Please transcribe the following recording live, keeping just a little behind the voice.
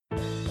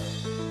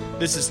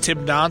This is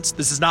Tim Donst.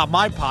 This is not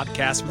my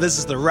podcast, but this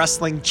is the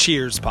Wrestling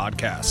Cheers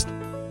podcast.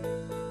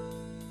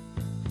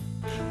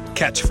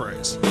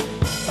 Catchphrase.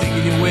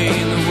 Making your way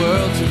in the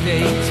world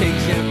today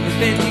takes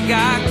everything you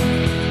got.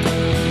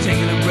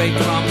 Taking a break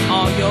from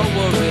all your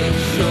worries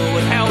sure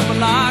would help a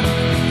lot.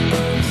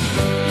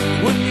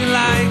 Wouldn't you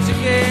like to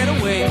get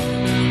away?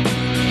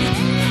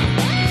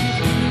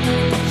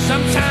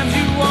 Sometimes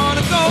you want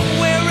to go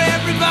where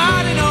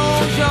everybody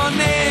knows your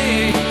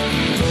name,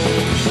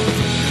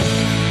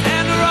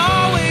 and they're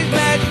always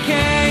glad you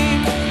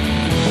came.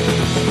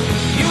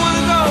 You want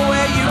to go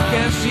where you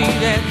can see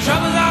that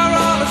troubles are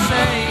all the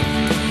same.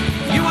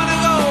 You want to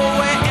go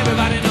where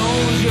everybody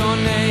knows your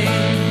name.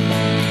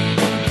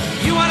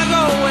 You want to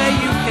go where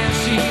you can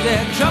see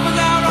that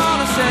troubles are all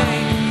the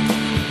same.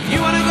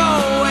 You want to go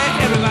where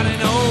everybody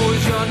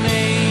knows your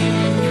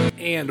name.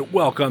 And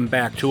welcome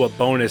back to a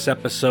bonus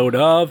episode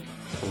of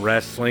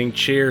Wrestling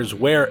Cheers,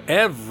 where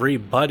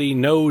everybody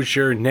knows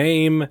your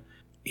name,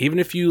 even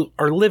if you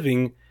are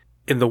living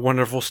in the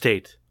wonderful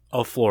state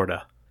of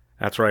Florida.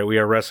 That's right, we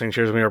are Wrestling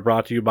Cheers, and we are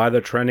brought to you by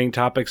the Trending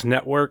Topics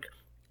Network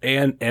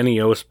and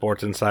NEO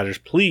Sports Insiders.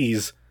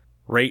 Please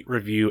rate,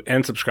 review,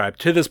 and subscribe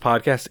to this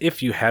podcast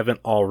if you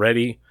haven't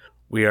already.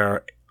 We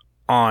are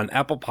on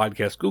Apple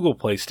Podcasts, Google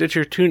Play,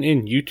 Stitcher,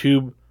 TuneIn,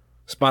 YouTube,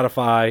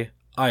 Spotify,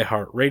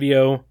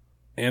 iHeartRadio,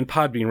 and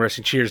Podbean,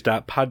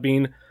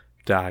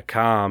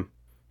 WrestlingCheers.podbean.com.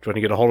 If you want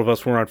to get a hold of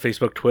us, we're on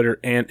Facebook, Twitter,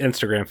 and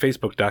Instagram.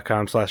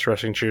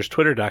 Facebook.com/WrestlingCheers,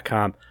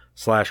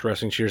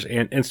 Twitter.com/WrestlingCheers,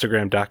 and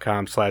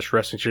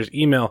Instagram.com/WrestlingCheers.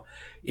 Email,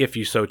 if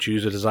you so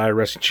choose, it is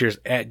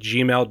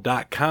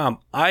WrestlingCheers@gmail.com.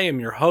 I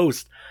am your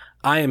host.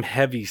 I am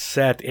Heavy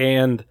Set,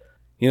 and,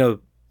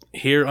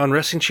 here on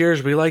Wrestling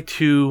Cheers, we like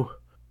to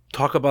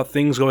talk about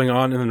things going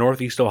on in the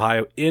Northeast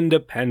Ohio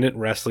independent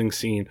wrestling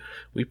scene.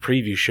 We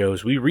preview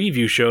shows, we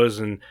review shows,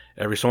 and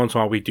every so once in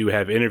a while we do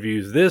have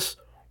interviews.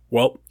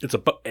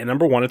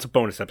 Number one, it's a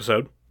bonus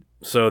episode.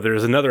 So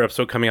there's another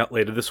episode coming out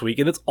later this week,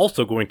 and it's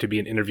also going to be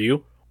an interview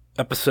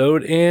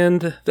episode,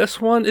 and this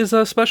one is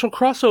a special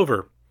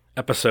crossover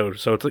episode.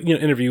 So it's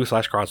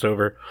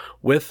interview/crossover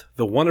with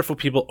the wonderful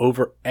people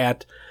over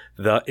at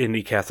the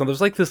IndieCast. Now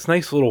there's like this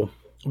nice little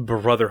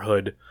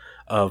brotherhood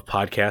of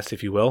podcasts,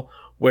 if you will,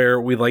 where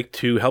we like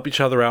to help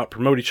each other out,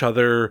 promote each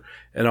other,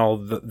 and all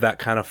that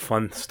kind of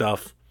fun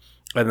stuff.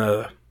 And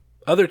the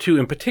other two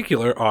in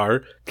particular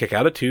are Kick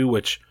Out at 2,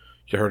 which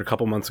you heard a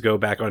couple months ago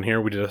back on here.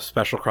 We did a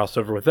special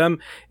crossover with them.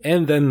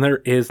 And then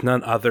there is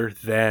none other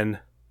than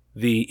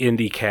the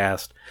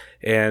IndieCast.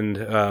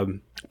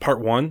 And part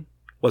 1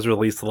 was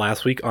released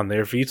last week on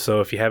their feed. So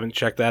if you haven't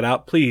checked that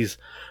out, please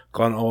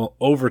go on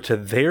over to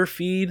their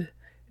feed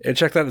and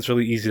check that. It's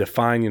really easy to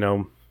find.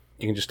 You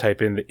can just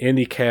type in the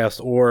IndieCast,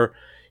 or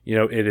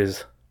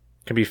it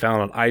can be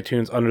found on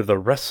iTunes under the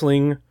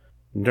Wrestling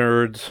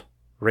Nerds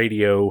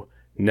Radio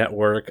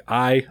Network.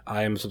 I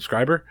am a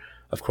subscriber,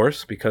 of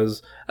course,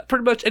 because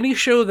pretty much any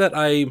show that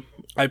I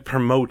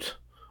promote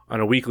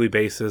on a weekly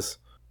basis,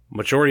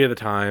 majority of the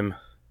time,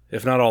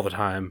 if not all the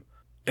time,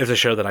 is a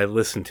show that I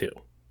listen to.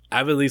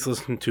 I've at least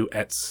listened to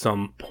at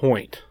some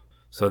point.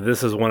 So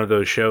this is one of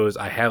those shows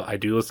I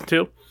do listen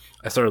to.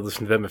 I started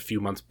listening to them a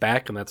few months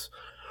back, and that's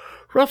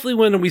roughly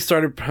when we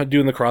started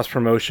doing the cross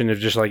promotion of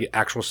just like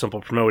actual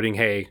simple promoting.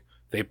 Hey,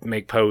 they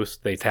make posts,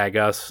 they tag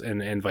us,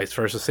 and vice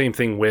versa. Same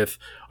thing with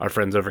our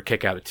friends over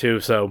Kick Out at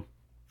 2. So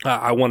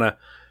I want to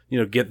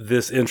get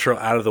this intro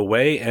out of the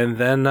way and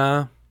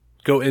then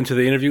go into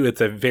the interview. It's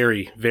a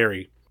very,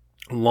 very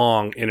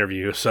long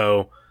interview.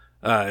 So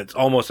it's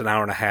almost an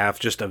hour and a half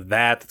just of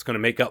that. It's going to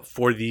make up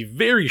for the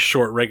very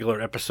short regular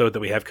episode that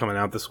we have coming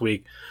out this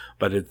week.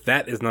 But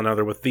that is none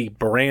other with the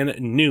brand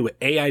new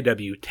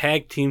AIW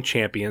Tag Team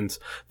Champions,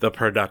 the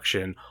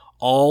production.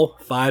 All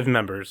 5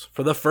 members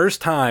for the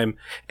first time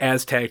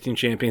as Tag Team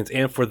Champions,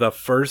 and for the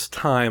first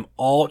time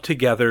all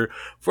together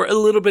for a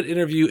little bit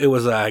interview. It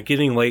was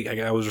getting late.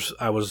 I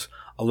was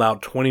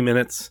allowed 20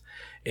 minutes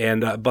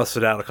and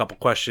busted out a couple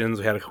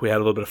questions. We had a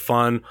little bit of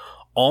fun.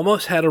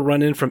 Almost had a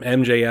run-in from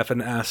MJF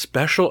and a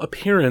special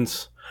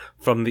appearance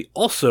from the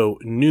also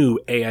new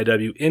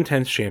AIW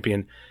Intense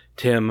Champion,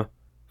 Tim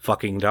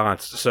fucking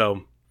Donst.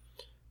 So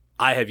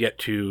I have yet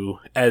to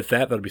edit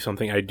that. That'll be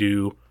something I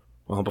do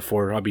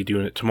before. I'll be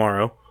doing it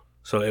tomorrow.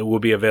 So it will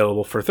be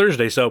available for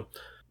Thursday. So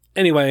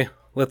anyway,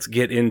 let's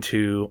get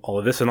into all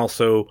of this. And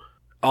also,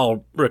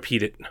 I'll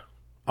repeat it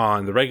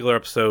on the regular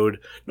episode.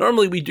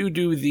 Normally we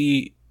do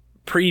the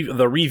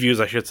reviews,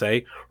 I should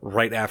say,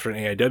 right after an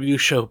AIW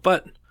show.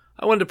 But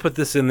I wanted to put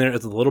this in there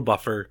as a little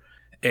buffer.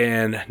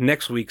 And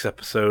next week's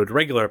episode,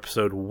 regular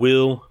episode,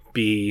 will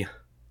be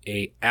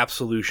a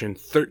Absolution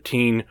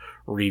 13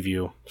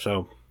 review.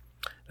 So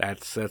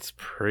that's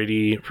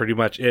pretty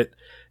much it.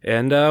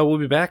 And we'll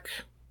be back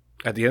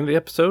at the end of the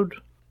episode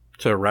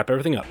to wrap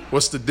everything up.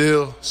 What's the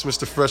deal? It's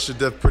Mr. Fresh to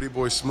Death, Pretty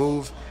Boy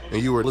Smooth,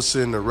 and you are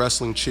listening to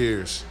Wrestling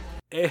Cheers.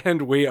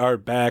 And we are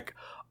back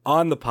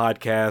on the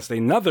podcast.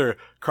 Another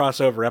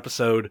crossover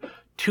episode,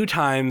 2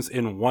 times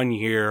in 1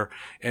 year,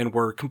 and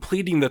we're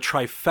completing the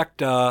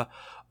trifecta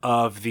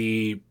of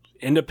the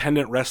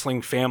independent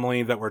wrestling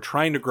family that we're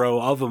trying to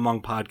grow of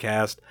Among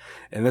Podcast.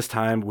 And this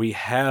time we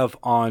have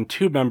on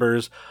 2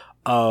 members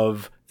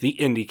of the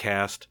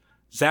IndieCast,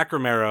 Zach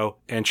Romero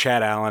and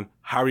Chad Allen.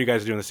 How are you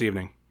guys doing this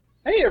evening?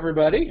 Hey,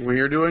 everybody. We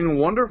are doing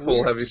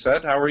wonderful,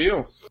 Heavyset. How are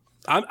you?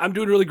 I'm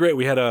doing really great.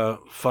 We had a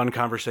fun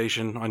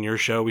conversation on your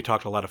show. We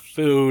talked a lot of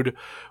food.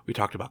 We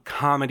talked about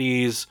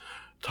comedies,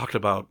 talked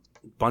about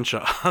a bunch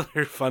of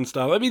other fun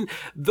stuff. I mean,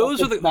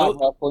 those are the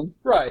wrestling,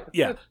 right?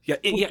 Yeah.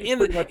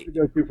 Pretty much the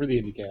go-to for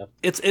the IndieCast.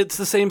 It's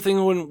the same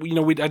thing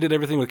when I did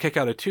everything with Kick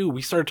Out at 2.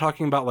 We started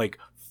talking about like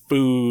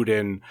food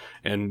and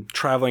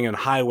traveling on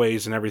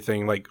highways and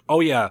everything. Like, oh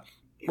yeah,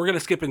 we're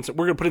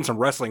gonna put in some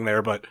wrestling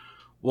there, but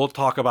we'll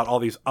talk about all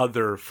these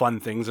other fun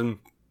things. And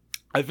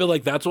I feel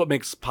like that's what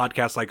makes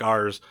podcasts like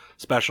ours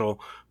special,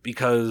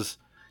 because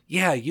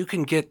yeah, you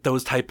can get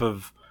those type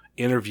of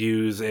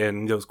interviews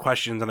and those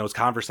questions and those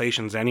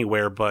conversations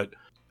anywhere, but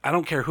I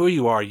don't care who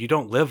you are, you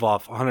don't live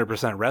off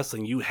 100%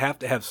 wrestling. You have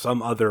to have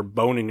some other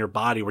bone in your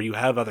body where you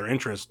have other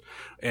interests,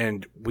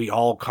 and we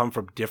all come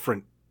from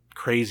different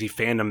crazy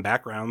fandom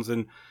backgrounds,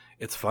 and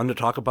it's fun to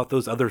talk about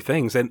those other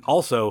things. And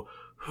also,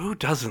 who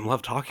doesn't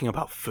love talking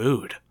about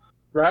food?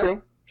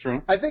 Right?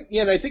 True. I think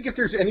if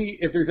there's any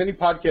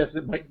podcast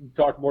that might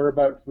talk more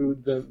about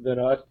food than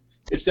us,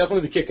 it's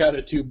definitely the Kick Out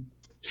at 2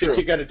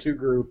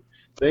 group.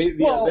 I think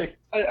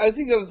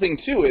the other thing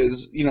too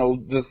is,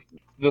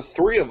 the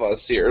 3 of us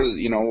here,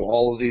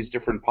 all of these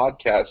different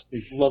podcasts,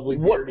 these lovely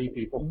dirty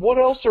people. What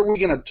else are we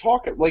going to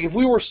talk? Like, if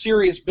we were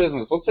serious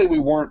business, let's say we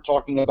weren't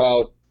talking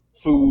about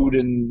food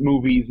and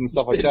movies and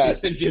stuff like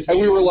that, and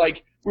we were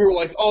like,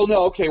 oh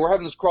no, okay, we're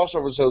having this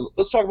crossover, so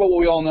let's talk about what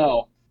we all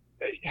know.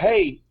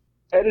 Hey,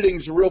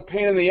 editing's a real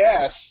pain in the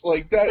ass.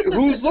 Like that,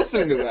 who's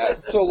listening to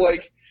that? So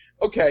like,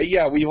 okay,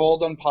 yeah, we've all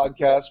done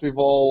podcasts, we've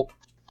all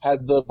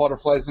had the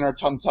butterflies in our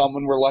tum-tum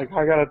when we're like,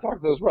 I gotta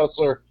talk to this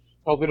wrestler.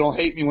 Hope they don't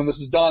hate me when this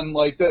is done.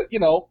 Like that,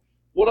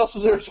 what else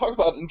is there to talk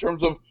about in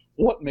terms of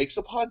what makes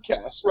a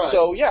podcast? Right.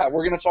 So yeah,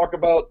 we're gonna talk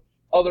about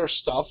other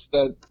stuff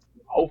that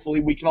hopefully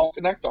we can all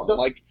connect on,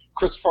 like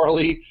Chris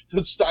Farley,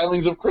 the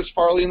stylings of Chris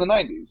Farley in the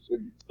 90s.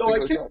 So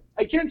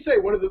I can say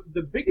one of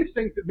the biggest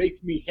things that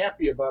makes me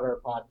happy about our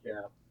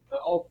podcast,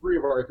 all 3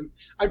 of ours, and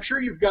I'm sure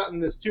you've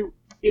gotten this too,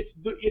 it's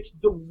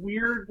the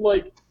weird,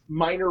 like,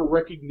 minor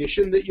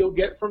recognition that you'll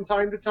get from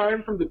time to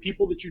time from the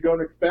people that you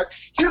don't expect.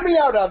 Hear me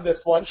out on this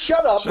one.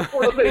 Shut up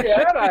before they get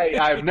it.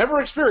 I've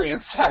never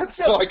experienced that,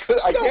 so I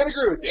can't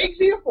agree with you.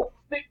 Example.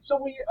 So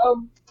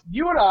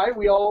you and I,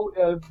 we all,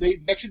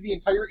 actually the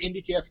entire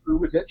IndieCast crew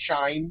was at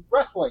Shine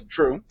Wrestling.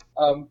 True.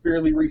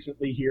 Fairly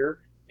recently here.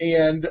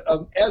 And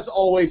as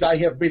always, I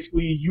have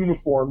basically a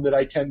uniform that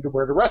I tend to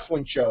wear to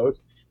wrestling shows,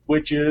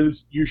 which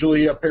is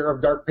usually a pair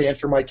of dark pants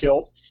for my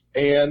kilt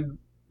and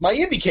my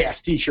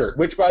IndieCast t-shirt,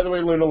 which, by the way,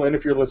 Luna Lynn,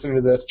 if you're listening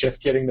to this,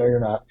 just kidding, no, you're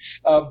not.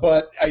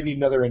 But I need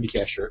another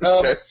IndieCast shirt.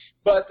 Okay.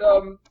 But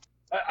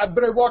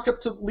I walk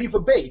up to Leva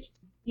Bates,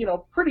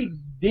 pretty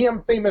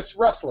damn famous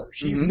wrestler.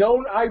 She's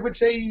known, I would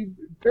say,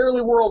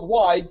 fairly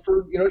worldwide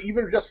for,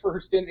 even just for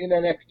her stint in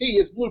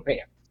NXT as Blue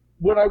Pants.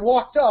 When I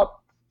walked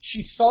up,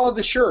 she saw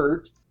the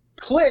shirt,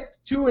 clicked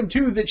 2 and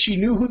 2 that she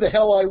knew who the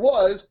hell I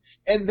was,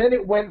 and then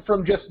it went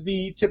from just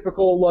the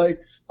typical,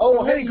 like,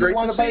 oh, hey, you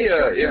want to buy a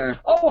shirt? Yeah.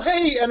 Oh,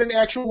 hey, and an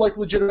actual, like,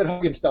 legitimate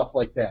hug and stuff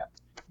like that.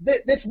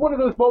 That's one of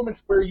those moments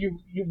where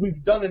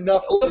we've done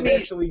enough to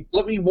actually...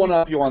 Let me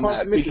one-up you on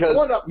that,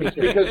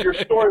 because your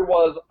story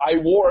was, I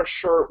wore a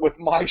shirt with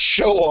my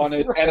show on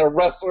it, and a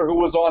wrestler who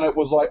was on it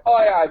was like,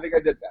 oh, yeah, I think I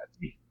did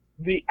that.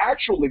 The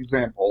actual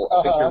example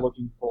I think you're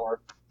looking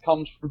for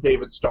comes from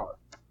David Starr,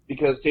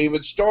 because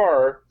David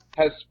Starr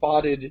has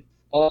spotted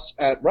us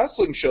at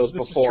wrestling shows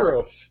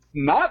before,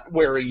 not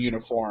wearing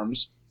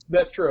uniforms.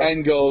 That's true.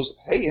 And goes,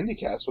 hey,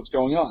 IndieCast, what's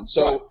going on?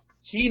 So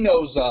he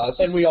knows us.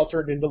 And we all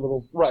turned into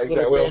little... Right,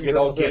 we'll get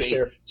all giddy.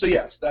 So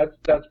yes,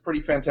 that's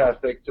pretty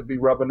fantastic to be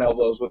rubbing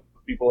elbows with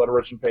people that are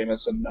rich and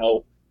famous and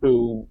know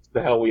who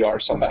the hell we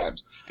are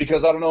sometimes.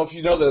 Because I don't know if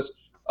you know this,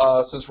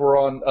 since we're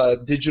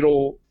on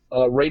digital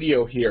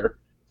radio here,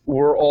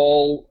 we're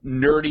all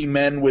nerdy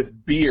men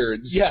with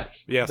beards. Yes.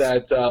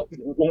 That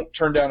won't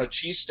turn down a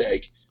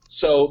cheesesteak.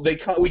 So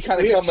we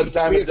kind of come a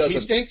dime a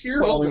dozen. Cheesesteaks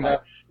here?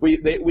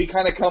 We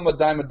kind of come a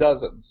dime a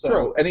dozen.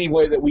 So any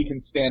way that we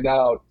can stand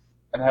out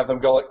and have them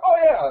go like, oh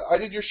yeah, I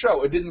did your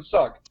show, it didn't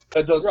suck.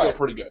 That does feel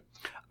pretty good.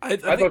 I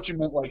thought you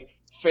meant like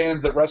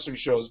fans at wrestling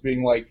shows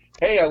being like,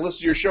 hey, I listened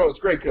to your show, it's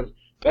great, because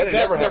that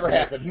never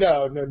happened.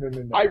 No.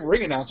 I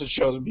ring announce at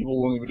shows and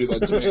people won't even do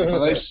that to me.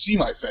 And they see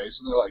my face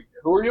and they're like,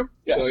 who are you?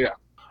 Yeah. So, yeah.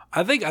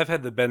 I think I've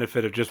had the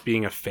benefit of just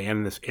being a fan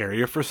in this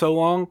area for so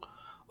long.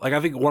 Like, I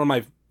think one of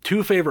my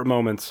 2 favorite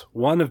moments,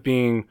 one of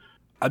being,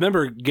 I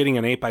remember getting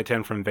an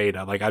 8x10 from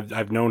Veda. Like,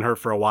 I've known her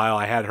for a while.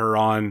 I had her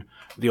on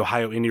the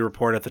Ohio Indie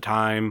Report at the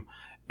time,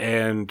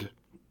 and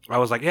I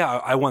was like, yeah,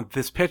 I want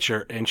this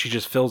picture, and she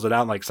just fills it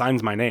out and, like,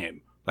 signs my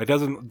name. Like,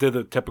 doesn't do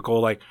the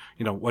typical, like,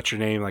 what's your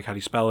name? Like, how do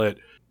you spell it?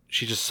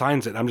 She just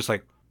signs it. I'm just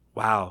like,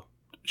 wow,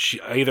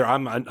 either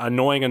I'm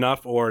annoying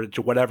enough or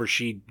whatever,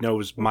 she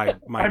knows my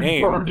I'm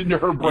name. burned into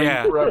her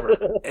brain forever.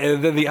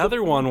 And then the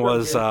other one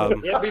was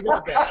Can't be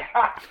more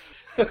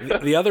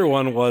bad. the other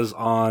one was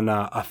on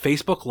a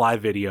Facebook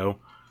Live video.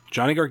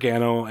 Johnny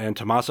Gargano and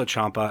Tommaso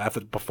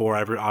Ciampa before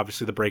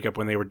obviously the breakup,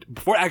 when they were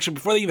before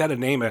they even had a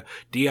name, a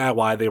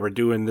DIY, they were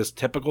doing this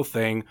typical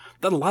thing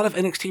that a lot of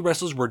NXT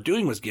wrestlers were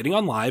doing, was getting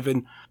on live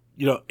and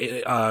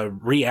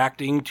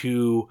reacting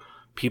to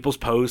people's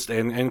posts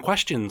and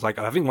questions. Like,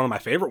 I think one of my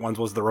favorite ones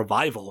was the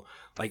Revival.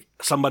 Like,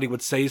 somebody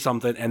would say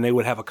something and they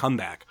would have a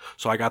comeback.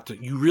 So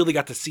you really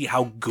got to see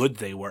how good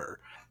they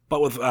were.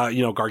 But with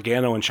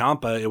Gargano and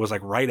Ciampa, it was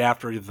like right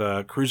after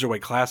the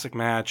Cruiserweight Classic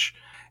match.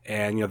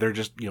 And, they're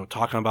just,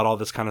 talking about all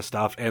this kind of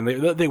stuff. And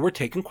they were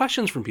taking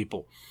questions from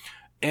people.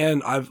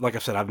 And I've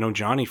known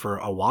Johnny for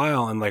a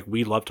while, and like,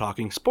 we love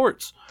talking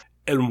sports.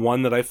 And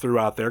one that I threw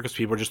out there, because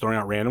people were just throwing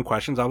out random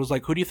questions, I was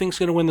like, who do you think's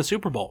going to win the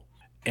Super Bowl?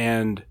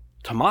 And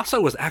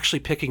Tommaso was actually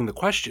picking the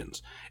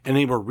questions, and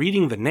they were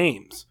reading the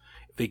names.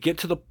 They get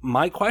to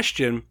my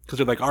question, because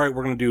they're like, all right,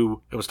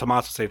 it was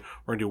Tommaso saying,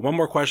 we're going to do one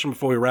more question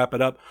before we wrap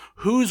it up.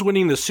 Who's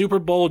winning the Super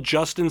Bowl?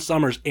 Justin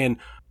Summers. And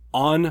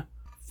on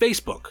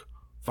Facebook,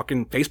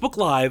 fucking Facebook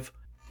Live,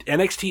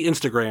 NXT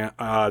Instagram,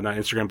 not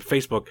Instagram, but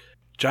Facebook,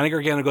 Johnny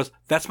Gargano goes,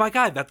 that's my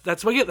guy.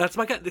 That's my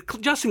guy. The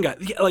Justin guy.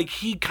 Yeah, like,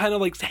 he kind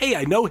of like, hey,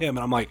 I know him.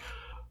 And I'm like,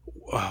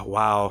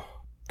 wow,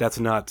 that's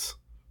nuts.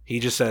 He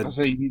just said,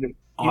 you need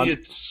to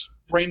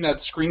frame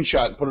that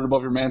screenshot and put it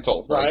above your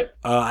mantle. Right.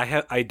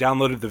 I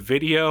downloaded the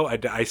video.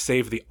 I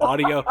saved the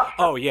audio.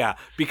 Oh yeah.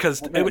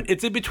 Because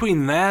it's in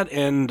between that.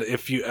 And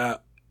if you,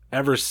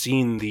 ever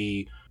seen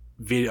the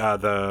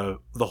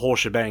whole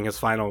shebang, his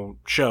final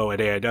show at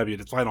AIW,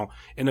 his final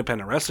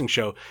independent wrestling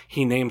show,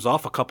 he names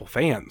off a couple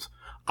fans.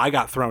 I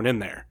got thrown in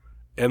there.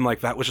 And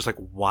like, that was just like,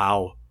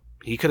 wow.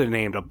 He could have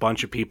named a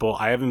bunch of people.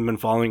 I haven't been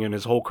following him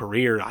his whole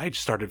career. I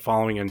just started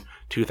following in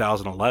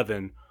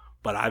 2011,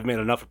 but I've made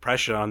enough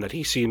impression on that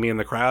he's seen me in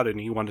the crowd and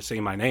he wanted to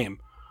say my name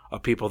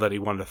of people that he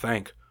wanted to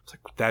thank. It's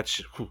like,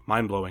 that's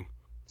mind blowing.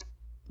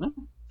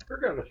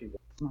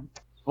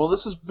 Well,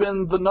 this has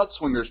been the Nut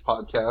Swingers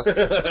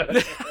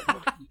podcast.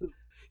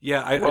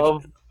 Yeah,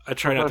 I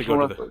try not to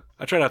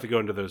go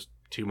into those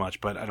too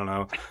much, but I don't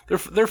know.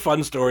 They're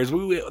fun stories.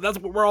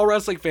 We're all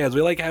wrestling fans.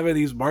 We like having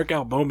these mark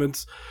out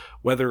moments,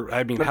 whether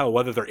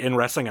they're in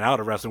wrestling and out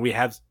of wrestling. We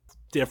have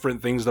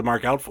different things to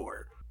mark out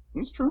for.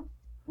 That's true.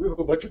 We have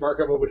a bunch of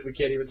markup which we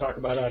can't even talk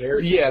about on air.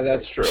 Yeah,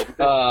 that's true.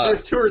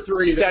 There's 2 or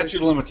 3. Statute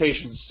of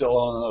limitations still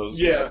on those.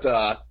 Yeah.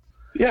 But,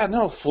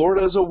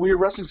 Florida is a weird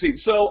wrestling scene.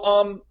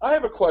 So, I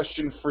have a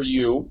question for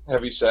you,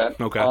 Heavyset.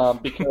 Okay.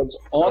 Because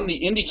on the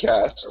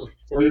IndyCast...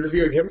 Are you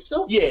interviewing him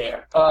still?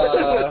 Yeah.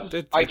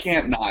 I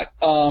can't not.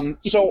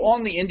 So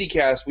on the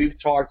IndyCast, we've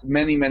talked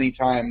many, many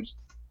times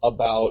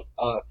about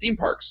theme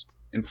parks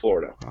in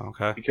Florida.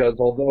 Okay. Because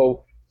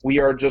although we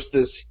are just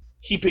this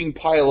heaping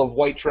pile of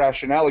white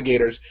trash and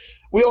alligators,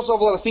 we also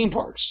have a lot of theme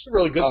parks.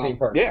 Really good theme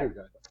parks. Yeah.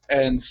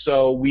 And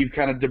so we've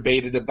kind of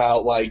debated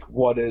about, like,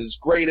 what is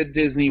great at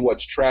Disney,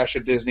 what's trash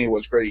at Disney,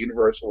 what's great at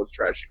Universal, what's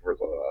trash at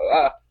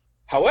Universal.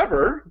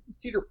 However,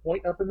 Cedar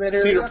Point up in that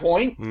area. Cedar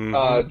Point,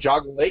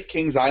 Jogga Lake,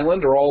 Kings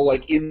Island are all,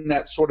 like, in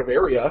that sort of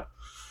area.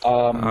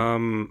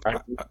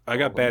 I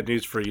got bad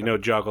news for you.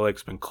 Jogga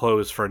Lake's been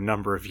closed for a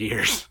number of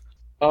years.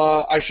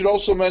 I should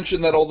also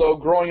mention that although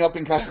growing up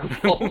in Cuyahoga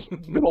Falls,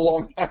 it's been a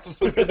long time since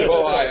I've been to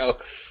Ohio.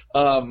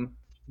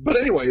 But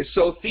anyway,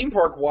 so theme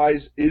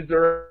park-wise, is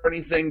there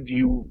anything, do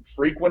you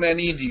frequent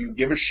any? Do you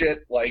give a shit?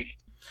 Like,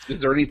 is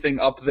there anything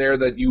up there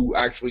that you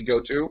actually go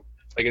to?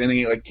 Like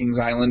anything like Kings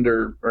Island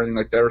or anything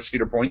like that, or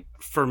Cedar Point?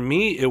 For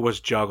me, it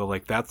was Jogga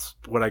Lake. That's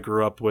what I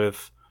grew up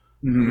with.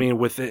 Mm-hmm. I mean,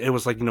 it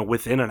was like,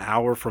 within an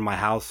hour from my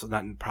house,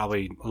 not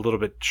probably a little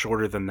bit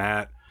shorter than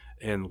that,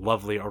 in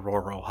lovely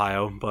Aurora,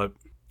 Ohio. But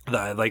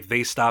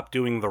they stopped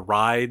doing the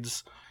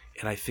rides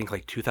in, I think,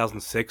 like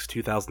 2006,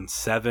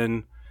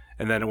 2007.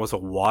 And then it was a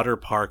water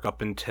park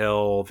up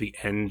until the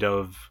end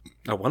of,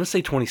 I want to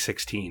say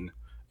 2016.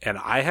 And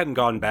I hadn't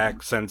gone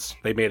back since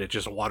they made it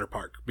just a water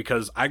park,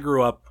 because I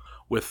grew up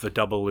with the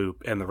Double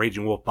Loop and the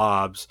Raging Wolf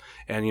Bob's.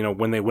 And,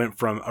 when they went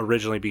from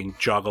originally being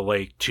Jogga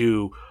Lake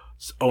to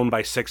owned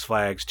by Six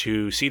Flags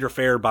to Cedar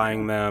Fair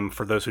buying them,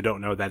 for those who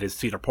don't know, that is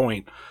Cedar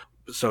Point.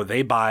 So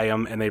they buy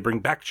them and they bring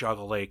back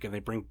Jogga Lake and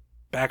they bring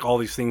back all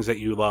these things that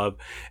you love.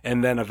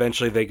 And then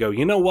eventually they go,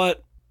 you know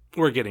what?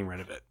 We're getting rid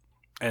of it.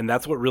 And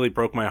that's what really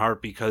broke my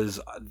heart, because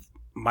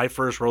my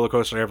first roller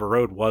coaster I ever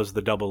rode was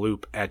the Double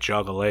Loop at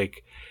Jogga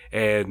Lake.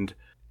 And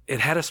it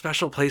had a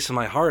special place in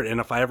my heart. And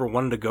if I ever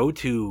wanted to go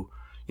to,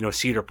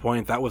 Cedar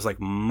Point, that was like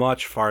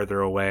much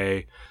farther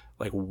away,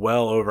 like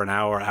well over an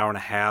hour and a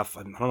half.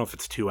 I don't know if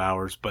it's 2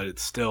 hours, but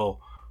it's still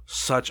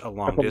such a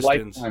long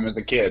distance. Lifetime as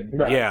a kid.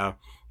 Right. Yeah.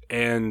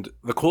 And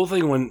the cool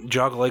thing, when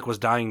Jogga Lake was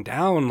dying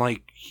down,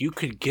 like, you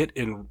could get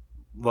in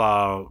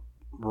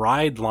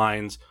ride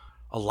lines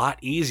a lot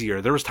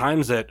easier. There was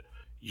times that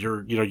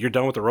you're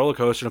done with the roller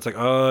coaster and it's like,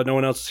 no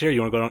one else is here.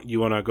 You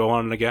want to go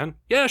on again?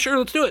 Yeah, sure,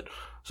 let's do it.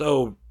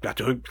 So got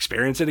to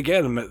experience it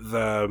again.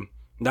 The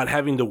not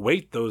having to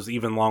wait those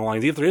even long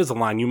lines. If there is a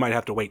line, you might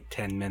have to wait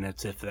 10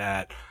 minutes, if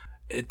that.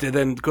 To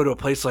then go to a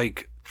place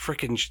like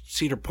freaking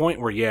Cedar Point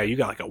where, yeah, you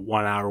got like a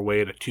 1 hour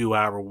wait, a 2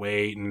 hour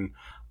wait. And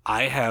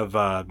I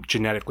have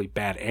genetically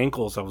bad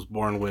ankles. I was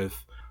born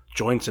with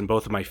joints in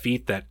both of my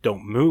feet that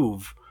don't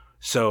move.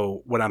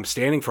 So when I'm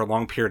standing for a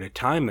long period of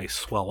time, they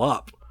swell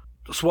up.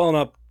 Swelling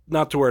up,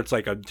 not to where it's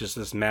like just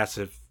this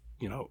massive,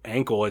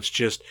 ankle. It's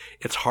just,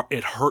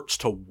 it hurts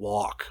to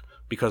walk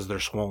because they're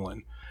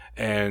swollen.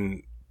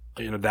 And,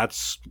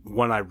 that's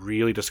when I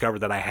really discovered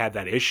that I had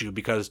that issue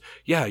because,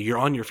 yeah, you're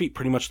on your feet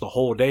pretty much the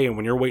whole day. And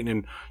when you're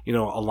waiting in,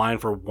 a line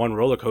for one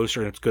roller coaster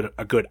and it's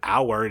a good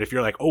hour. And if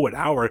you're like, oh, an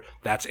hour,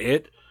 that's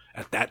it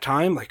at that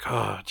time. Like,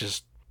 I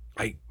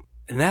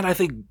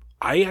think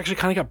I actually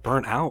kind of got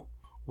burnt out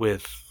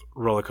with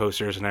roller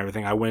coasters and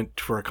everything. I went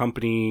for a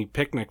company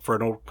picnic for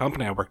an old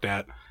company I worked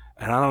at.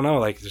 And I don't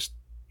know,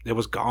 it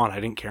was gone. I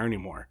didn't care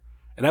anymore.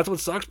 And that's what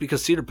sucks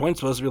because Cedar Point's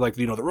supposed to be like,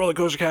 the roller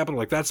coaster capital.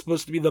 Like that's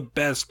supposed to be the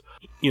best,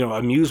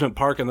 amusement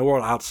park in the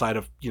world outside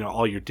of,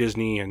 all your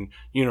Disney and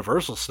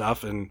Universal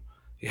stuff. And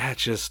yeah,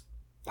 it's just,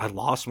 I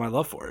lost my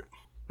love for it.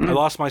 I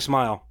lost my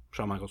smile,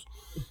 Shawn Michaels.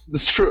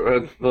 That's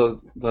true. It's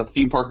the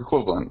theme park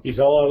equivalent. He's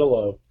all out of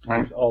love.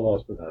 Right. He's all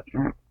lost with that.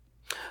 Right.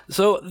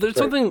 So there's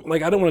something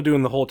like I don't want to do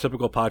in the whole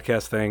typical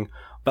podcast thing,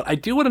 but I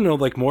do want to know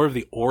like more of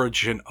the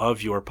origin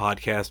of your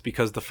podcast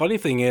because the funny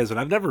thing is, and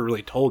I've never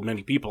really told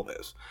many people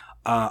this,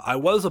 I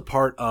was a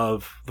part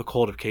of the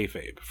Cult of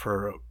Kayfabe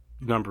for a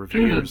number of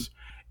years,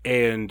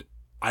 and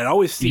I'd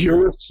always see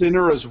you're a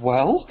sinner as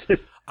well.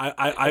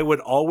 I would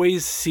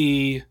always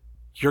see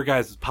your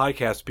guys'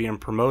 podcast being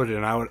promoted,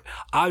 and I would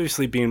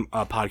obviously being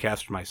a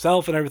podcaster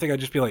myself and everything.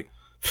 I'd just be like,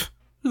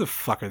 who the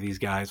fuck are these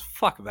guys?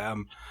 Fuck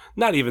them.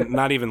 Not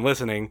even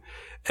listening.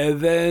 And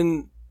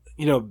then,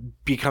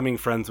 becoming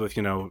friends with,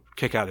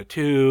 Kick Out at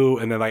 2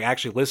 and then like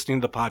actually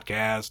listening to the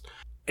podcast.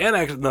 And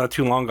actually not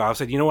too long ago, I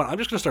said, you know what? I'm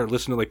just going to start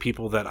listening to like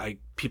people that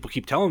people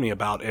keep telling me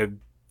about. And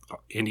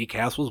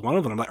IndieCast was one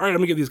of them. I'm like, all right, I'm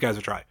going to give these guys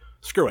a try.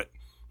 Screw it.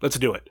 Let's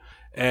do it.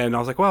 And I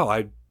was like, well,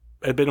 I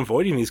had been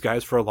avoiding these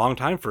guys for a long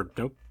time for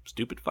no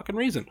stupid fucking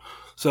reason.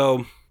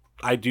 So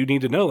I do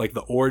need to know like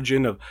the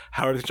origin of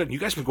how everything started. You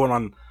guys have been going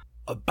on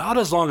about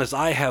as long as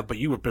I have, but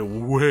you have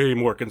been way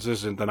more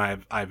consistent than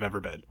I've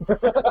ever been.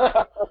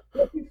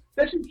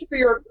 That should be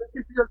your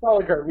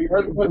calling card. We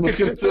are the most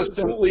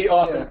consistently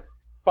awesome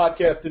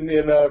podcast in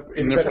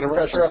independent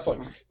professional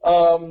wrestling.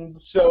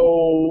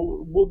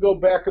 So we'll go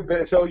back a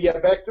bit. So yeah,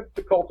 back to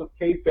the Cult of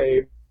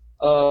Kayfabe.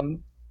 I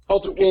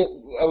was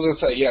going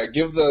to say,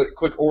 give the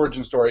quick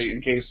origin story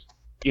in case,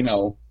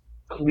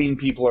 clean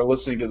people are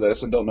listening to this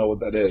and don't know what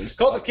that is.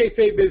 Cult of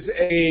Kayfabe is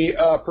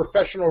a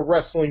professional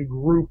wrestling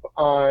group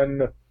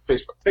on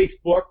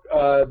Facebook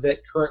that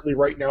currently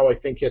right now I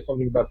think has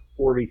something about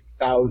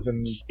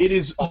 40,000. It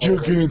is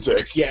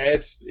gigantic. Yeah,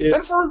 it's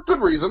and for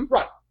good reason.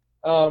 Right.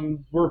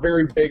 We're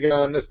very big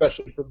on,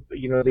 especially for the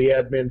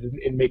admins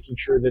in making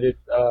sure that it's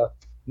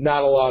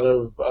not a lot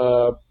of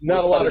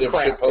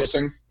crap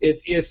posting.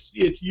 It's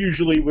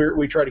usually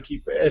we try to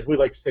keep, as we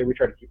like to say, we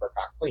try to keep our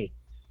cock clean.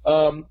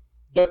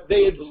 But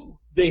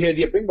they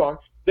had Bing Bong.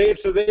 They had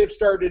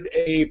started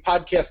a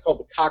podcast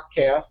called the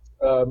Cockcast.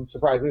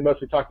 Surprisingly,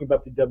 mostly talking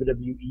about the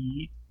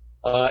WWE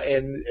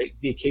and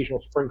the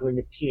occasional sprinkling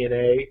of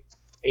TNA.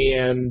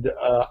 And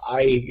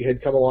I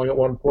had come along at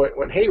one point and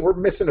went, hey, we're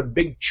missing a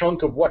big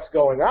chunk of what's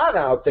going on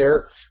out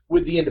there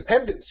with the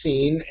independent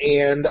scene,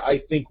 and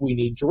I think we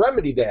need to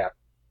remedy that.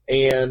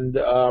 And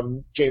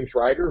James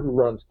Ryder, who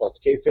runs Cult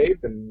of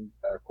Kayfabe, and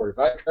Corey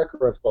Vitrek, who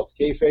runs Cult of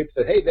Kayfabe,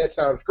 said, hey, that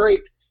sounds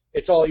great.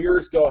 It's all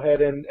yours. Go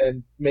ahead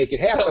and make it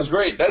happen. Sounds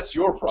great. That's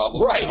your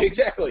problem. Right, now.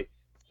 Exactly.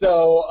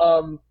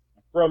 So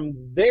from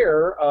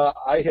there,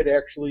 I had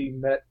actually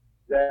met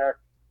Zach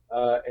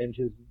and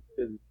his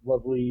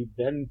lovely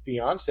then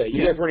fiance.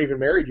 You guys weren't even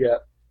married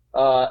yet.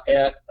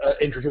 At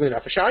interestingly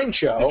enough, a Shine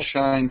show. At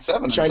Shine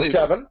 7. Shine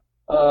 7,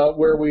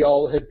 where we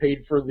all had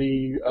paid for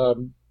the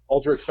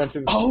ultra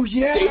expensive. Oh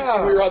yeah. Stage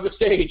when we were on the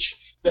stage.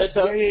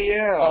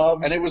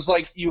 And it was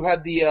like you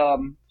had the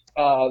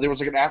there was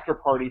like an after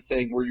party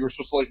thing where you were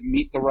supposed to like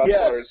meet the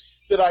wrestlers.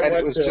 That I and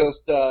went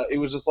it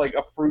was just like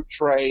a fruit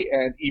tray,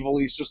 and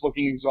Evil East just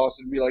looking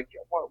exhausted and be like,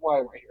 why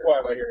am I here? Why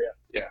am I here?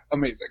 Yeah,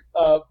 amazing.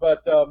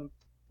 But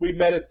we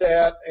met at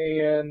that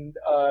and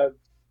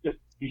just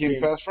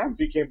became fast friends.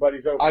 Became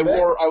buddies over I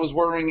was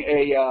wearing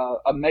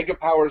a Mega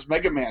Powers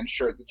Mega Man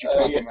shirt that you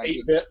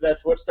complimented. 8-bit, that's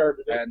what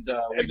started it. And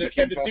the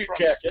suit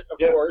jacket, of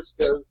course.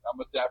 I'm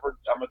a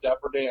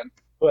dapper Dan.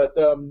 But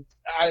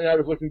I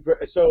was looking for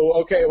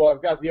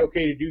I've got the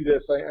okay to do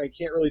this. I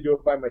can't really do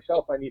it by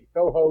myself. I need a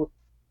co-host.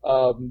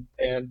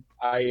 And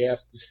I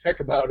asked Zach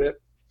about it,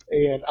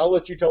 and I'll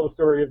let you tell the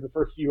story of the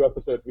first few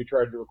episodes we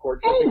tried to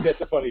record. I think that's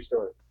a funny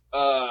story.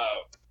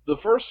 The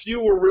first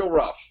few were real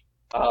rough.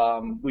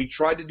 We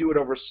tried to do it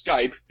over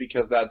Skype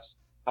because that's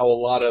how a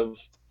lot of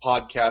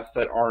podcasts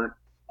that aren't,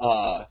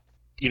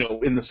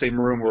 in the same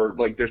room where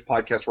like there's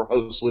podcasts where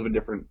hosts live in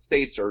different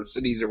states or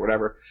cities or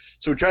whatever.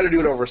 So we tried to do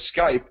it over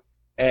Skype,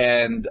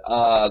 And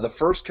the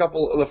first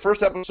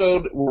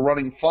episode, we're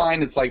running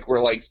fine. It's like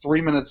we're like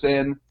 3 minutes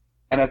in,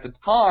 and at the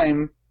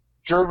time,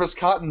 Jervis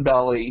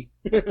Cottonbelly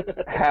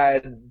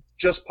had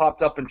just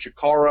popped up in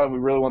Chikara, and we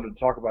really wanted to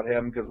talk about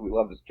him because we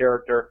love his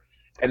character.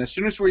 And as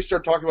soon as we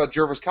start talking about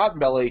Jervis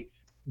Cottonbelly,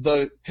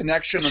 the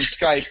connection on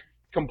Skype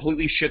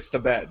completely shits the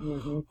bed,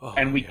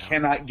 and we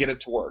cannot get it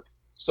to work.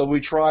 So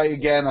we try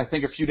again, I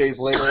think a few days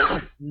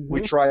later,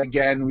 we try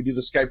again, we do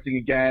the Skype thing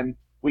again.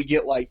 We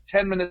get like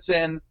 10 minutes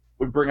in,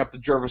 we bring up the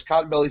Jervis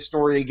Cottonbelly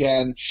story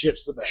again, shits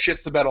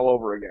the bed all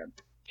over again.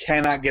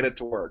 Cannot get it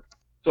to work.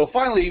 So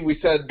finally we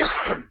said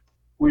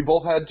we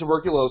both had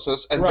tuberculosis,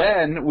 and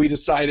then we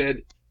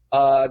decided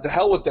to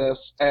hell with this,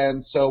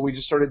 and so we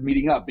just started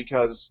meeting up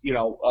because,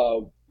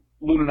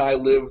 Loon and I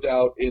lived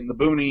out in the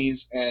boonies,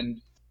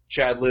 and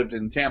Chad lived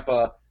in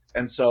Tampa,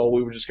 and so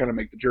we were just going to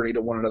make the journey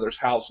to one another's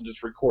house and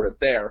just record it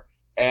there.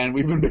 And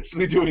we've been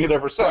basically doing it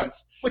ever since.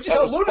 Which is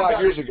how Luna 5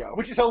 years ago.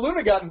 Which is how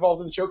Luna got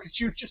involved in the show, because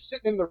she was just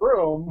sitting in the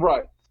room.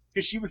 Right.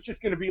 Because she was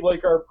just going to be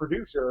like our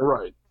producer.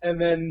 Right. And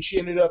then she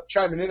ended up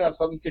chiming in on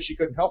something because she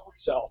couldn't help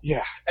herself.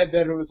 Yeah. And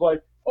then it was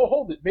like, oh,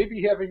 hold it.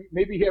 Maybe having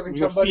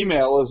somebody...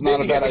 female is not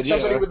a bad idea.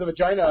 Somebody with a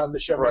vagina on the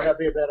show might not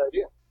be a bad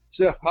idea.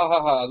 Yeah, ha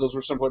ha ha. Those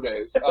were simpler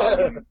days.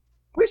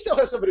 We still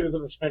have somebody with a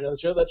vagina on the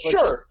show. That's like,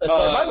 sure. That's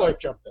why my wife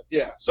jumped in.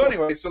 Yeah. So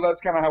anyway,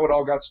 that's kind of how it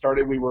all got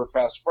started. We were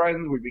fast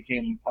friends. We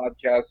became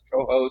podcast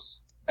co-hosts,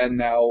 and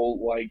now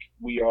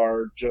we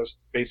are just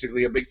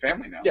basically a big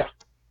family now. Yeah.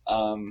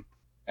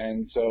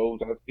 And so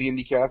that's the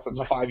IndieCast.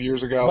 That's 5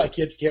 years ago. My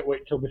kids can't wait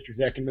until Mr.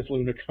 Zach and Miss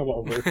Luna come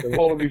over. So.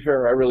 Well, to be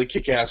fair, I really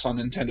kick ass on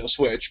Nintendo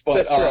Switch,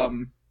 but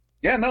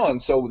yeah, no.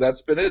 And so that's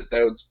been it.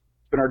 That's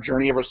been our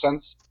journey ever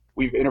since.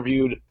 We've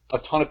interviewed a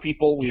ton of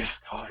people. We've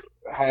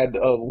had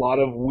a lot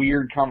of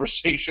weird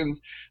conversations.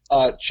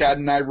 Chad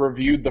and I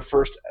reviewed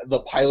the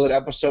pilot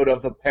episode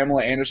of the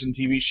Pamela Anderson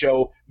TV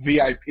show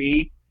VIP.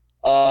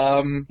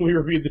 We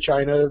reviewed the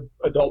China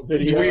adult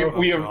video.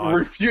 We have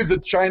reviewed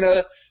the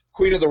China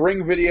Queen of the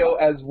Ring video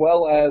as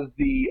well as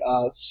the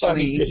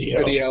Sunny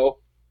video.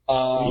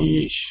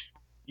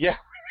 Yeah.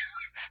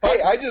 Hey,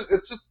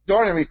 it's just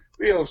dawned on me.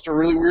 We host a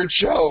really weird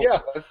show. Yeah,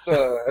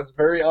 that's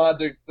very odd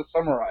to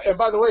summarize. And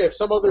by the way, if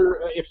some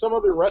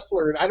other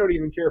wrestler, and I don't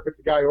even care if it's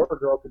a guy or a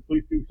girl, could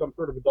please do some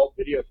sort of adult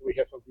video so we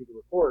have something to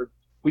record.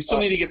 We still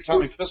need to get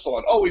Tommy Fissel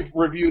on. Oh, we've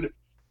reviewed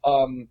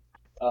an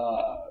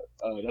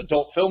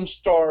adult film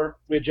star.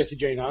 We had Jesse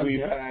Jane on. We've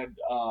had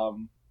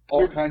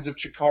all kinds of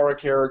Chikara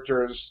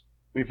characters.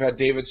 We've had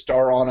David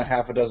Starr on a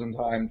half a dozen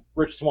times.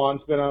 Rich Swan's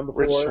been on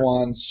before. Rich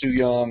Swan, Sue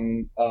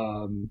Young,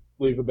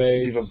 Leva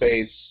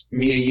Bass,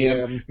 Mia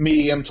Yim.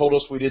 Mia Yim told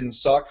us we didn't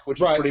suck,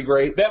 which is pretty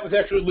great. That was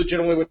actually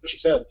legitimately what she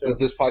said. That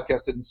this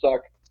podcast didn't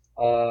suck.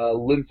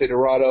 Lindsay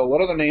Dorado. What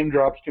other name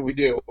drops can we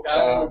do?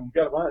 Got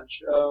a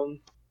bunch.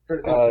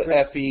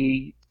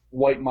 Effie,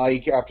 White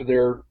Mike after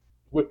their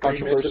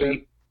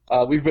controversy.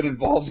 We've been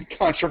involved in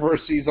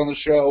controversies on the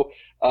show.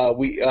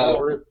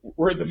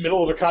 We're in the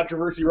middle of a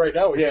controversy right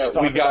now. We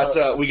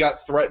got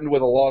threatened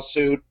with a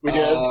lawsuit. We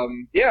did.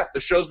 Yeah,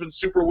 the show's been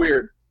super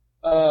weird.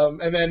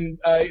 And then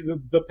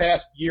the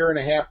past year and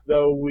a half,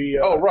 though, we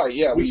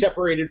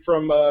separated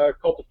from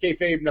Cult of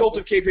Kayfabe. Cult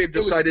of Kayfabe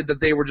decided that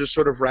they were just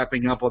sort of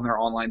wrapping up on their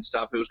online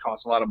stuff. It was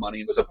costing a lot of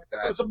money and stuff like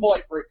that. It was a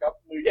polite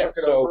breakup. We took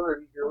it over,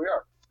 and here we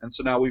are. And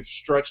so now we've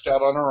stretched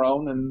out on our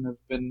own and have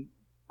been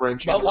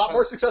branching out. A lot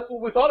more successful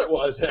than we thought it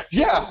was. Actually.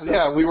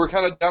 Yeah. We were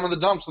kind of down in the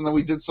dumps, and then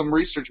we did some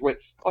research with,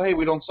 hey,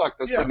 we don't suck.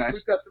 That's pretty nice.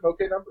 We've got some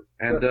okay numbers.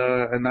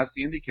 And that's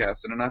the IndieCast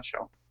in a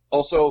nutshell.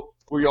 Also,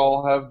 we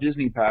all have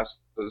Disney passes,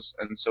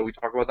 and so we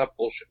talk about that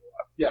bullshit a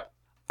lot. Yeah.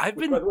 I've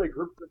been, by the way,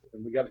 group,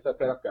 we got to set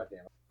that up,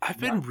 goddammit. I've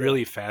been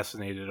really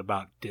fascinated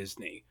about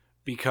Disney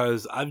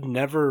because I've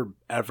never,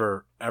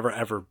 ever, ever,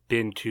 ever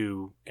been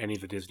to any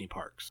of the Disney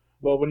parks.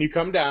 Well, when you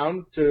come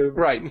down to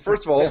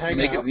first of all,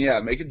 make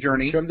a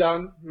journey. Come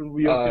down.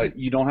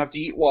 You don't have to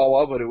eat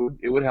Wawa, but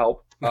it would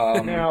help.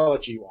 I'll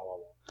let you eat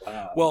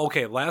Wawa. Well,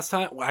 okay. Last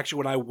time,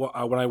 actually, when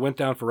I went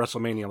down for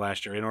WrestleMania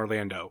last year in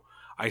Orlando,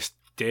 I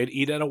did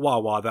eat at a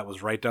Wawa that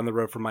was right down the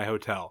road from my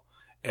hotel,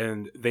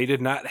 and they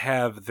did not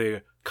have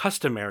the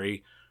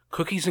customary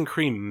cookies and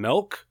cream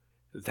milk.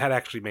 That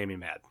actually made me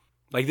mad.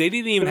 Like, they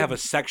didn't even have a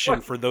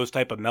section for those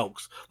type of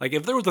milks. Like,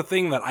 if there was a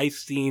thing that I've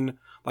seen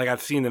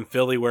in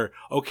Philly where,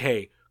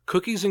 okay,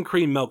 cookies and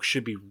cream milk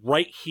should be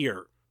right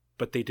here,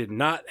 but they did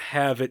not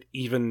have it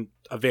even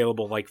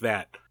available like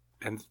that.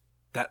 And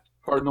that...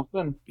 Cardinal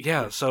sin.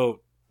 Yeah,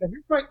 so...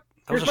 Here's my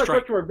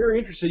question. I'm very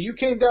interested. You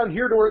came down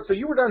here so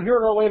you were down here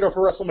in Orlando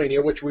for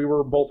WrestleMania, which we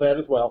were both at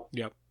as well.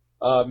 Yep.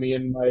 Me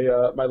and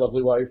my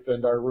lovely wife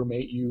and our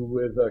roommate, you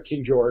with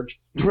King George.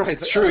 Right,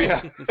 it's true,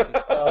 yeah.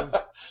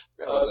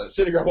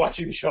 Sitting around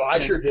watching the show.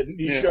 I sure didn't.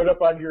 You showed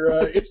up on your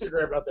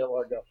Instagram not that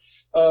long ago.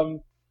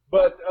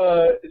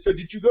 So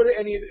did you go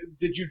to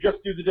did you just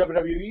do the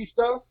WWE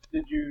stuff?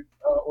 Did you,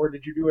 or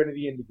did you do any of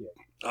the indie gigs?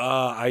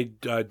 I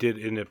did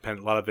a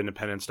lot of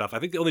independent stuff. I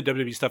think the only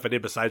WWE stuff I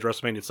did besides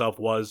WrestleMania itself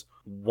was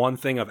one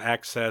thing of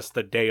Access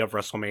the day of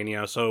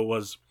WrestleMania. So it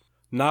was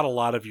not a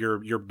lot of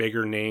your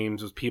bigger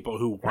names. It was people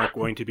who weren't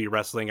going to be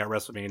wrestling at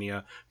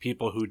WrestleMania,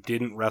 people who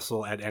didn't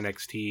wrestle at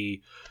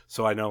NXT.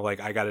 So I know,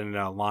 like, I got in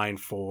a line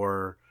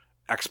for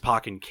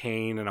X-Pac and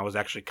Kane, and I was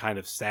actually kind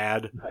of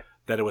sad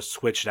that it was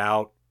switched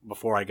out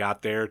before I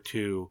got there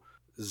to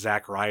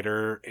Zack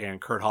Ryder and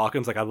Kurt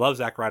Hawkins. Like, I love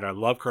Zack Ryder, I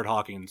love Kurt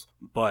Hawkins,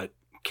 but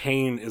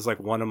Kane is like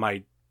one of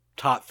my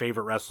top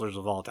favorite wrestlers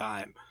of all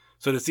time.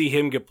 So to see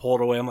him get pulled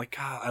away, I'm like,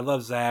 God, I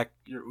love Zach.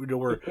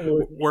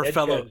 We're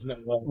fellow.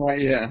 Right,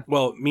 yeah.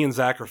 Well, me and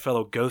Zach are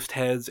fellow Ghost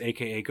Heads,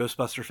 aka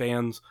Ghostbuster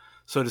fans.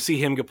 So to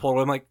see him get pulled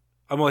away,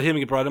 I'm letting him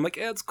get brought in. I'm like,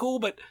 yeah, it's cool,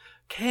 but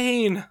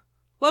Kane,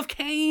 love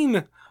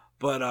Kane.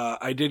 But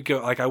I did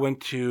go. Like, I went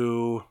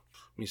to.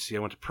 Let me see. I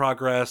went to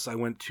Progress. I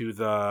went to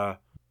the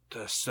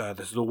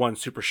one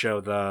Super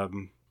Show. The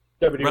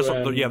the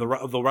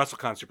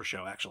WrestleCon Super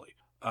Show, actually.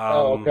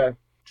 Okay.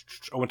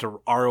 I went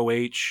to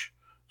ROH.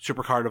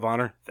 Super Card of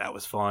Honor, that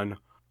was fun.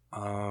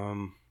 I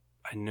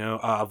know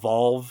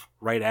Evolve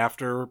right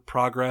after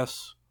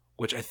Progress,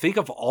 which I think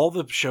of all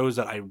the shows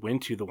that I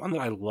went to, the one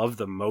that I loved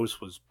the most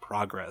was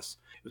Progress,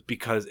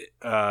 because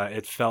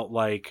it felt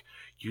like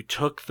you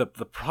took the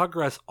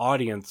Progress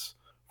audience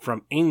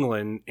from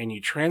England and you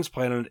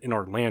transplanted it in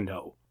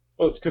Orlando.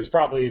 Well, it's because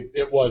probably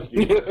it was.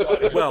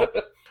 Well,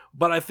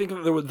 but I think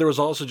there was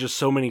also just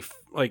so many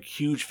like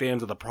huge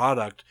fans of the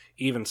product,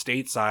 even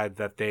stateside,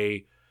 that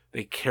they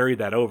carried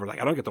that over.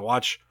 Like, I don't get to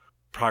watch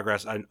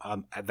Progress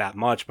that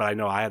much, but I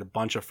know I had a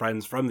bunch of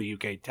friends from the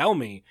UK tell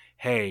me,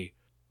 hey,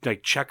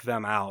 like, check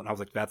them out. And I was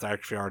like, that's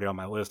actually already on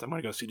my list. I'm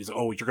going to go see these.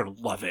 Oh, you're going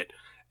to love it.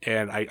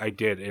 And I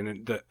did.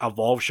 And the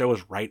Evolve show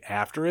was right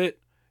after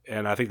it.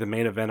 And I think the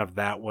main event of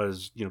that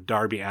was,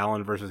 Darby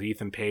Allin versus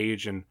Ethan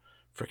Page. And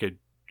frickin'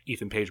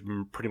 Ethan Page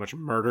pretty much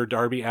murdered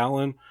Darby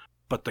Allin.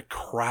 But the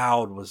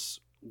crowd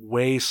was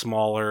way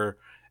smaller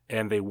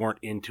and they weren't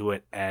into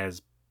it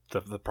as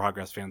the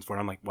Progress fans for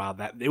it. I'm like, wow,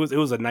 that it was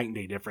a night and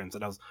day difference.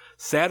 And I was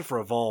sad for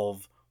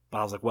Evolve, but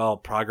I was like, well,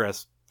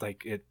 Progress,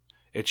 like,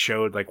 it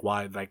showed like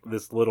why like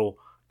this little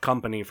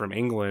company from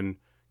England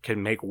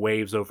can make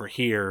waves over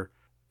here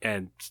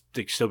and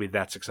still be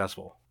that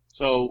successful.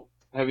 So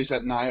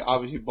Heavyset and I,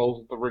 obviously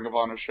both at the Ring of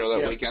Honor show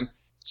that weekend.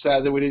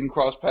 Sad that we didn't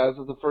cross paths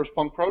at the first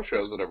Punk Pro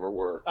shows that ever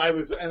were. I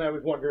was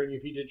wondering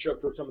if he did show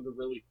up to some of the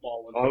really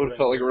small ones. I would have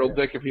felt like a real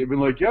dick if he had been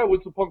like, yeah,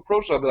 what's the Punk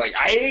Pro show? I'd be like,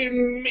 I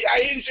didn't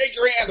shake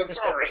your hand, I'm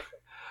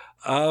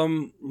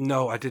sorry.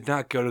 No, I did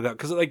not go to that,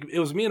 because like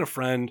it was me and a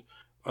friend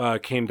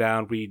came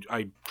down.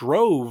 I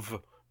drove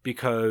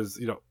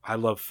because I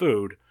love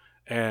food,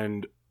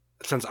 and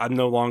since I'm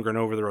no longer an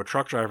over-the-road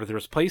truck driver, there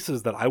was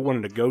places that I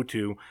wanted to go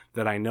to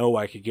that I know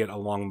I could get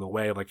along the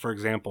way. Like, for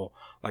example,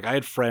 like I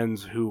had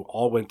friends who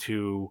all went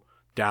to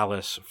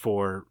Dallas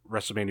for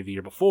WrestleMania the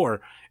year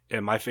before,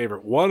 and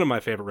one of my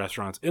favorite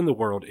restaurants in the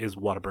world is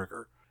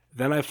Whataburger.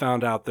 Then I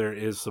found out there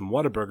is some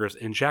Whataburgers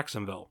in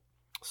Jacksonville.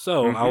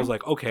 So I was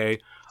like, okay,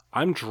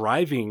 I'm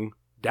driving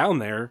down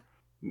there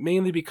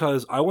mainly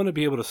because I want to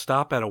be able to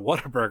stop at a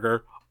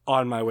Whataburger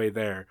on my way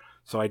there.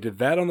 So I did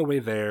that on the way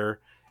there.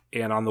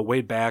 And on the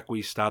way back,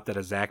 we stopped at a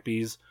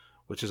Zaxby's,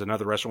 which is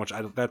another restaurant.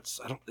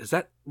 Is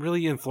that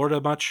really in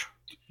Florida much?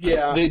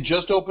 Yeah. They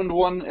just opened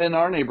one in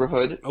our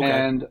neighborhood,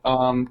 and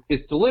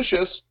it's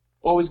delicious.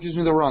 Always gives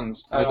me the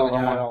runs. I don't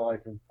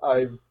like them.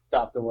 I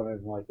stopped at one. I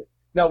didn't like it.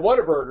 Now,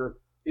 Whataburger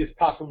is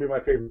possibly my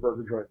favorite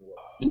burger joint in the world.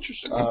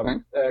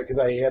 Interesting. Because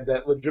I had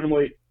that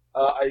legitimately.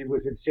 I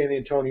was in San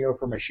Antonio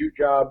for my shoot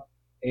job,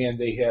 and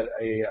they had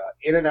a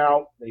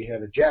In-N-Out, they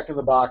had a Jack in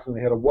the Box, and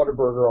they had a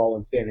Whataburger all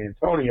in San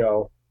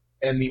Antonio.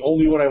 And the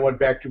only one I went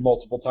back to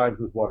multiple times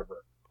was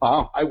Whataburger.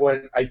 Wow.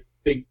 I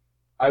think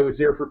I was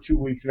there for 2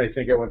 weeks, and I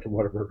think I went to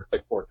Whataburger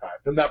like 4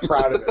 times. I'm not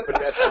proud of it, but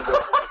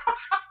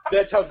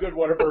that's how good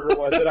Whataburger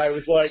was. And I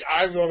was like,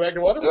 I'm going back to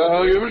Whataburger.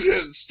 Oh,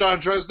 you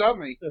trying to stop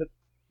me.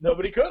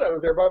 Nobody could. I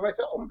was there by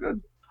myself. I'm good.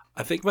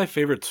 I think my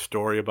favorite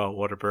story about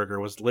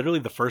Whataburger was literally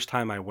the first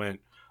time I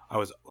went. I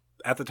was,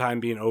 at the time,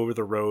 being over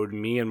the road.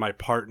 Me and my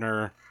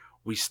partner,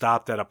 we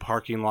stopped at a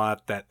parking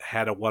lot that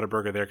had a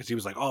Whataburger there because he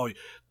was like, oh,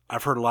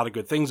 I've heard a lot of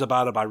good things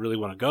about it, but I really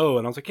want to go.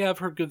 And I was like, yeah, I've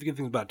heard good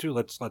things about it too.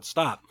 Let's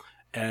stop.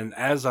 And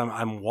as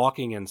I'm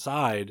walking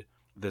inside,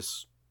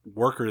 this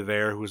worker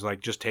there who's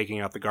like just taking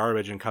out the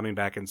garbage and coming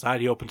back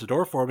inside, he opens the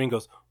door for me and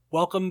goes,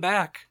 welcome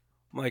back.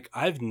 I'm like,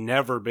 I've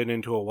never been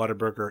into a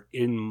Whataburger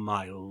in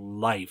my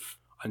life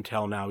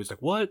until now. He's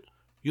like, what?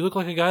 You look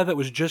like a guy that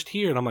was just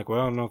here. And I'm like,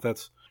 well, I don't know if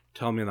that's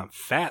telling me that I'm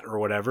fat or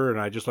whatever.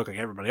 And I just look like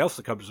everybody else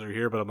that comes through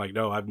here. But I'm like,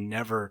 no, I've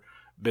never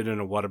been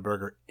in a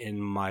Whataburger in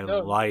my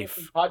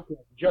life. Podcast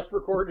just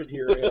recorded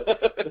here.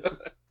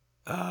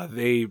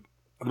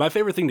 My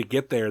favorite thing to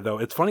get there, though,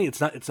 it's funny.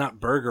 It's not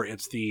burger.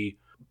 It's the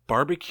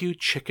barbecue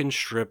chicken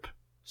strip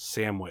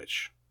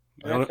sandwich.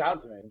 That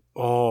sounds amazing.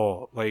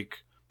 Oh, like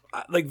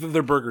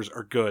their burgers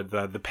are good.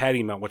 The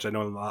patty melt, which I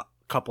know a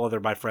couple other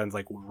my friends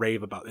like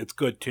rave about, it's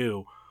good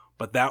too.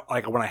 But that,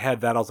 like, when I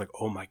had that, I was like,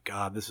 oh my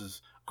god, this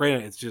is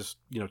great. It's just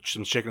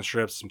some chicken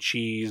strips, some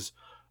cheese,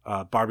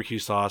 barbecue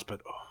sauce,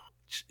 but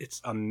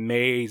it's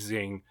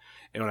amazing.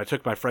 And when I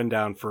took my friend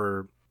down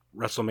for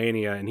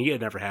WrestleMania and he had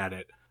never had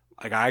it,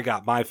 Like, I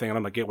got my thing, and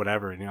I'm like, get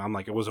whatever. And I'm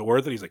like, was it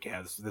worth it? He's like,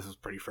 yeah, this is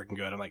pretty freaking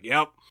good. I'm like,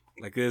 yep.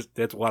 Like,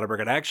 that's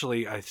Whataburger. And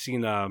actually, I've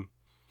seen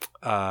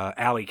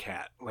Alley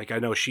Cat. Like, I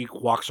know she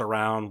walks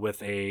around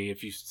with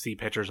if you see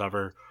pictures of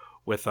her,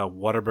 with a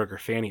Whataburger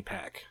fanny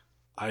pack.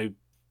 I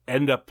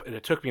end up, and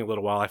it took me a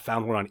little while, I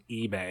found one on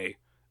eBay,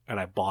 and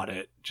I bought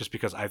it just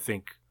because I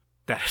think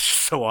that is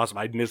just so awesome.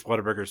 I miss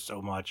Whataburger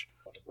so much.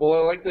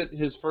 Well, I like that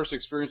his first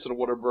experience at a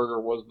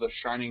Whataburger was the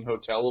Shining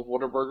Hotel of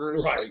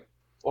Whataburgers. Right. Like,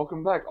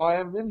 welcome back. Oh, I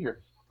haven't been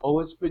here. Oh,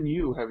 it's been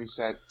you,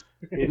 Heavyset.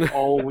 It's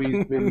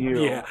always been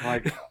you. Yeah.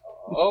 Like,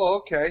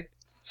 oh, okay.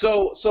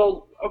 So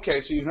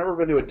you've never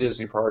been to a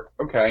Disney park.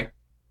 Okay.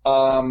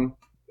 On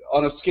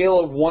a scale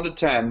of 1 to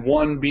 10,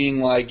 1 being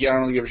like, yeah, I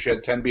don't really give a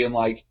shit, 10 being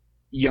like,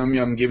 yum,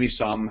 yum, give me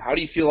some. How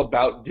do you feel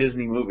about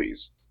Disney movies?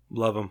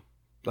 Love them.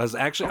 I was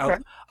actually,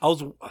 Okay. I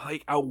was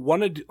like, I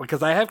wanted,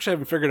 because I actually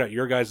haven't figured out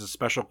your guys'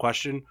 special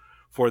question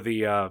for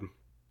the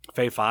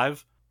Fave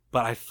 5,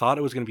 but I thought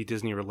it was going to be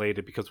Disney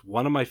related because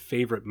one of my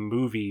favorite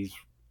movies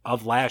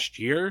of last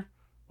year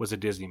was a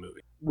Disney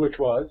movie. Which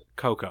was?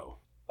 Coco.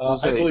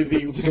 I believe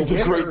the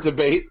winner, great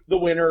debate the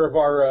winner of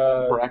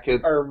our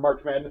bracket, our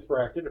March Madness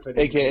bracket,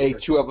 aka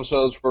 2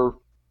 episodes where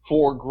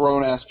 4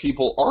 grown-ass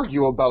people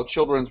argue about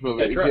children's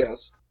movies. That's right.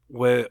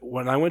 Yes.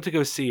 When I went to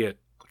go see it,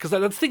 because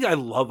that's the thing I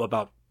love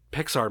about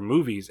Pixar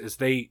movies is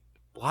a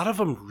lot of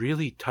them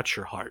really touch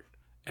your heart,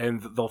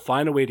 and they'll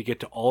find a way to get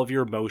to all of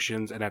your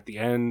emotions, and at the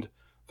end,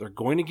 they're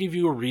going to give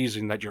you a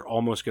reason that you're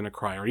almost going to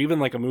cry, or even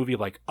like a movie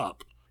like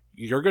Up.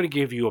 You're going to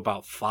give you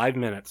about 5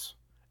 minutes,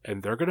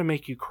 and they're going to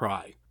make you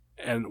cry.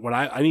 And when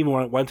I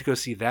even went to go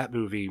see that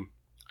movie,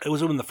 it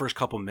was within the first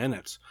couple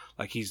minutes.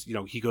 Like he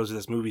goes to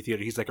this movie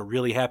theater. He's like a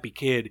really happy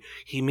kid.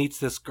 He meets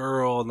this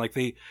girl,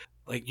 and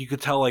you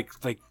could tell like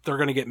they're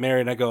gonna get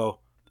married. And I go,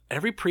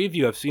 every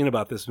preview I've seen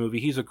about this movie,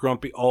 he's a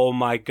grumpy. Oh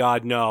my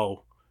god,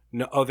 no.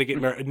 Oh, they get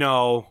married.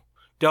 No,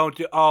 don't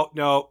do. Oh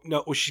no.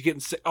 Oh, she's getting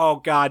sick. Oh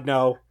god,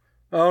 no.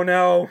 Oh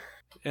no.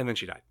 And then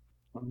she died.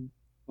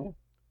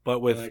 But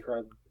with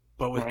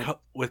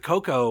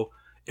Coco,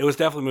 it was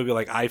definitely a movie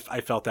like I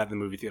felt that in the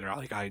movie theater.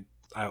 Like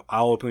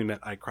I'll openly admit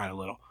I cried a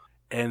little.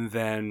 And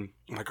then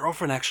my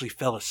girlfriend actually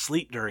fell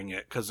asleep during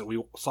it because we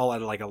saw it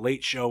at like a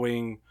late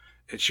showing,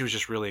 and she was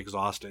just really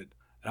exhausted.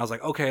 And I was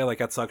like, okay, like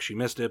that sucks. She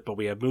missed it, but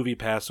we have Movie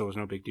Pass, so it was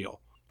no big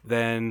deal.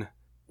 Then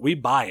we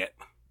buy it,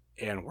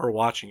 and we're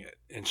watching it,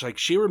 and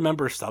she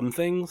remembers some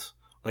things,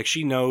 like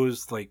she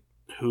knows like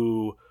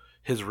who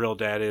his real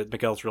dad is,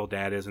 Miguel's real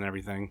dad is, and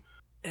everything.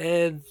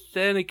 And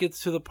then it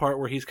gets to the part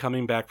where he's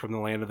coming back from the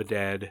land of the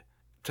dead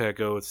to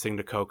go sing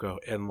to Coco,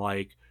 and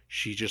like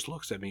she just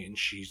looks at me and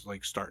she's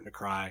like starting to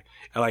cry,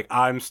 and like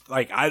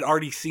I'd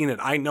already seen it,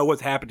 I know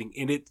what's happening,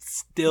 and it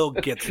still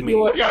gets me.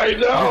 You're like, I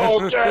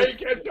know, okay,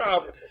 get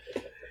up.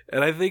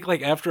 And I think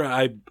like after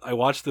I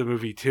watched the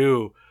movie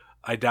too,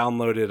 I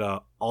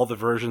downloaded all the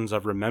versions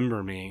of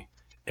Remember Me,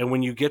 and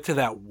when you get to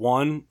that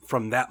one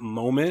from that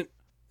moment,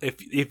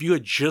 if you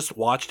had just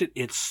watched it,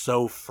 it's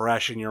so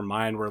fresh in your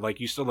mind where like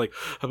you still like,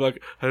 I'm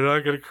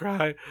not gonna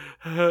cry.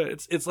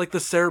 It's like the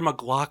Sarah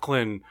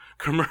McLachlan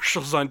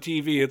commercials on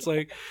TV. It's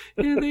like,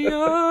 in the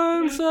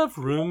arms of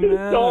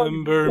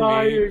Remember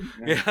Me.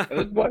 Yeah,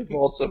 it's my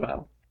fault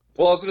somehow.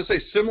 Well, I was gonna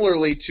say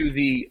similarly to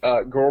the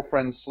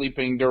girlfriend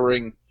sleeping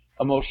during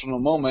emotional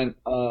moment.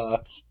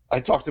 I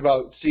talked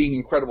about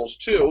seeing Incredibles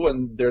 2,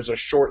 and there's a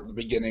short at the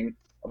beginning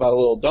about a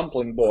little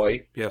dumpling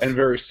boy, yes. And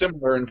very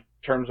similar in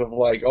terms of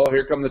like, oh,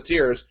 here come the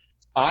tears.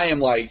 I am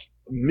like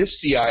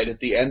misty-eyed at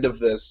the end of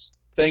this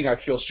thing. I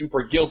feel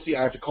super guilty.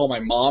 I have to call my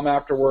mom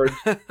afterwards.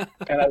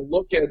 And I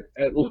look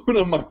at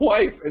Luna, my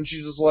wife, and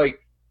she's just like,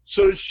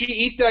 so did she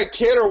eat that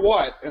kid or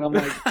what? And I'm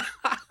like,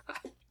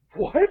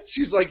 what?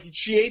 She's like,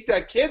 she ate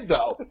that kid,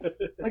 though.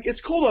 Like, it's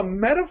called a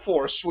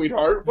metaphor,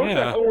 sweetheart. What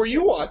the hell were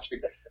you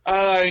watching?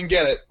 I didn't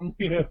get it.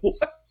 What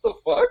the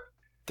fuck?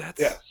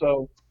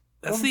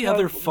 That's the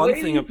other fun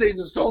thing. They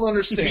just don't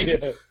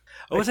understand.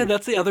 I would say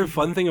that's the other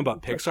fun thing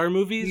about Pixar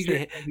movies.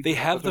 They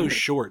have those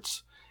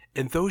shorts,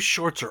 and those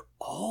shorts are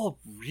all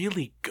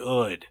really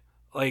good.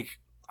 Like,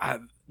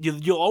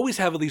 you'll always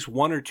have at least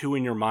 1 or 2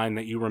 in your mind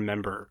that you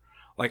remember.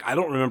 Like, I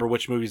don't remember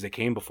which movies they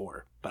came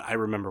before, but I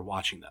remember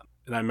watching them,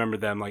 and I remember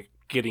them like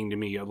getting to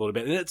me a little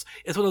bit. And it's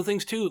one of the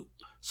things too.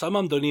 Some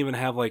of them don't even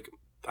have like,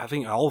 I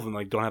think all of them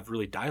like don't have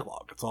really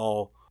dialogue. It's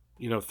all,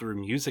 through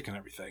music and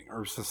everything,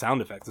 or some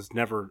sound effects. It's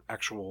never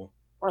actual.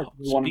 Right.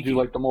 We want to do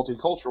like the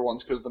multicultural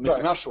ones because the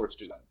Mickey Mouse shorts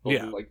do that.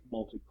 They'll do like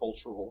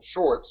multicultural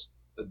shorts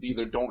that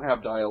either don't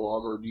have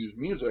dialogue or use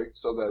music,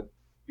 so that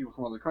people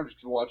from other countries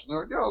can watch. And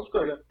they're like, yeah, that's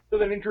great. So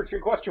then, interesting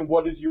question: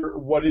 What is your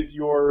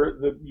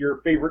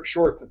favorite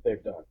short that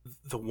they've done?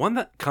 The one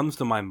that comes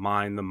to my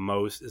mind the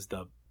most is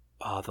the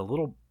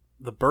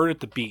bird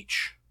at the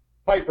beach.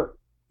 Piper.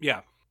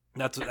 Yeah,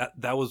 that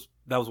was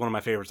one of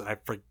my favorites. I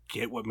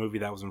forget what movie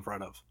that was in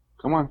front of.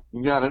 Come on,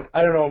 you got it.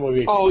 I don't know what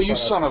movie. Oh, you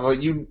son of a!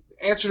 You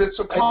answered it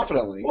so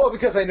confidently. Well,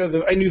 because I knew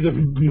the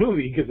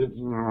movie because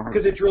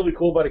it's really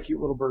cool about a cute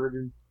little bird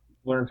who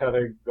learns how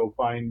to go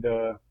find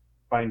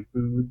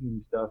food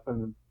and stuff,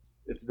 and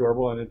it's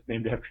adorable, and it's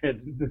named after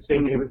the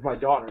same name as my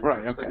daughter. Right,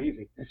 It's okay. pretty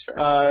easy. That's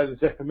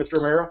fair. Mr.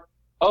 Romero?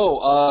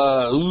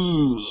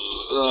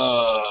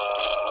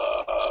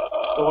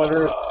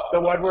 The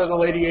one where the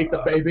lady ate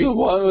the baby? The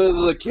one with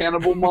the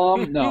cannibal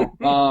mom? No.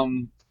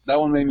 That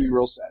one made me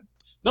real sad.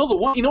 No, the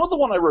one, you know what the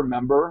one I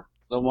remember?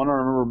 The one I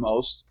remember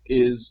most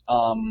is,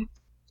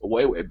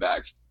 way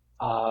back.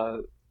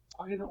 An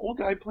old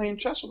guy playing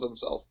chess with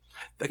himself.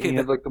 Okay, He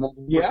had like the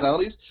multiple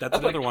personalities. that's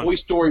like another one. Toy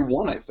Story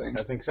 1, I think.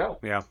 I think so.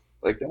 Yeah.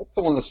 Like, that's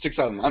the one that sticks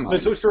out in my The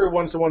mind. Toy Story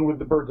 1's the one with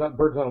the birds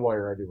on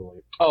wire, I do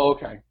believe. Oh,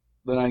 okay.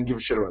 Then I didn't give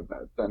a shit about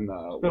that. Then,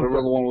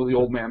 whatever the one with the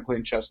old man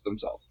playing chess with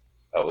himself.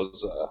 That was,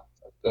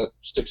 that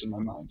sticks in my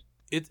mind.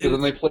 It, Because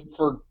then they played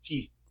for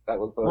teeth. That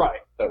was the,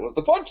 Right. That was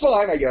the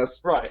punchline, I guess.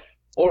 Right.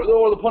 Or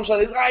the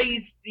punchline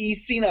is, he's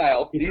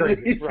senile. He's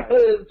crazy, right.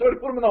 So to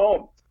put him in the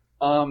home.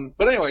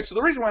 But anyway, so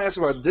the reason why I asked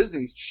about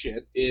Disney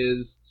shit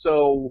is,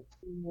 so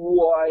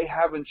why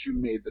haven't you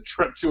made the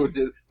trip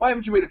to why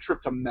haven't you made a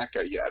trip to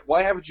Mecca yet?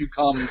 Why haven't you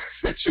come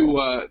to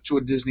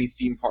a Disney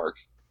theme park?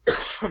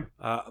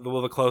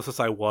 Well, the closest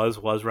I was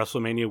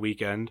WrestleMania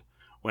weekend,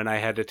 when I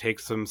had to take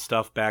some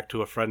stuff back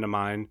to a friend of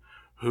mine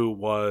who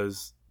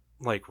was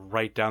like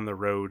right down the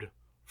road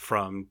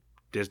from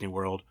Disney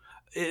World.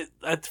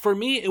 For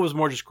me, it was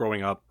more just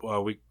growing up.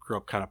 We grew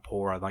up kind of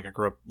poor. Like, I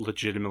grew up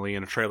legitimately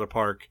in a trailer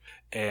park,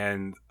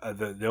 and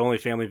the only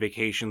family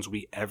vacations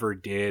we ever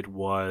did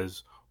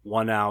was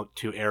one out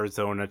to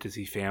Arizona to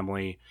see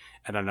family,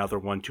 and another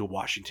one to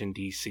Washington,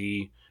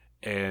 D.C.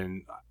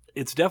 And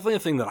it's definitely a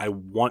thing that I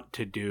want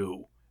to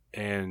do,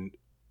 and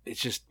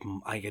it's just,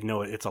 I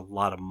know it's a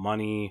lot of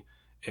money,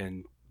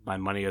 and my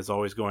money is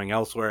always going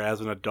elsewhere as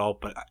an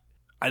adult, but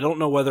I don't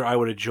know whether I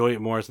would enjoy it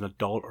more as an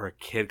adult or a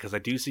kid, because I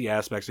do see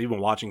aspects, even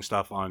watching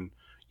stuff on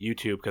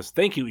YouTube, because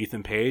thank you,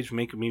 Ethan Page,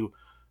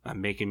 not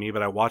making me,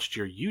 but I watched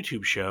your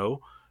YouTube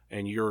show,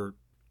 and you're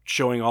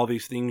showing all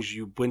these things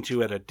you went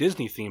to at a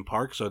Disney theme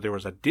park, so there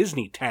was a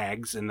Disney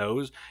tags in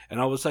those,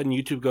 and all of a sudden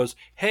YouTube goes,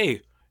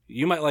 hey,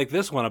 you might like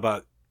this one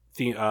about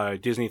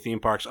Disney theme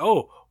parks.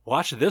 Oh,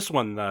 watch this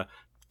one,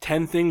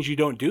 10 things you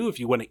don't do if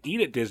you want to eat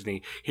at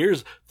Disney.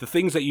 Here's the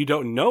things that you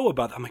don't know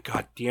about. I'm like,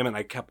 God damn it.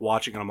 I kept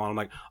watching them all. I'm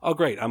like, oh,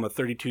 great. I'm a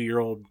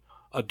 32-year-old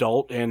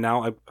adult, and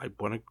now I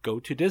want to go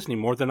to Disney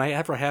more than I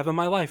ever have in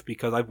my life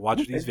because I've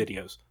watched these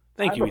videos.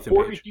 Thank you, Ethan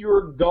I'm a Page.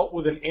 40-year adult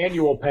with an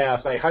annual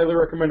pass. I highly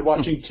recommend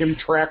watching Tim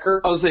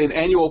Tracker. I was saying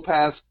annual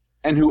pass,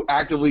 and who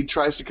actively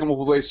tries to come up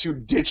with ways to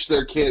ditch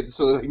their kids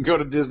so they can go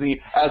to Disney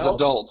as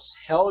adults.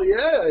 Hell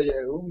yeah. Are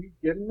you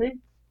kidding me?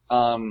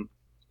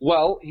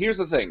 Well, here's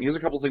the thing. Here's a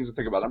couple things to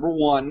think about. Number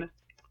one,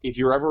 if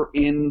you're ever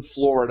in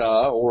Florida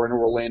or in an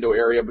Orlando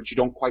area, but you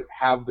don't quite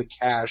have the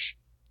cash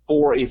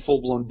for a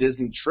full-blown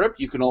Disney trip,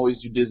 you can always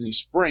do Disney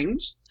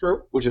Springs,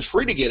 True. which is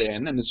free to get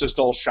in, and it's just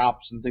all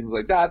shops and things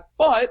like that.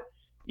 But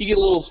you get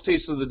a little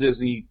taste of the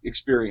Disney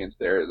experience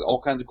there. There's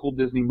all kinds of cool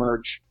Disney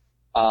merch.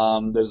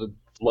 There's a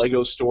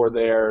Lego store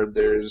there.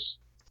 There's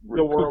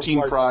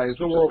Poutine Fries.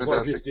 The which is world's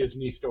fantastic. largest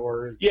Disney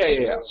store.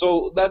 Yeah.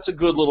 So that's a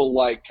good little,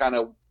 like, kind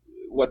of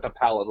wet the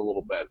palate a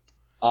little bit.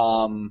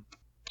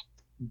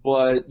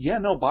 But, yeah,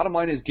 no, bottom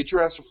line is get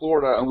your ass to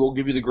Florida and we'll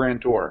give you the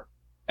grand tour.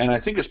 And I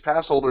think as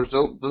pass holders,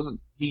 doesn't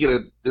he get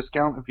a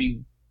discount if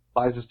he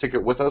buys his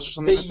ticket with us or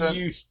something like that?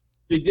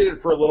 They did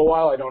it for a little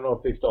while. I don't know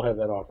if they still have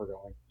that offer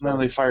going. No,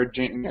 they fired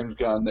James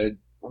Gunn. They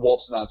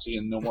Walt's Nazi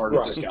and no more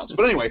Right. discounts.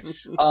 But anyway,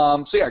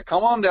 so yeah,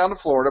 come on down to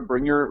Florida,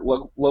 bring your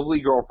lovely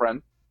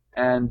girlfriend,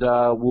 and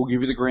we'll give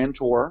you the grand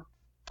tour.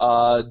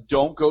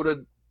 Don't go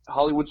to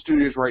Hollywood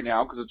Studios right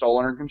now because it's all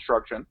under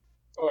construction.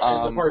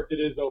 And the part that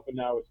is open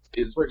now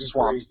is freaking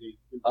swamped. crazy.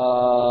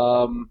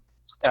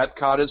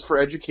 Epcot is for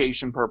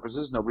education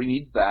purposes. Nobody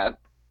needs that.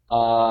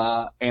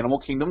 Animal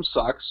Kingdom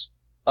sucks.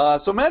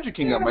 So Magic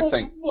Kingdom, I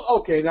think.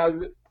 Okay, now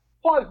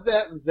pause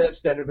that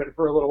sentiment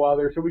for a little while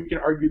there so we can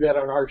argue that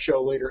on our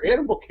show later.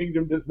 Animal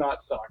Kingdom does not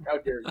suck. How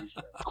dare you,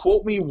 sir?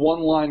 Quote me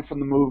one line from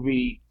the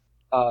movie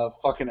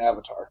fucking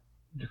Avatar.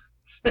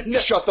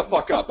 Shut the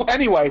fuck up.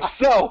 Anyway,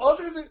 so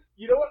Other than,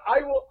 you know what?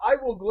 I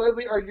will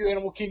gladly argue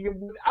Animal Kingdom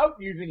without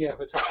using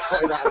Avatar,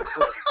 quite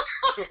honestly.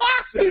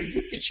 So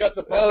you can shut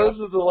the fuck well, up.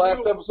 this is the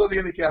last episode of the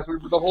IndyCast where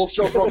the whole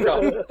show broke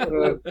up.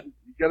 You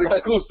got an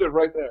exclusive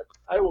right there.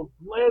 I will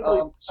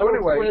gladly. So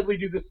anyway, gladly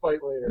do this fight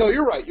later. no,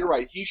 you're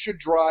right. He should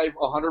drive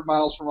 100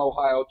 miles from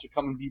Ohio to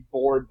come and be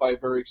bored by a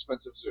very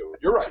expensive zoo.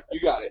 You're right. You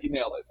got it. You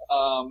nailed it.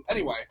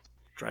 Anyway.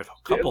 Drive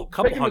a couple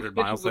Take him to hundred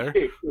miles there.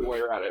 Escape while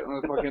you're at it.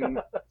 I'm gonna fucking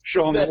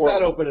show him the That's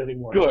world. not open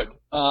anymore. Good.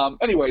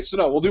 Anyway, so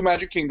no, we'll do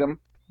Magic Kingdom.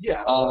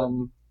 Yeah.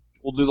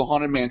 We'll do the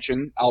Haunted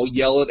Mansion. I'll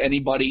yell at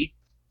anybody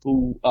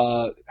who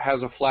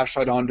has a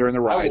flashlight on during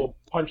the I ride. will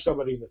punch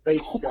somebody in the face.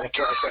 Oh my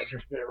God.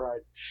 Right.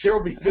 There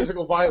will be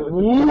physical violence.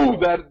 Ooh,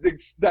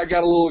 that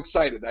got a little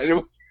excited. I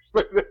didn't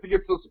expect that to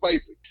get so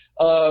spicy.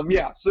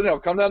 Yeah, so no,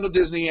 come down to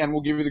Disney and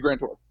we'll give you the grand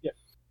tour. Yeah.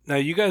 Now,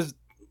 you guys,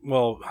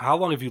 how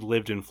long have you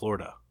lived in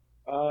Florida?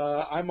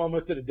 I'm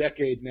almost at a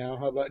decade now.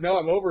 How about? No,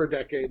 I'm over a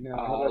decade now.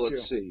 How about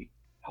Let's see.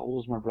 How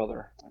old is my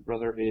brother? My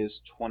brother is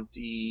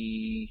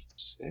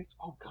 26.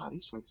 Oh, God,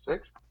 he's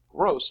 26.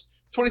 Gross.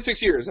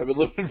 26 years I've been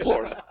living in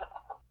Florida.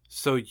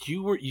 So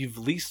you've at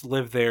least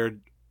lived there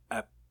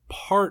at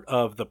part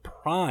of the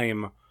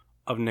prime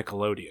of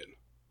Nickelodeon.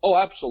 Oh,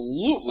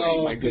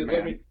 absolutely, my good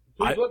man.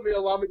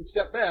 Allow me to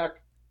step back.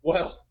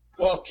 Well,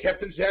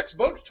 Captain Jack's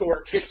Boat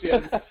Tour kicks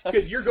in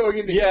because you're going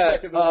into your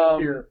second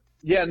one here.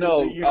 Yeah,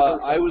 no,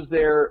 I was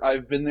there.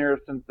 I've been there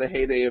since the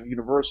heyday of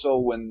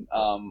Universal when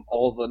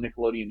all the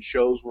Nickelodeon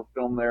shows were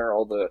filmed there.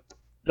 All the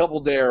Double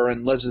Dare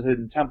and Legends of the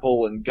Hidden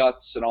Temple and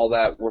Guts and all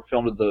that were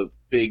filmed at the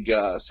big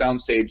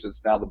soundstage that's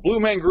now the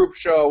Blue Man Group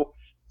show.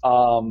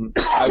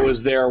 I was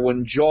there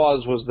when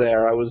Jaws was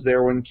there. I was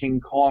there when King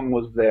Kong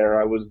was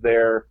there. I was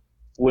there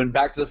when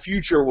Back to the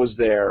Future was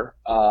there.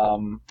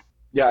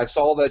 Yeah, I saw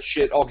all that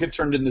shit all get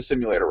turned into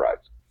simulator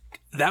rides.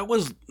 That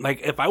was,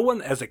 like, if I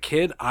went as a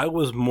kid, I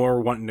was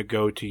more wanting to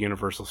go to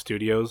Universal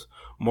Studios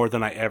more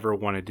than I ever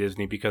wanted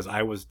Disney because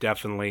I was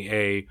definitely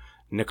a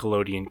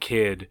Nickelodeon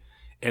kid.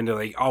 And,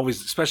 like,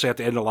 always, especially at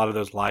the end of a lot of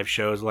those live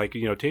shows, like,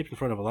 you know, taped in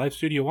front of a live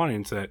studio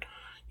audience at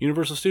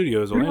Universal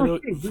Studios, Orlando,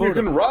 Florida.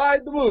 You can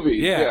ride the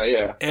movies.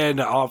 Yeah. And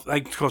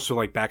like, close to,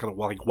 like, back in the,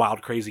 like,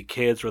 Wild Crazy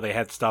Kids where they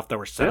had stuff that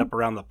were set up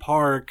around the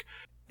park.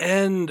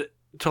 And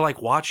to,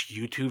 like, watch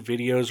YouTube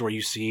videos where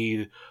you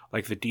see,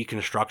 like, the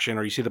deconstruction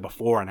or you see the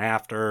before and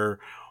after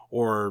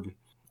or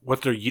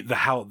what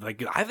how,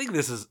 like, I think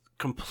this is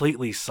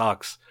completely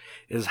sucks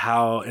is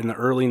how in the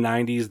early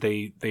 90s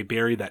they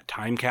buried that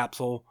time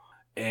capsule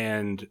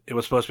and it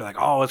was supposed to be like,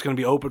 oh, it's going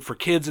to be open for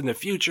kids in the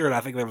future. And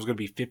I think that was going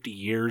to be 50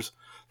 years.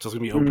 So it's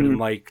going to be open in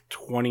like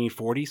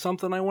 2040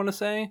 something, I want to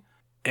say.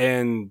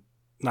 And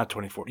not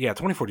 2040. Yeah,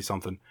 2040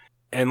 something.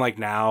 And like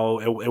now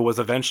it was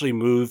eventually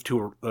moved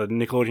to a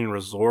Nickelodeon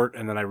resort.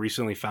 And then I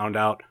recently found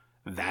out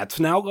that's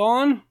now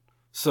gone.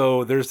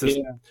 So there's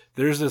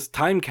this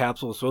time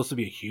capsule supposed to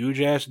be a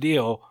huge ass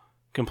deal,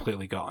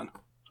 completely gone.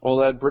 Well,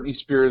 that Britney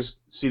Spears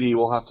CD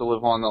will have to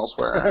live on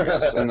elsewhere, I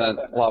guess, in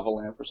that lava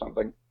lamp or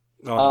something.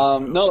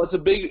 No,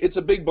 it's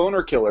a big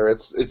boner killer.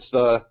 It's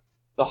the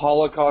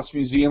Holocaust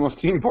Museum of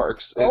Theme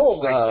Parks.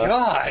 Oh my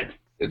God!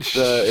 It's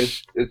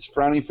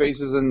frowny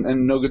faces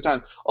and no good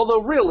time.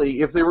 Although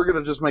really, if they were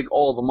going to just make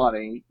all the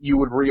money, you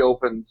would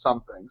reopen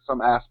some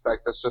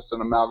aspect that's just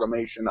an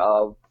amalgamation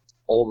of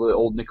all the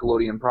old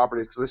Nickelodeon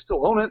properties because they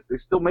still own it, they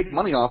still make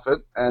money off it,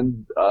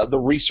 and the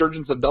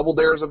resurgence of Double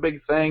Dare is a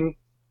big thing.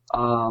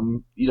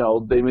 You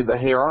know, they made the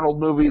Hey Arnold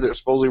movie. They're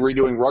supposedly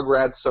redoing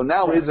Rugrats, so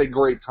now is a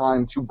great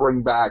time to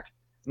bring back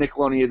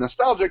Nickelodeon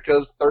nostalgia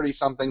because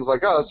 30-somethings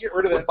like us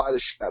would buy the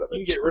shit out of it.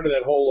 You can get rid of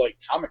that whole like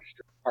comic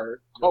strip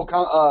part. Oh,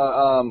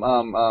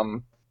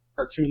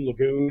 Cartoon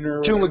Lagoon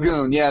or Toon whatever.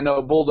 Lagoon. Yeah,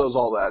 no, bulldoze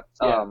all that.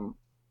 Yeah.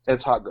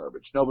 It's hot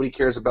garbage. Nobody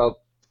cares about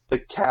the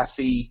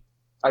Cassie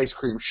ice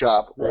cream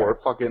shop or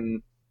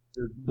fucking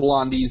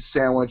Blondie's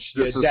sandwich.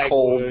 This is Dagwood.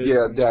 cold.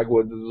 Yeah,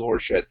 Dagwood. This is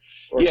horseshit.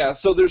 Yeah,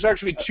 so there's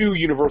actually 2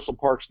 Universal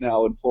parks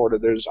now in Florida.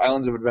 There's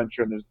Islands of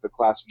Adventure and there's the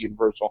Classic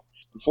Universal.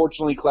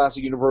 Unfortunately,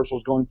 Classic Universal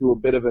is going through a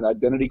bit of an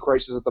identity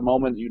crisis at the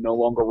moment. You no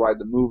longer ride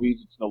the movies.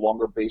 It's no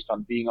longer based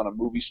on being on a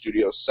movie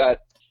studio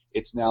set.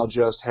 It's now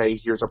just,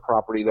 hey, here's a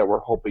property that we're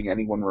hoping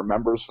anyone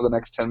remembers for the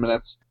next 10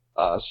 minutes.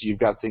 So you've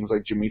got things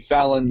like Jimmy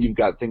Fallon. You've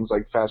got things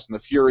like Fast and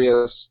the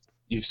Furious.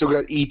 You've still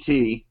got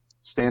E.T.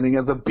 standing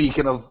as a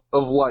beacon of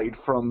light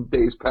from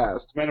days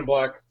past. Men in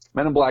Black.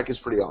 Men in Black is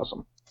pretty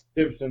awesome.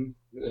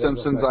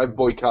 Simpsons I've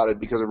boycotted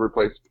because it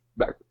replaced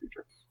Back to the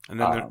Future. And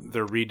then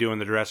they're redoing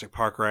the Jurassic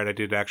Park ride. I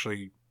did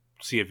actually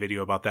see a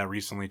video about that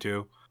recently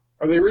too.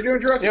 Are they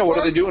redoing Jurassic Park? Yeah, what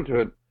are they doing to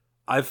it?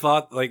 I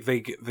thought like they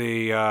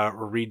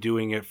were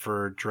redoing it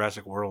for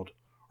Jurassic World,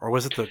 or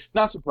was it the?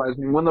 Not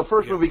surprising. When the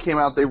first movie came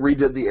out, they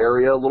redid the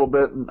area a little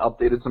bit and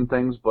updated some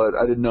things, but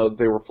I didn't know that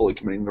they were fully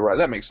committing to the ride.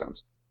 That makes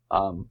sense.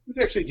 It's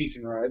actually a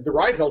decent ride. The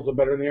ride holds up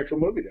better than the actual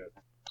movie does.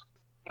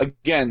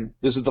 Again,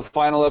 this is the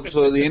final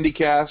episode of the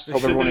IndieCast.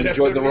 Hope everyone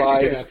enjoyed the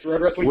ride.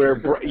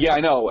 Yeah, I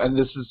know, and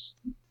this is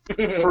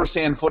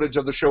first-hand footage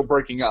of the show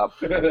breaking up.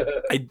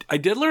 I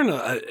did learn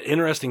an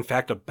interesting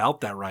fact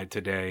about that ride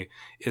today,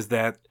 is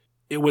that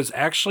it was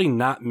actually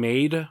not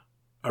made,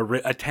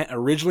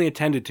 originally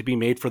intended to be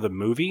made for the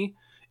movie.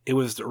 It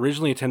was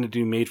originally intended to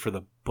be made for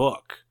the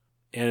book.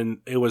 And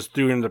it was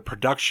during the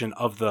production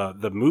of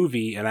the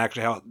movie and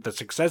actually how the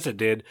success it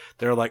did,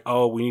 they're like,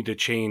 oh, we need to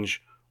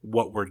change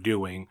what we're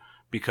doing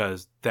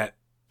because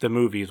the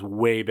movie is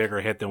way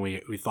bigger hit than we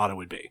thought it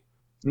would be.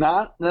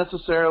 Not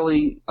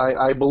necessarily.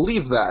 I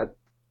believe that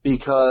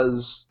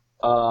because,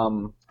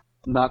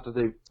 not that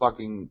they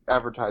fucking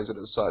advertise it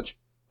as such,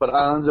 but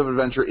Islands of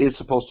Adventure is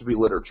supposed to be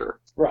literature.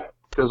 Right.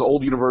 Because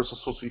old Universal is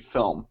supposed to be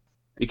film.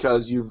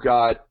 Because you've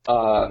got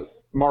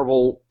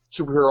Marvel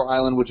Superhero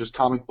Island, which is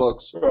comic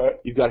books. Right.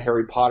 You've got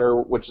Harry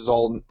Potter, which is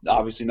all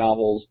obviously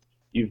novels.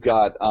 You've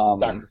got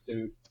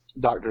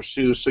Dr.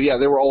 Seuss. So yeah,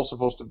 they were all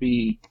supposed to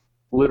be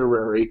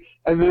literary.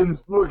 And then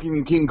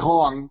fucking King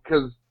Kong,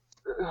 because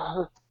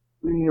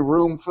we need a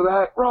room for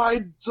that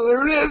ride. So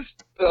there it is.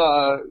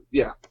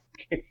 Yeah.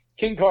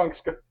 King Kong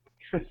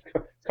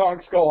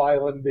Skull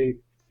Island,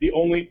 the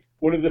only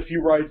one of the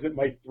few rides that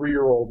my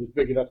 3-year-old is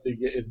big enough to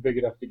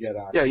get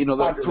on. Yeah, you know,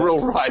 that thrill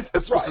ride.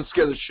 That's what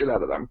scare the shit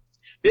out of them.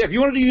 Yeah, if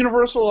you want to do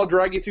Universal, I'll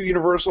drag you through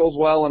Universal as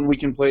well, and we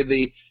can play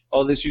the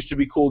this used to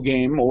be cool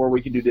game, or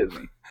we can do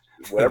Disney.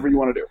 Whatever you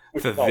want to do.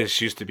 The this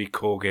used to be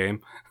cool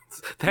game.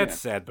 That's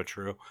sad but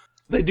true.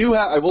 They do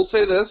have, I will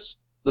say this,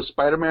 the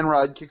Spider-Man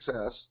ride kicks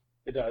ass.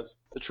 It does.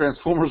 The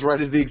Transformers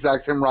ride is the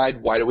exact same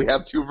ride. Why do we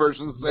have two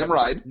versions of the same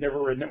ride?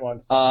 Never ridden it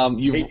once.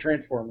 You've, hate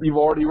Transformers. You've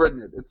already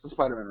ridden it. It's the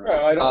Spider-Man ride.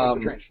 I don't like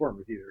the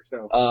Transformers either,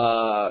 so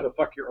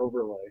fuck your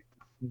overlay.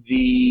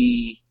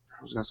 I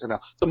was going to say now.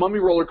 The Mummy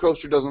roller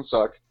coaster doesn't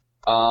suck.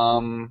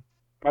 My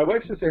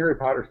wife says the Harry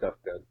Potter stuff's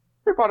good.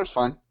 Harry Potter's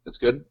fine. It's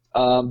good.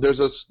 There's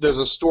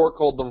a store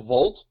called The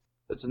Vault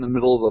that's in the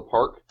middle of the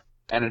park,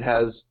 and it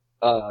has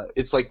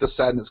it's like the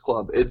Sadness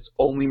Club. It's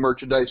only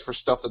merchandise for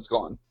stuff that's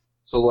gone.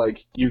 So like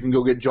you can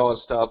go get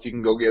Jaws stuff, you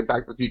can go get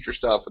Back to the Future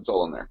stuff. It's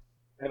all in there.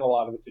 And a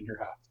lot of it's in your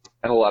house.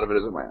 And a lot of it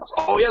is in my house.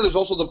 Oh yeah, there's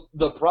also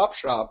the prop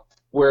shop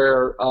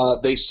where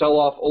they sell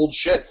off old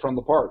shit from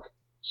the park.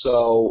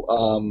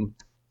 So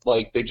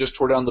like they just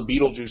tore down the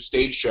Beetlejuice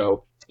stage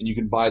show, and you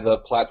can buy the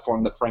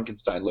platform that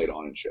Frankenstein laid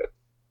on and shit.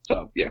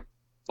 So yeah,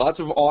 lots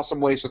of awesome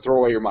ways to throw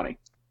away your money.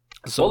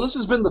 So well, this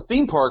has been the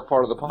theme park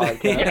part of the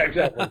podcast. Yeah,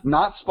 exactly.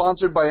 Not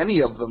sponsored by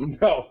any of them.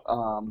 No.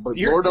 But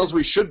Lord knows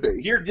we should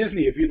be. Dear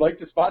Disney, if you'd like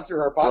to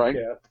sponsor our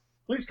podcast,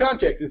 please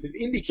contact us at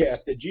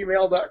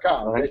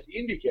IndyCast@gmail.com. Right. That's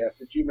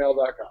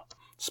IndyCast@gmail.com.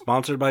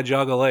 Sponsored by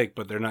Jogga Lake,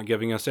 but they're not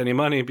giving us any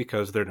money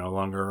because they're no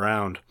longer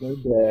around.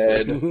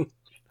 They're dead.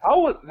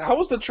 How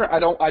was the I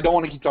don't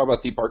want to keep talking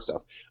about theme park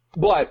stuff,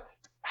 but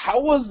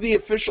how was the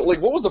official, like,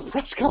 what was the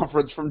press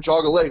conference from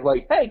Jogga Lake?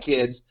 Like, hey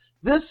kids,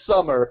 this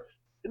summer,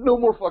 no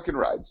more fucking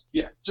rides.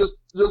 Yeah. Just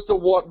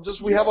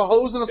we have a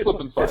hose and a slip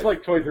and slide. It's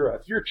like Toys R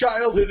Us. Your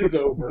childhood is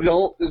over.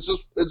 No, it's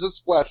just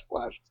splash.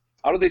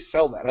 How do they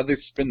sell that? How do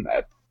they spin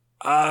that?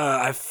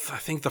 I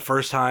think the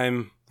first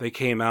time they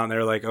came out and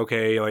they're like,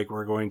 okay, like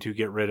we're going to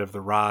get rid of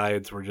the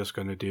rides. We're just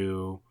going to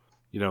do,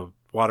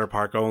 water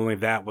park only.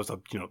 That was a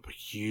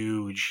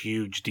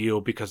huge deal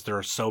because there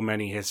are so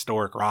many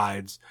historic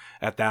rides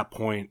at that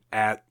point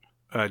at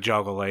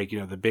Jogga Lake.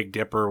 The Big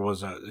Dipper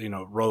was a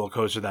roller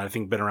coaster that I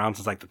think been around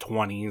since like the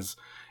 20s,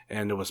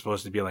 and it was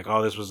supposed to be like,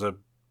 oh, this was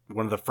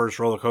one of the first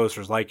roller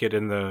coasters like it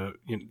in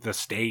the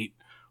state.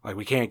 Like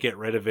we can't get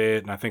rid of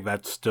it, and I think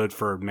that stood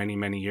for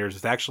many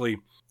years.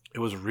 It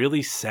was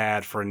really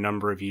sad for a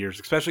number of years,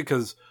 especially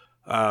because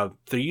there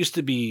used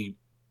to be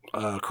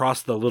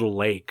across the little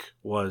lake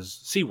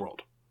was SeaWorld.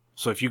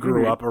 So if you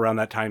grew up around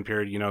that time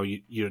period,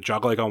 you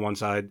Jogga Lake on one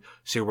side,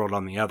 SeaWorld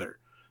on the other,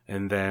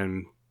 and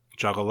then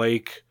Jogga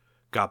Lake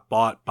got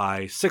bought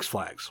by Six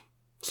Flags.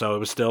 So it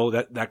was still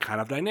that kind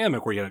of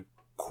dynamic where you had a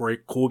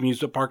great, cool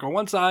amusement park on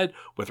one side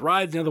with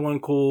rides, the other one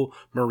cool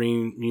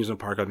marine amusement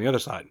park on the other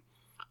side.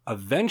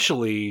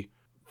 Eventually,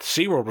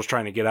 SeaWorld was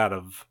trying to get out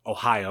of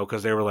Ohio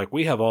because they were like,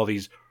 we have all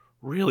these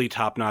really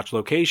top-notch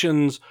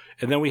locations,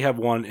 and then we have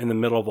one in the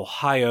middle of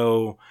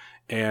Ohio,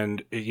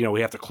 and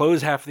we have to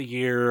close half the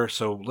year,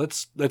 so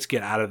let's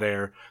get out of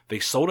there. They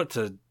sold it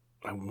to,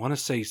 I want to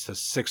say, to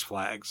Six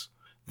Flags.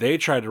 They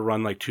tried to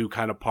run like two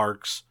kind of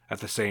parks at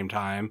the same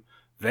time.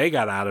 They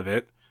got out of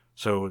it.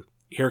 So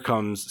here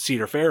comes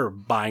Cedar Fair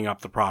buying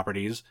up the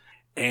properties,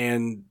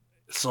 and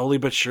slowly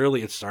but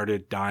surely it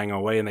started dying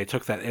away. And they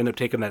ended up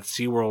taking that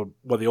SeaWorld,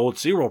 the old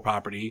SeaWorld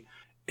property,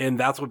 and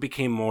that's what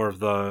became more of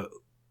the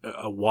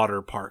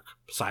water park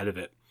side of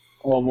it.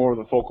 Well, more of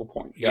the focal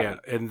point. Yeah.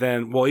 And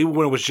then, even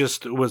when it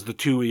was the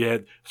two, you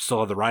had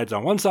still had the rides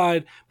on one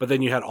side, but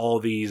then you had all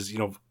these,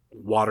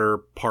 water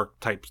park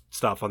type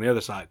stuff on the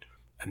other side.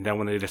 And then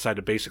when they decided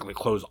to basically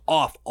close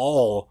off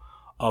all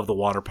of the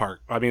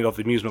of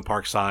the amusement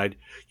park side,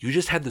 you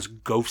just had this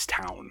ghost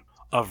town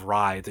of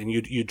rides, and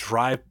you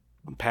drive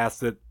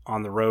past it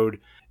on the road,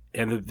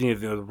 and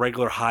the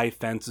regular high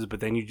fences, but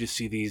then you just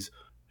see these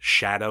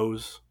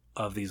shadows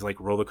of these like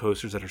roller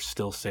coasters that are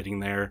still sitting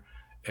there,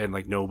 and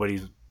like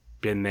nobody's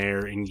been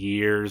there in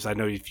years. I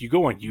know if you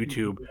go on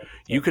YouTube,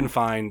 you can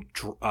find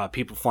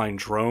people flying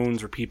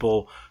drones or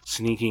people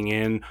sneaking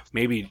in,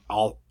 maybe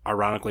all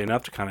ironically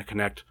enough to kind of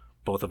connect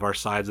both of our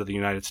sides of the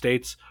United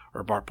States,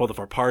 or both of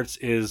our parts,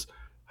 is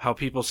how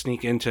people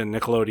sneak into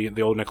Nickelodeon,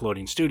 the old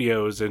Nickelodeon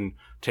studios, and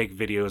take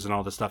videos and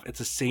all this stuff. It's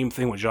the same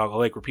thing with Jogga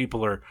Lake, where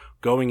people are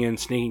going in,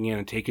 sneaking in,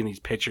 and taking these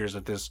pictures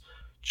of this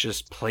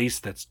just place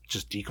that's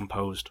just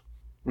decomposed.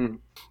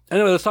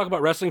 Anyway, let's talk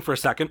about wrestling for a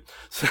second.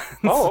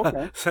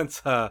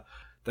 Since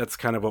that's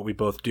kind of what we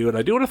both do. And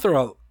I do want to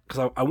throw out,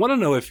 because I want to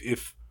know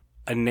if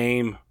a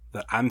name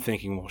that I'm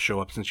thinking will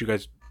show up, since you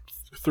guys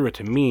threw it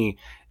to me,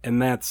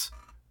 and that's,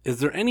 is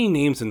there any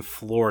names in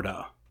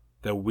Florida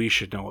that we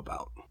should know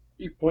about?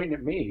 You pointing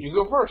at me. You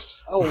go first.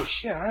 Oh,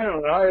 shit, I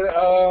don't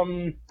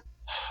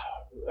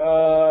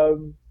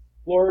know.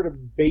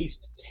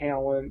 Florida-based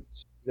talent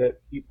that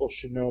people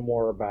should know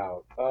more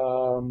about.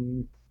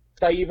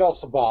 Saif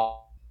El-Sabah.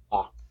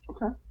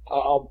 Okay.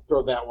 I'll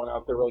throw that one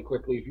out there really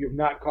quickly. If you have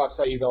not caught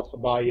Saif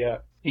El-Sabah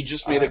yet. He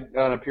just made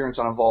an appearance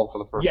on Evolve for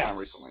the first time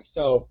recently.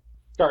 So,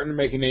 starting to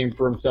make a name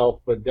for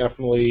himself, but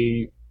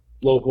definitely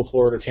local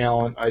Florida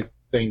talent, I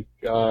think,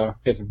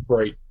 has a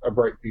bright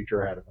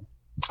future ahead of him.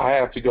 I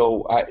have to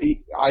go.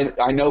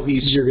 I know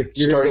he's You're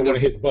starting one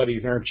of to. his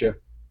buddies, aren't you?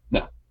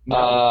 No.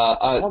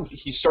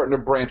 He's starting to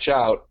branch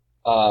out.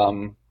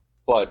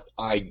 But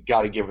I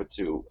got to give it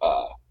to.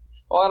 Well,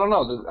 I don't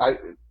know.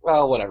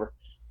 Whatever.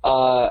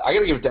 I got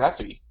to give it to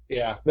Effie.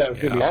 Yeah, that was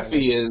good.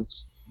 Effie is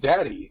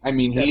daddy. I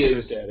mean, he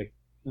is daddy.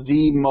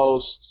 the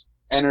most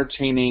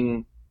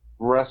entertaining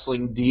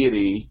wrestling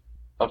deity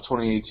of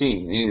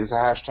 2018. He is a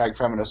hashtag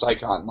feminist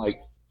icon. Like,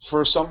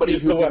 for somebody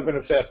He's who the weapon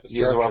of fast he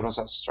is the weapon of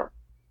fast start,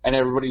 and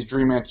everybody's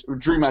dream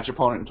match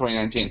opponent in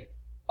 2019. Did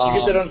you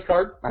get that on his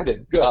card? I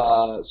did. Good.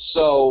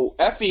 So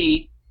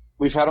Effie,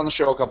 we've had on the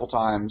show a couple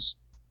times,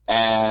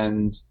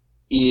 and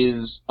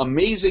is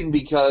amazing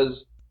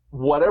because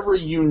whatever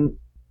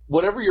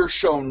your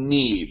show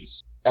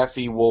needs,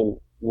 Effie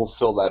will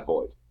fill that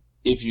void.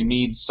 If you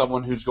need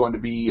someone who's going to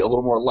be a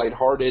little more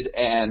lighthearted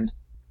and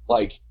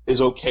like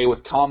is okay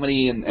with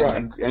comedy and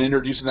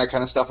introducing that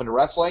kind of stuff into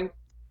wrestling,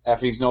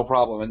 Effie's no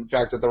problem. In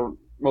fact, at the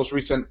most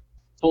recent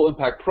Full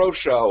Impact Pro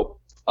show,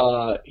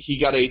 he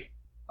got a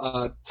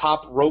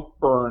top rope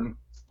burn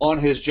on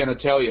his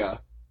genitalia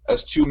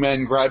as two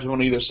men grabbed him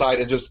on either side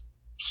and just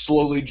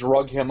slowly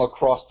drug him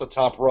across the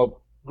top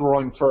rope,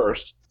 groin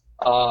first.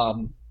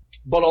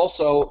 But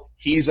also,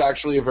 he's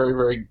actually a very,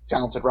 very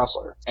talented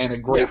wrestler and a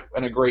great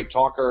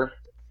talker.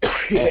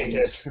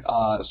 And,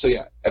 so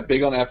yeah,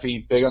 big on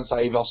Effie, big on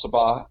Saeed El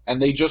Sabah,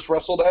 and they just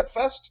wrestled at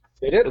Fest.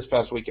 They did this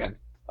past weekend.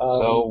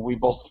 So we're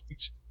both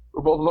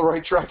on the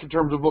right track in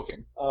terms of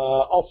booking.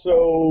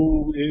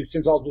 Also,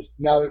 since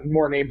now that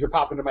more names are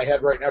popping into my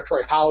head right now,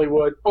 Troy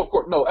Hollywood. Oh, of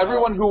course, no,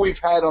 everyone who we've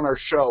had on our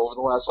show over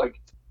the last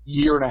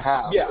year and a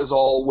half is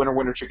all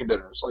winner chicken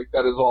dinners. Like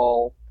that is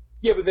all.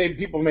 Yeah, but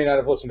people may not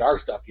have listened to our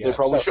stuff yet. They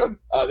probably should.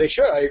 They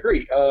should. I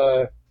agree.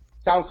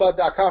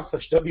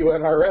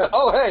 SoundCloud.com/WNRS.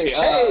 Oh, hey.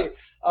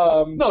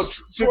 No,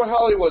 Troy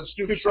Hollywood,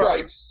 Stupid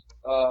Stripes,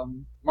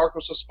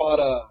 Marcos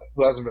Espada,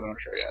 who hasn't been on our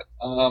show yet.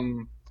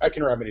 I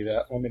can remedy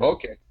that.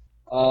 Okay.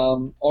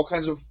 All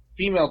kinds of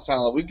female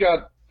talent. We've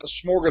got a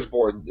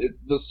smorgasbord.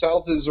 The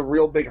South is a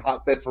real big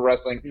hotbed for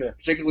wrestling,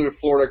 particularly with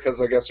Florida,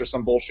 because I guess there's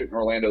some bullshit in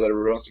Orlando that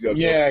everybody wants to go to.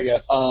 Yeah, I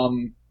guess.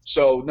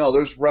 So, no,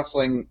 there's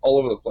wrestling all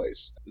over the place.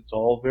 It's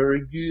all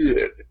very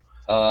good.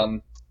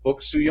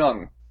 Book Sue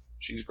Young.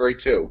 She's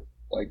great, too.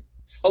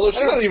 Although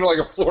she's not even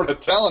a Florida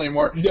talent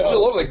anymore. No. She's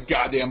all over the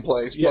goddamn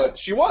place. Yeah. But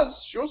she was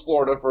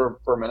Florida for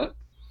a minute.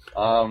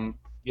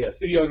 Yeah,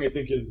 Sue Young, I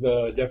think, is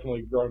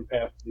definitely grown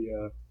past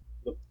the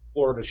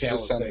Florida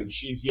talent thing.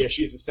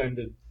 She's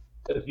ascended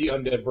as the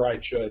Undead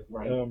Bride should.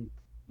 Right.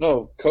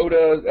 No,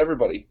 Coda,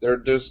 everybody.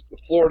 There's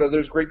Florida.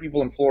 There's great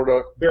people in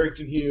Florida.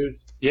 Barrington Hughes.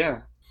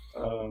 Yeah.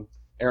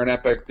 Aaron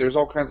Epic. There's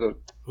all kinds of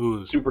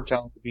super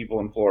talented people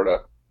in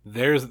Florida.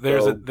 There's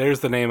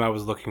the name I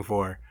was looking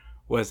for.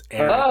 Was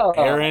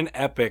Aaron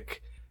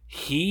Epic.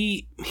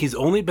 He's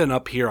only been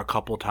up here a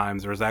couple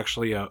times. There was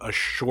actually a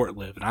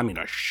short-lived, and I mean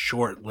a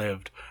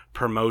short-lived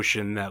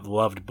promotion that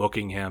loved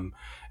booking him,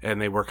 and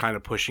they were kind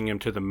of pushing him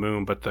to the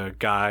moon, but the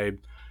guy...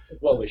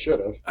 Well, they should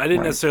have. I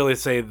didn't necessarily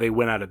say they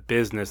went out of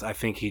business. I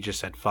think he just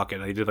said, fuck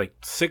it. They did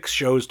 6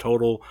 shows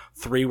total.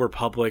 3 were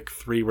public.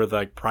 3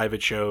 were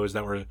private shows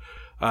that were...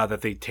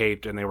 that they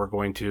taped, and they were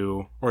going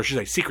to... Or I should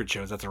say secret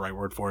shows, that's the right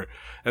word for it.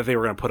 That they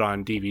were going to put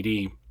on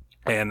DVD.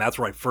 And that's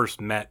where I first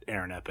met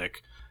Aaron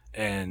Epic.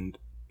 And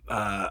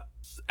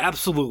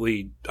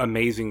absolutely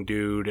amazing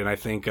dude. And I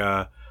think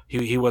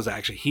he was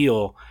actually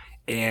heel.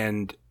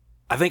 And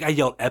I think I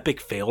yelled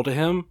epic fail to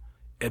him.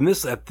 And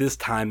at this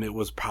time, it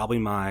was probably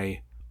my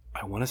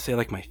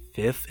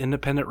 5th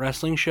independent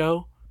wrestling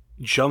show.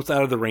 Jumps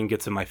out of the ring,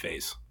 gets in my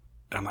face.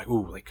 And I'm like,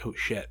 ooh, oh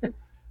shit.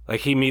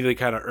 He immediately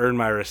kind of earned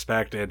my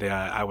respect. And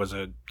I was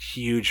a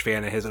huge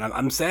fan of his. And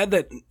I'm sad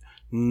that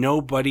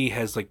nobody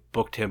has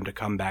booked him to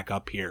come back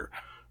up here,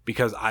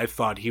 because I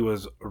thought he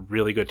was a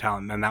really good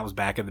talent, and that was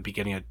back at the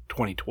beginning of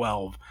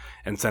 2012.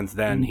 And since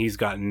then, he's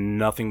gotten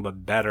nothing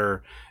but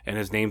better, and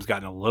his name's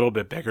gotten a little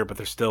bit bigger, but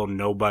there's still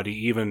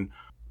nobody even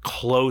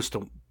close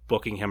to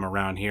booking him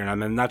around here. And I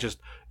mean, not just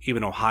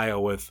even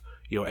Ohio with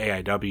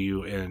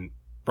AIW and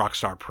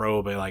Rockstar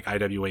Pro, but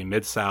IWA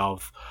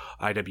Mid-South,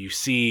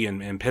 IWC,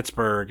 and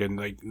Pittsburgh, and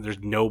there's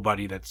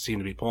nobody that seemed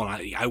to be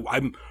pulling.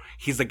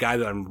 He's the guy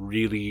that I'm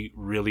really,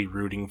 really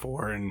rooting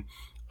for. And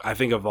I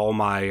think of all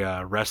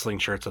my wrestling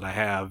shirts that I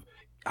have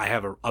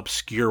an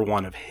obscure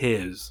one of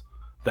his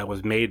that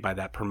was made by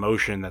that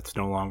promotion that's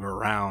no longer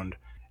around.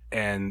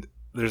 And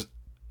there's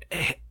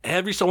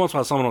every so once in a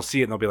while someone will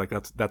see it and they'll be like,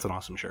 that's an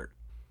awesome shirt.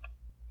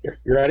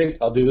 You ready?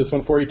 I'll do this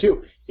one for you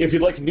too. If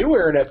you'd like a new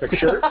Aaron Epic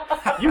shirt,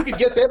 you can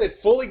get that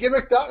at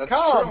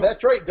fullygimmick.com.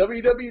 That's right,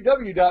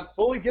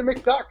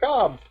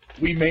 www.fullygimmick.com.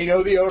 We may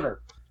know the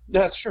owner.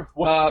 That's true.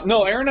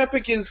 No, Aaron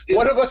Epic is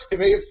one of us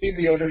may have seen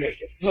the owner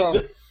naked.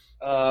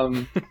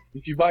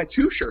 If you buy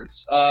 2 shirts,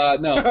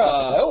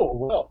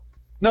 no.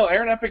 No,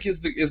 Aaron Epic is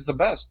the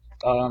best.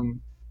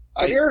 Aaron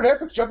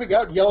Epic's jumping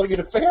out and yelling at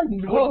a fan.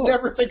 You would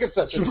never think of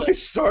such a thing. My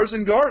stars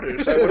and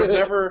garters. I would have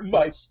never.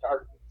 My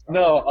stars.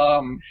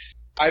 No,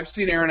 I've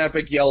seen Aaron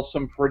Epic yell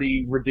some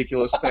pretty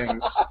ridiculous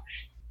things.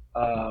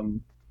 So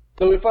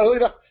funnily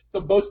enough,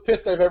 the most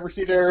pissed I've ever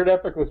seen Aaron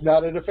Epic was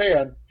not at a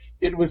fan.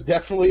 It was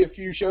definitely a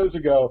few shows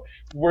ago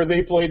where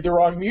they played the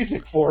wrong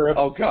music for him.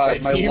 Oh,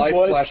 God, my life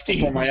flashed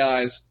before my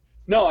eyes.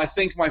 No, I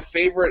think my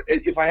favorite,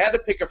 if I had to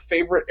pick a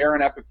favorite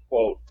Aaron Epic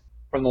quote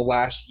from the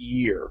last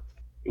year,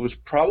 it was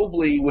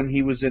probably when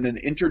he was in an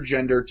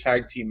intergender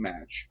tag team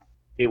match.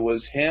 It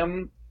was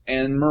him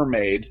and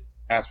Mermaid,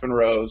 Aspen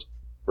Rose,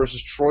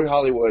 versus Troy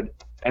Hollywood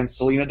and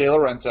Selena De La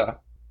Renta.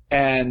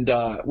 And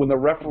when the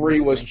referee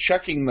was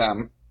checking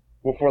them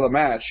before the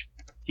match,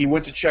 he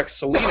went to check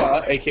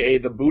Selena, a.k.a.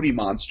 the Booty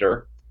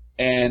Monster,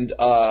 and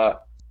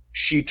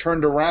she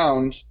turned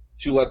around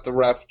to let the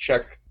ref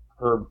check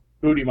her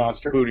Booty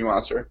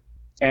Monster.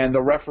 And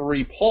the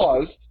referee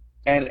paused,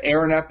 and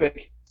Aaron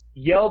Epic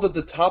yelled at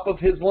the top of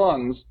his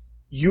lungs,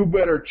 "You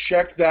better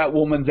check that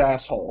woman's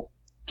asshole."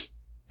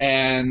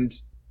 And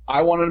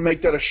I wanted to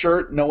make that a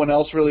shirt. No one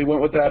else really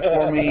went with that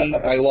for me.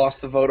 I lost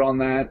the vote on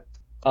that.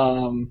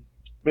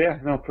 But yeah,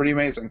 no, pretty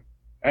amazing.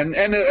 And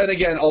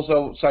again,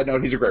 also, side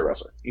note, he's a great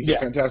wrestler. He's a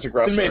fantastic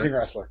wrestler. Amazing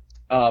wrestler.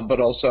 But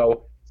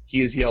also, he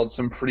has yelled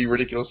some pretty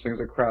ridiculous things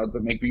at crowds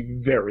that make me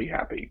very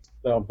happy.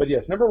 So, but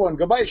yes, number one,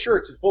 go buy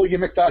shirts at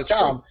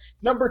fullygimmick.com.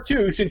 Number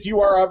two, since you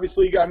are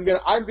obviously, I'm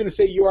gonna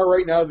say you are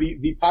right now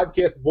the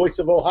podcast voice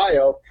of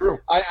Ohio. True.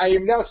 I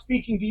am now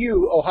speaking to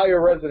you, Ohio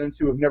residents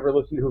who have never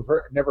listened,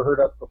 never heard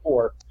us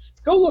before.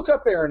 Go look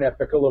up Aaron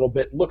Epic a little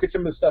bit. Look at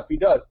some of the stuff he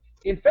does.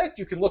 In fact,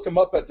 you can look him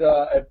up at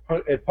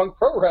Punk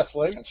Pro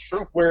Wrestling. That's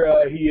true.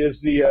 Where he is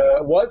the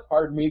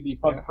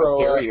Punk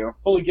Pro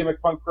Fully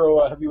Gimmick Punk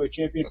Pro heavyweight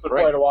champion for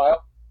quite a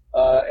while.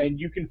 And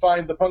you can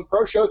find the Punk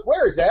Pro shows.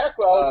 Where, Zach?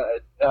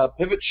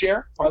 Pivot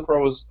Share. Punk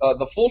Pro is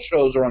the full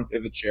shows are on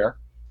Pivot Share.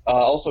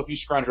 Also, if you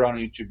scrounge around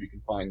on YouTube, you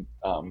can find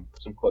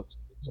some clips.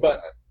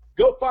 But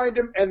go find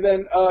him, and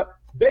then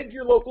beg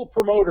your local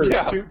promoter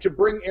to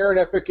bring Aaron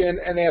Epic in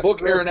and ask. Book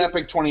Aaron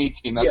Epic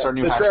 2018. That's our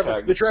new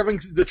hashtag. The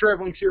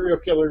traveling serial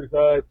killers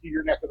to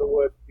your neck of the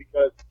woods,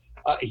 because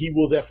he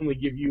will definitely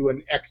give you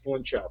an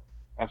excellent show.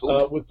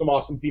 Absolutely. With some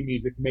awesome theme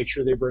music. Make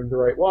sure they bring the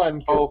right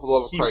one. Oh, for the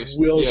love of Christ! He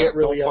will get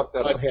really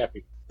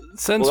unhappy.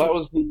 Well, that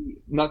was the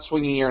nut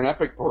swinging Aaron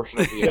Epic portion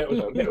of the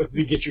episode. that was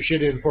the get your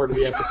shit in part of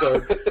the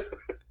episode.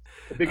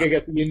 I think I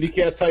got the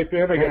IndyCat type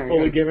in, I got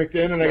fully gimmicked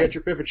in, and I got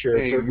your pivot shirt.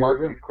 Hey,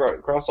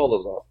 cross all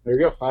those off. There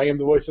you go. I am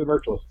the voice of the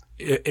merch list.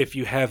 If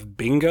you have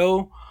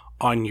bingo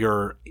on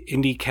your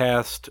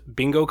IndyCast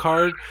bingo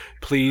card,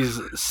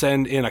 please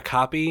send in a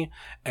copy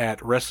at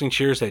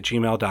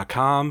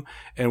wrestlingcheers@gmail.com,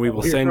 and we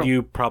will send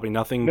you probably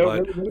nothing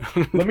but...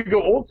 Let me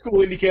go old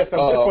school IndyCast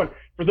on this one.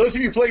 For those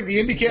of you playing the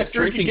IndyCast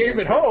drinking game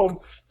at home,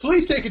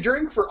 please take a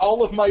drink for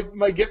all of my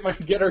get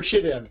our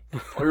shit in.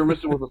 All you're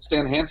missing was a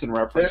Stan Hansen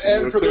reference.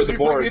 And for those of you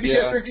playing the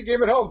IndyCast drinking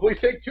game at home, please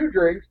take 2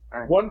 drinks,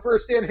 one for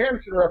a Stan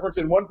Hansen reference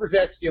and one for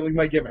Zach stealing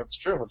my gimmick. That's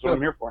true. That's what I'm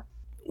here for.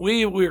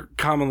 We're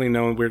commonly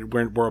known,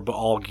 we're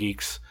all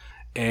geeks,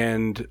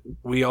 and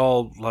we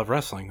all love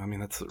wrestling. I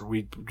mean,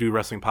 we do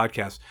wrestling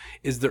podcasts.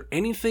 Is there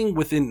anything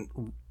within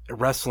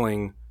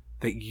wrestling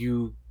that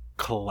you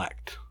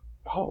collect?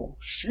 Oh,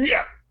 shit.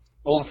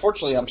 Well,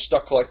 unfortunately, I'm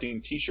stuck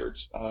collecting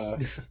T-shirts,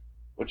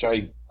 which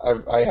I'm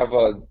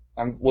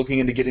looking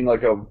into getting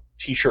like a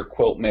T-shirt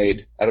quilt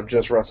made out of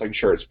just wrestling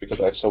shirts because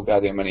I have so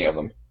goddamn many of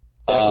them.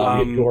 That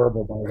would be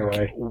adorable, by the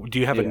way. Do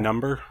you have a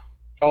number?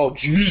 Oh,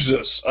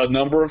 Jesus. A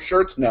number of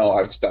shirts? No,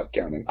 I've stopped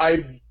counting.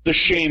 The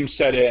shame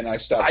set in. I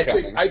stopped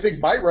counting. I think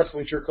my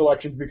wrestling shirt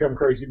collection's become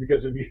crazy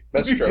because of you.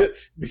 That's true.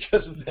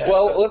 Because of that.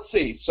 Well, let's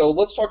see. So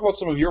let's talk about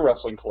some of your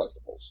wrestling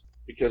collectibles,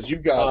 because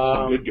you've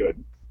got some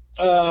good.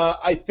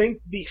 I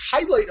think the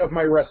highlight of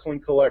my wrestling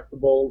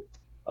collectibles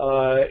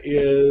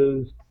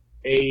is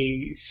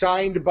a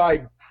signed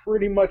by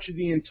pretty much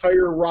the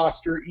entire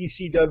roster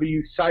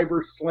ECW Cyber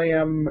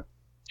Slam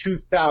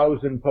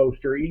 2000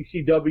 poster.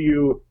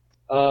 ECW...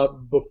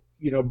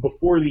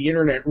 before the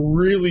internet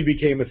really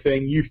became a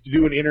thing, used to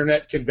do an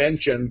internet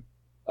convention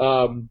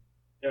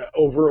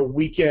over a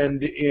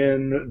weekend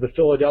in the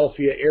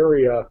Philadelphia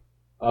area.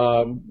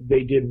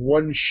 They did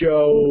one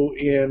show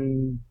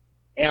in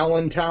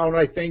Allentown,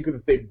 I think,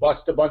 that they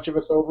bust a bunch of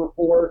us over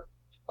for,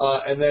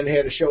 and then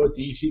had a show at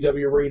the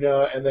ECW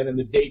arena, and then in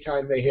the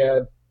daytime they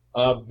had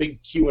big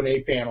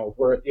Q&A panels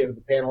where at the end of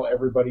the panel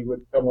everybody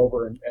would come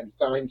over and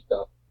sign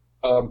stuff.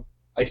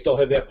 I still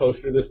have that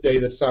poster this day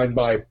that's signed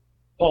by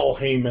Paul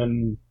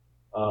Heyman,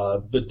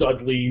 the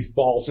Dudleys,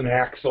 Balls and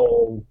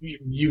Axel,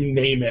 you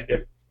name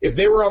it. If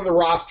they were on the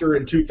roster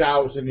in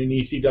 2000 in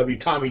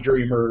ECW, Tommy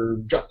Dreamer,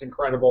 Just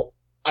Incredible,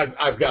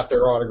 I've got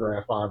their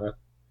autograph on it.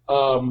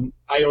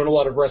 I own a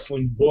lot of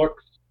wrestling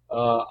books.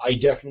 I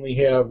definitely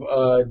have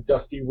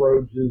Dusty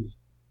Rhodes'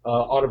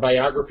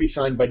 autobiography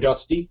signed by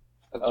Dusty.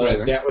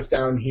 That was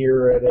down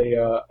here at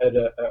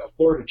a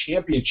Florida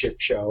Championship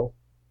show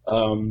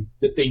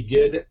that they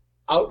did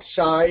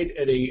outside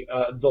at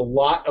the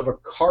lot of a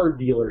car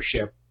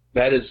dealership.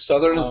 That is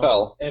Southern as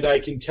hell. And I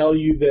can tell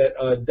you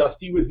that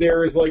Dusty was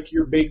there as like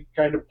your big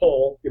kind of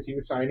pull because he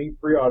was signing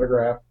free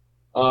autograph.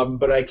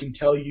 But I can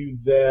tell you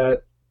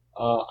that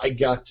I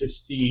got to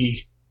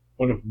see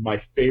one of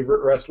my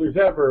favorite wrestlers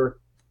ever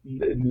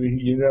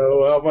You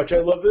know how much I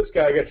love this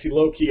guy. I got to see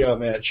Loki on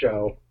that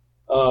show.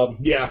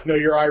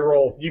 Your eye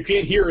roll. You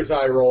can't hear his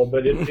eye roll,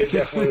 but it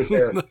definitely was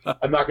there.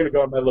 I'm not going to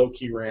go on my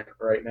Loki rant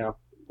right now.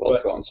 Well,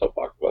 let's go on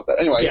soapbox about that.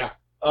 Anyway. Yeah.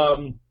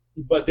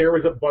 But there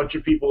was a bunch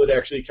of people that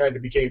actually kind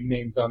of became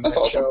names on that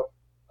show.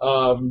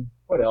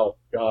 What else?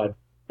 God.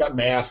 I've got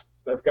masks.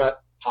 I've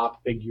got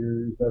pop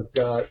figures. I've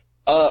got...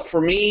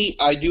 For me,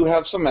 I do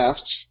have some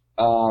masks.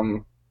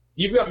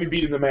 You've got me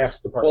beat in the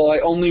mask department. Well, I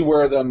only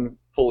wear them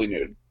fully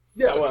nude.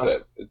 Yeah,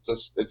 That's it.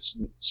 It's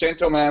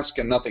Santo mask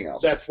and nothing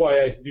else. That's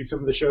why I do some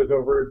of the shows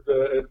over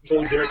at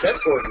Fully Derek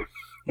headquarters.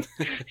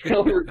 I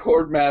only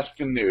record mask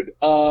and nude.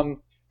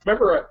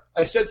 Remember,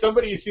 I said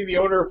somebody you see the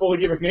owner of Fully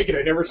Gimmick Naked.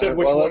 I never said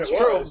which one it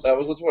was. That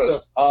was the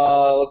twist.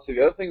 Let's see.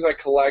 The other things I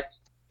collect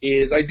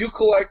is I do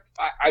collect.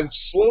 I've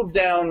slowed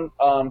down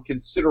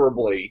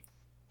considerably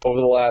over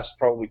the last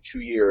probably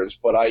 2 years,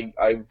 but I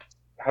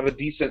have a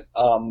decent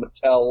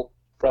Mattel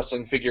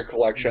wrestling figure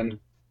collection.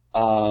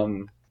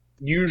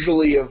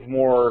 Usually of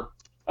more.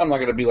 I'm not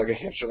going to be like a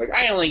hipster. Like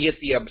I only get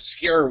the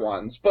obscure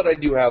ones, but I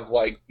do have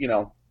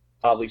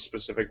oddly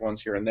specific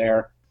ones here and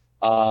there.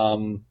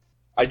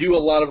 I do a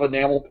lot of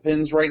enamel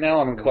pins right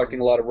now. I'm collecting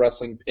a lot of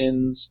wrestling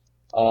pins.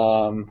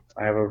 I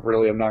have a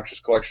really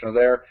obnoxious collection of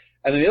there.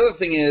 And then the other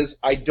thing is,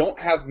 I don't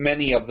have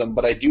many of them,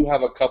 but I do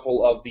have a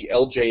couple of the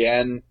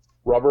LJN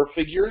rubber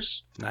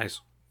figures.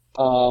 Nice.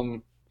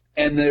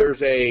 And there's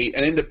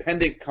an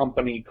independent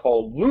company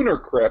called Lunar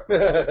Crypt,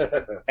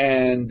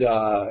 and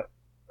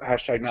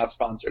hashtag not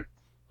sponsored.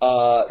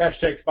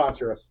 Hashtag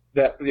sponsor us.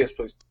 Yes,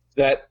 please.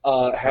 That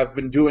have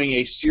been doing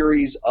a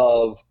series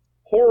of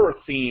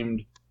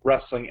horror-themed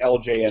wrestling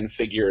LJN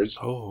figures.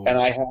 Oh. And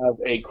I have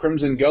a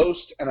Crimson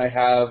Ghost, and I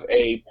have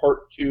a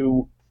Part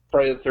 2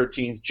 Friday the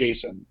 13th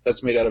Jason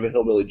that's made out of a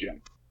hillbilly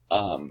Jim.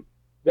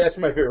 That's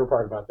my favorite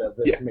part about that.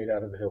 That's made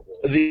out of a hillbilly.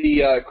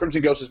 The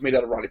Crimson Ghost is made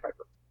out of Roddy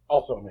Piper.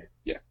 Also made.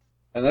 Yeah.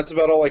 And that's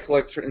about all I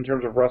collect in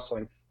terms of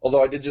wrestling.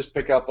 Although I did just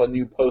pick up a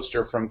new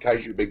poster from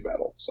Kaiju Big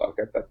Battle, so I've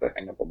got that to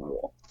hang up on my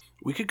wall.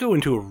 We could go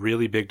into a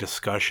really big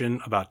discussion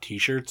about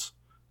T-shirts,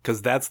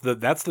 because that's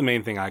the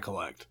main thing I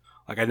collect.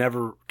 Like, I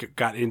never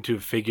got into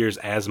figures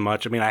as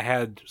much. I mean, I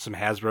had some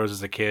Hasbros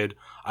as a kid.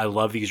 I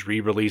love these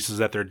re-releases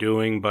that they're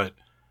doing, but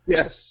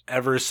yes,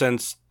 ever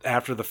since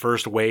after the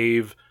first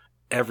wave,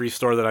 every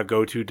store that I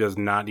go to does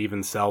not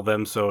even sell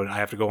them, so I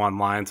have to go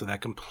online, so that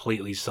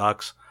completely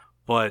sucks.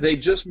 But they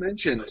just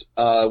mentioned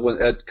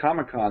at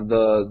Comic-Con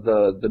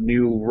the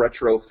new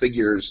retro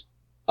figures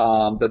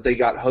that they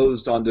got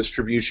hosed on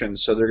distribution,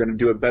 so they're going to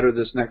do it better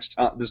this next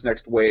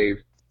wave.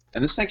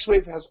 And this next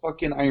wave has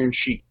fucking Iron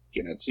Sheik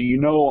in it, so you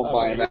know I'm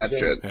buying that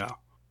shit. Yeah.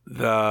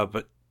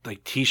 But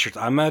like T-shirts,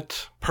 I'm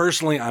at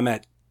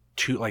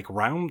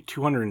around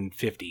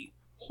 250.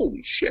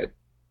 Holy shit.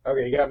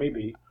 Okay, you got me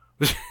beat.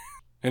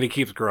 And it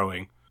keeps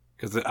growing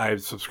because I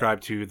subscribe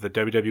to the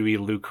WWE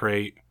Loot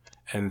Crate.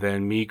 And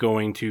then me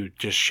going to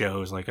just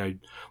shows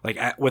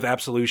with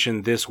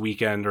Absolution this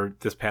weekend or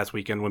this past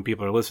weekend when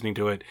people are listening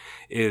to it,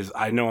 is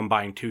I know I'm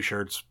buying 2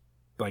 shirts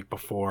like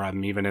before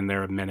I'm even in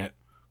there a minute,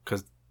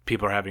 because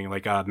people are having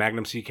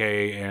Magnum CK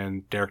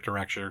and Derek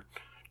Director.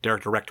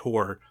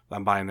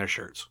 I'm buying their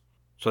shirts,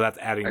 so that's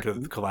adding to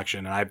the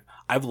collection. And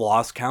I've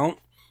lost count,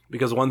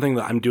 because one thing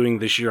that I'm doing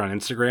this year on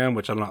Instagram,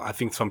 which I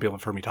think some people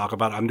have heard me talk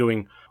about, I'm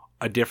doing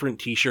a different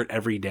T-shirt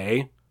every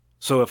day.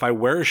 So if I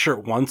wear a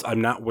shirt once,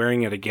 I'm not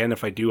wearing it again.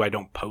 If I do, I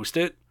don't post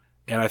it.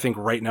 And I think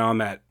right now I'm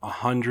at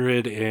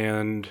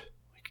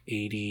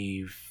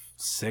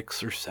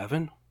 186 or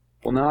 7.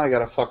 Well, now I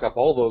gotta fuck up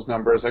all those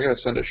numbers. I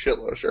gotta send a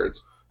shitload of shirts.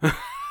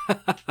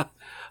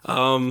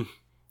 I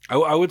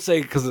would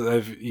say, because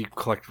you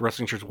collect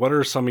wrestling shirts, what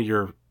are some of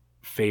your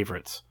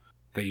favorites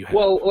that you have?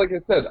 Well, like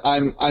I said,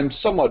 I'm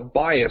somewhat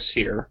biased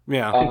here.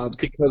 Yeah.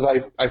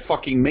 Because I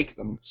fucking make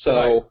them. So.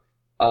 Right.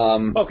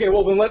 Okay,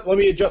 well then let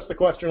me adjust the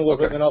question a little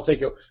bit, and then I'll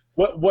take it.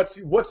 What's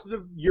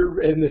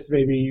your, and this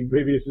maybe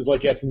this is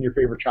like asking your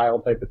favorite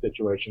child type of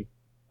situation.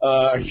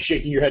 Are you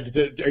shaking your head?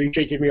 Are you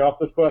shaking me off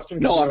this question?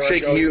 No, I'm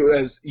shaking you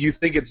as you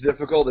think it's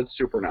difficult. It's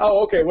super now.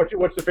 Oh, okay.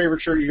 What's the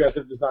favorite shirt you guys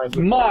have designed?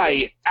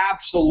 My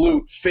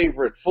absolute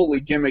favorite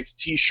Fully Gimmicked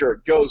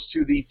T-shirt goes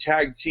to the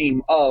tag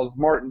team of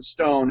Martin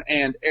Stone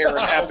and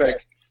Aaron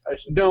Epic.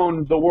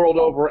 Known the world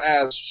over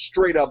as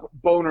straight up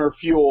boner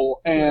fuel,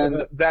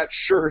 and that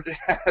shirt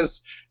has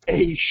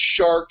a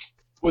shark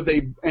with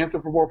a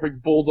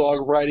anthropomorphic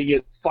bulldog riding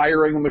it,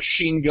 firing a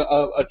chain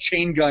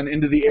gun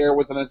into the air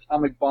with an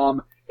atomic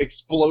bomb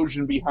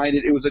explosion behind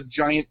it. It was a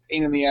giant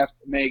pain in the ass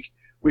to make.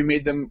 We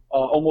made them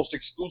almost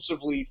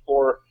exclusively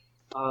for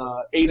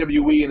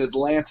AWE in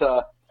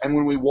Atlanta, and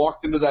when we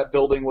walked into that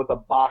building with a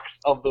box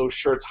of those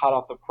shirts hot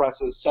off the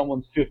presses,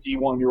 someone's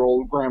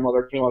 51-year-old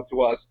grandmother came up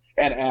to us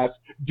and asked,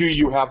 "Do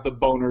you have the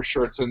boner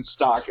shirts in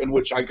stock?" In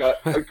which I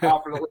got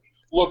confidently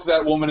look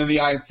that woman in the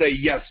eye and say,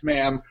 "Yes,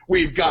 ma'am,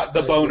 we've got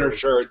the boner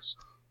shirts."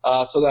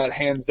 So that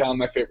hands down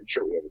my favorite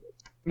shirt we ever did.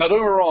 Now don't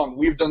get me wrong,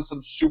 we've done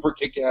some super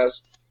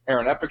kick-ass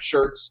Aaron Epic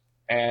shirts,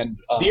 and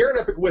the Aaron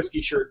Epic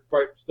whiskey shirt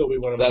might still be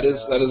one of that is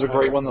a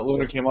great one that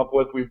Luna came up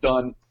with. We've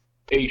done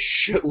a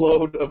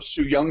shitload of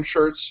Su Yung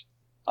shirts.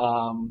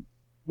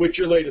 What's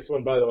your latest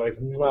one, by the way?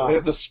 They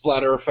have the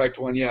Splatter Effect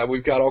one. Yeah,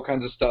 we've got all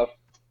kinds of stuff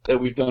that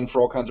we've done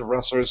for all kinds of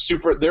wrestlers.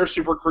 They're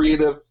super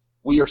creative.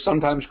 We are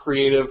sometimes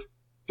creative.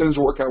 Things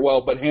work out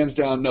well, but hands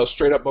down, no,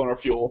 straight up Boner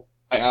Fuel.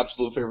 My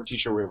absolute favorite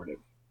T-shirt we ever did.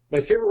 My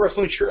favorite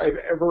wrestling shirt I've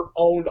ever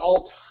owned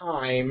all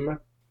time.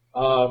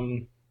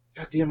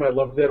 God damn, I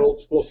loved that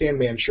old school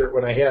Sandman shirt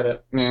when I had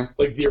it. Yeah.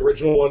 Like the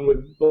original one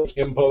with like,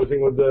 him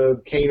posing with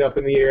the cane up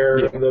in the air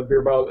and the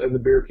beer bottle and the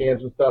beer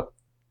cans and stuff.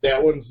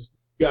 That one's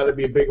got to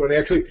be a big one.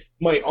 Actually,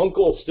 my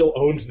uncle still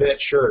owns that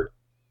shirt.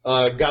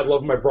 God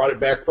love him. I brought it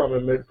back from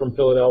him from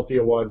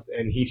Philadelphia once,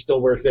 and he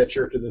still wears that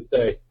shirt to this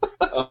day.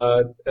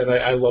 And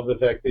I love the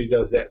fact that he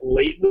does that.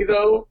 Lately,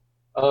 though,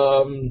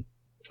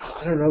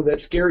 I don't know, that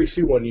Scary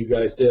Sue one you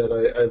guys did.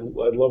 I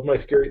love my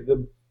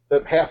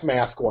the half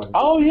mask one.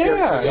 Oh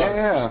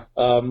yeah.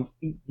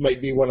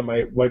 Might be one of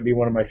my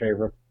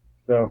favorites.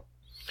 So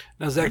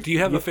now, Zach, do you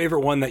have a favorite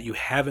one that you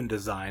haven't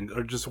designed,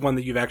 or just one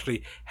that you've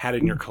actually had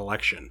in your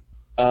collection?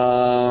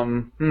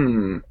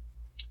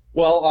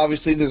 Well,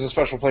 obviously, there's a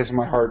special place in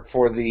my heart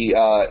for the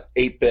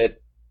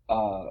 8-bit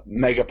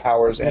Mega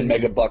Powers and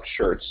Mega Bucks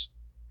shirts,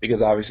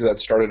 because obviously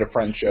that started a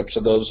friendship. So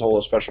those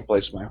hold a special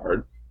place in my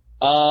heart.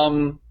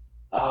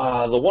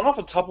 The one off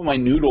the top of my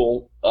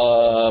noodle.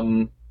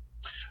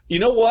 You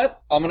know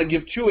what? I'm going to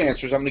give two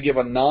answers. I'm going to give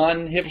a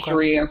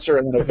non-hipstery answer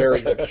and then a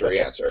very hipstery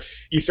answer.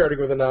 You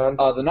starting with a non?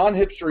 The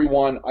non-hipstery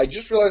one, I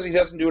just realized he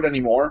doesn't do it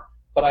anymore,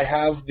 but I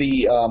have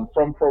the,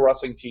 from Pro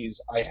Wrestling Tees,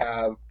 I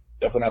have,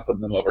 definitely not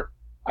putting them over,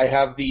 I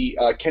have the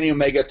Kenny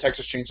Omega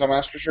Texas Chainsaw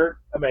Massacre shirt.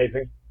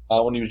 Amazing.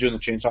 When he was doing the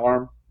chainsaw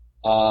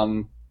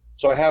arm.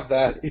 So I have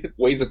that. It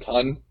weighs a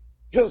ton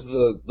because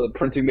the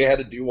printing they had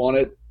to do on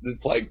it,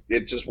 it's like,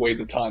 it just weighs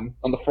a ton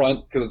on the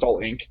front because it's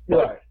all ink.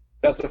 Right.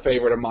 That's a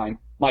favorite of mine.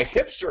 My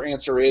hipster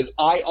answer is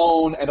I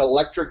own an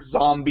Electric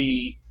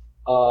Zombie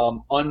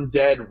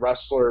undead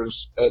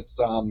wrestlers. It's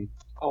what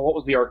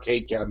was the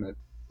arcade cabinet?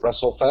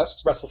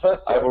 WrestleFest?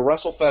 WrestleFest? I have a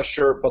WrestleFest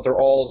shirt, but they're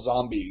all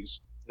zombies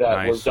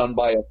that was Nice. done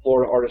by a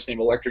Florida artist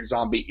named Electric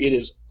Zombie. It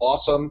is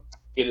awesome.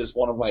 It is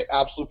one of my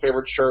absolute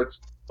favorite shirts,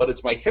 but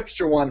it's my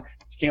hipster one.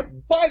 You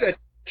can't buy that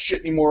shit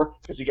anymore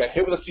because you got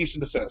hit with a cease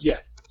and desist. Yes.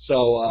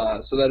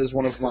 So that is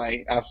one of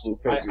my absolute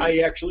favorites. I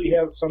actually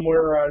have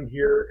somewhere around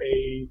here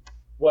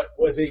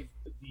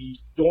the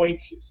Doink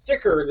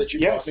sticker that you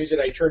bought me that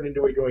I turned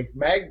into a Doink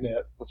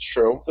magnet. That's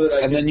true. So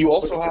that And then you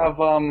also have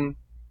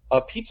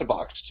a pizza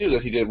box too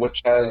that he did, which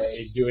has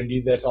I do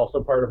indeed. That's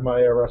also part of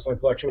my wrestling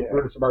collection with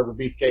Brutus the Barber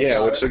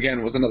Beefcake. which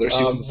again was another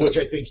season. which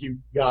I think you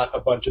got a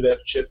bunch of that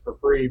shit for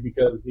free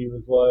because he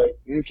was like,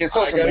 You can't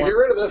sell I some gotta more. get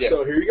rid of this, Yeah.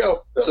 so here you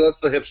go. So that's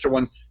the hipster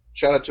one.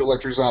 Shout out to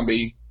Electric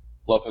Zombie.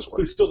 Love his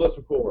work. Who still does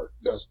some cool work.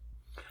 Does.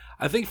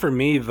 I think for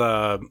me,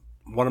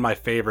 one of my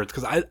favorites,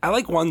 because I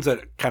like ones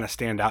that kind of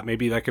stand out.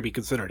 Maybe that could be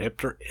considered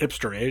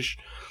hipster-ish.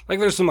 Like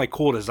there's some like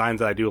cool designs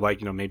that I do,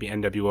 like maybe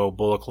NWO,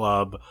 Bullet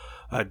Club,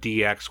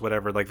 DX,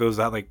 whatever. Like those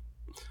that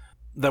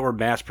were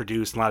mass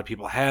produced and a lot of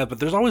people have. But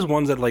there's always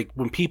ones that like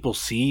when people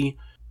see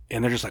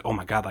and they're just like, oh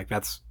my god, like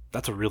that's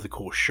a really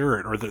cool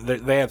shirt, or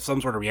they have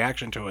some sort of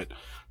reaction to it.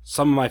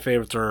 Some of my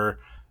favorites are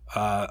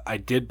I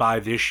did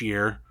buy this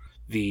year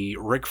the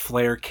Ric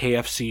Flair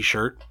KFC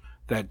shirt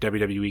that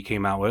WWE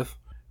came out with.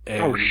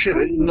 And Oh shit! I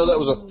didn't know that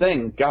was a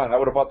thing. God, I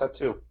would have bought that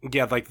too.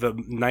 yeah, like the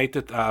night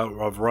that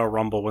of Royal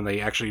Rumble when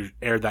they actually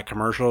aired that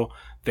commercial,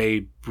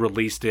 they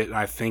released it, and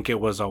I think it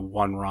was a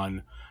one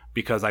run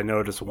because I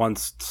noticed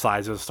once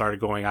sizes started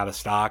going out of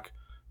stock,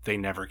 they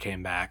never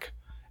came back,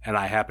 and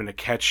I happened to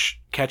catch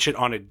it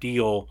on a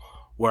deal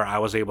where I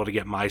was able to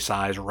get my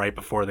size right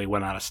before they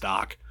went out of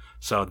stock.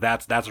 So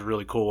that's a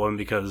really cool one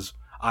because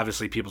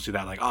obviously people see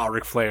that like, oh,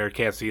 Ric Flair,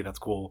 KFC, that's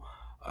cool.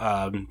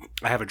 I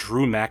have a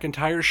Drew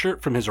McIntyre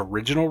shirt from his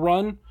original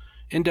run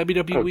in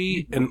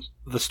WWE, and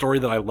the story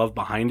that I love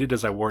behind it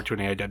is I wore it to an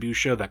AIW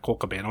show that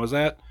Colt Cabana was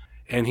at,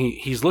 and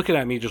he's looking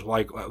at me just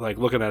like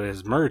looking at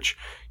his merch.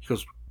 He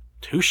goes,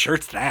 "Whose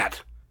shirt's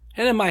that?"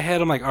 And in my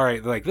head, I'm like, all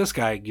right, like this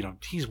guy,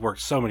 he's worked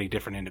so many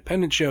different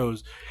independent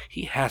shows.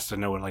 He has to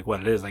know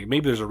what it is. Like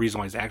maybe there's a reason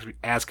why he's actually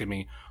asking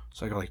me.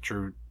 So I go like,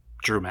 Drew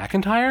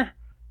McIntyre?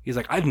 He's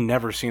like, I've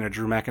never seen a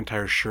Drew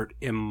McIntyre shirt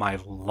in my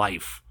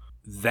life.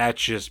 That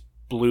just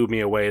blew me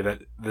away that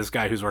this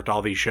guy who's worked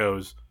all these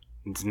shows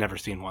has never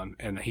seen one.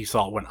 And he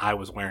saw it when I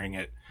was wearing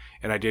it.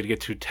 And I did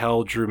get to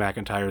tell Drew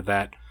McIntyre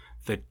that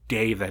the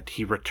day that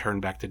he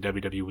returned back to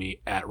WWE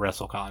at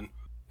WrestleCon.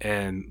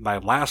 And my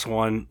last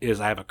one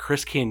is I have a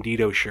Chris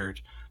Candido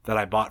shirt that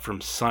I bought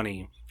from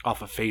Sonny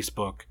off of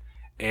Facebook.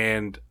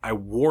 And I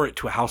wore it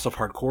to a House of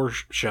Hardcore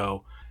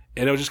show.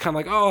 And it was just kind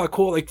of like, oh,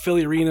 cool, like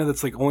Philly Arena.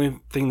 That's like the only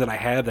thing that I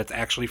have that's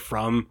actually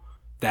from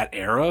that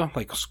era,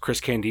 like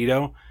Chris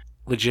Candido.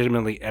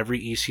 Legitimately, every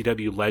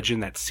ECW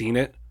legend that's seen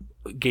it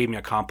gave me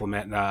a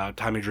compliment.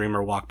 Tommy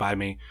Dreamer walked by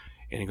me,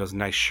 and he goes,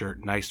 nice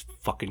shirt, nice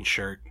fucking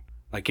shirt.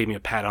 Like, gave me a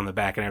pat on the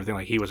back and everything.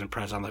 Like, he was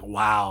impressed. I'm like,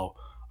 wow.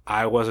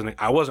 I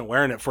wasn't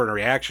wearing it for a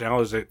reaction. I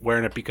was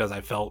wearing it because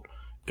I felt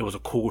it was a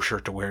cool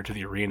shirt to wear to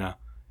the arena.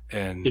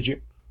 And Did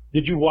you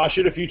Did you wash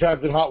it a few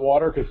times in hot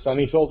water because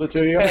Sonny sold it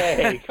to you?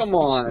 Hey, come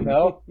on.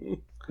 No?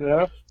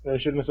 No? I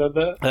shouldn't have said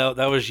that?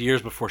 That was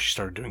years before she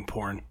started doing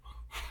porn.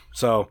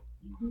 So...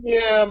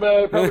 Yeah,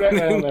 but probably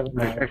never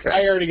mind. Okay.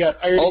 I already got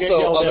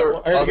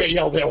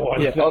yelled at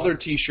once. Yeah, other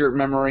T-shirt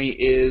memory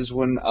is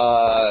when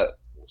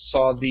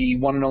saw the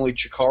one and only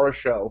Chikara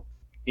show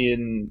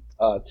in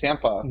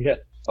Tampa. Yeah.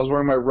 I was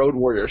wearing my Road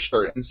Warrior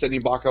shirt, and Sidney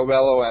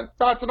Bacabello went,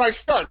 "That's a nice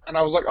shirt," and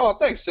I was like, "Oh,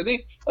 thanks,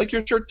 Sidney. I like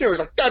your shirt too." He's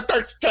like,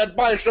 "Thanks, Ted,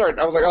 buy a shirt."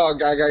 I was like, "Oh, I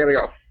gotta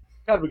go."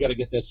 God, we gotta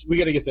get this. We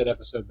gotta get that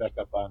episode back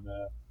up on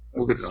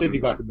Sidney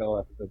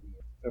Bacabello episode.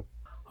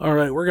 All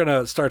right, we're going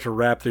to start to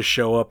wrap this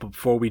show up.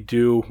 Before we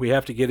do, we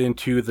have to get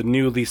into the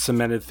newly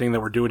cemented thing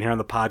that we're doing here on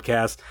the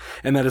podcast,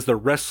 and that is the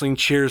Wrestling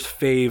Cheers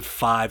Fave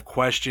 5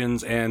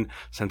 questions. And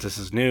since this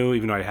is new,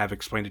 even though I have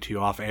explained it to you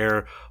off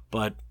air,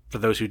 but for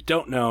those who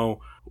don't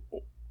know,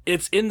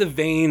 it's in the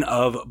vein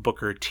of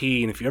Booker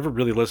T. And if you ever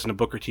really listen to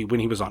Booker T when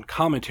he was on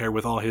commentary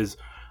with all his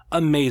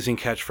amazing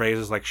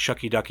catchphrases like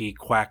shucky ducky,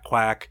 quack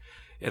quack,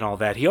 and all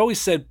that, he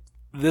always said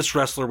this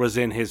wrestler was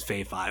in his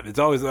Fave 5. It's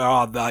always,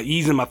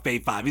 he's in my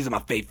Fave 5, he's in my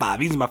Fave 5,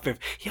 he's in my Fave.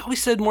 He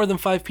always said more than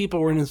 5 people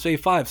were in his Fave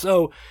 5.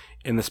 So,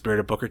 in the spirit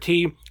of Booker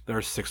T, there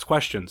are 6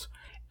 questions.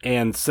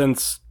 And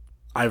since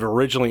I've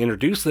originally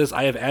introduced this,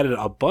 I have added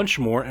a bunch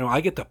more, and I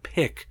get to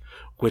pick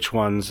which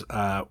ones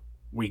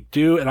we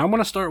do. And I'm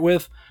going to start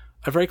with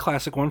a very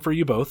classic one for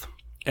you both.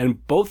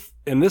 And both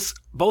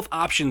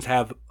options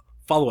have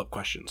follow-up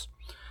questions.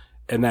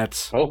 And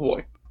that's, oh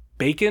boy,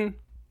 bacon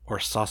or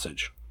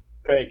sausage?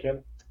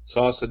 Bacon.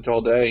 Sausage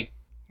all day.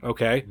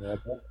 Okay.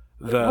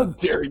 How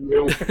dare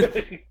you?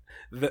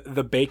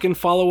 The bacon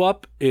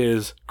follow-up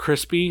is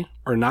crispy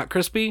or not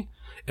crispy,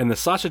 and the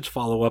sausage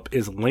follow-up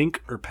is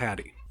link or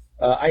patty.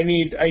 I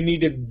need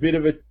a bit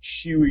of a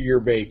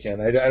chewier bacon.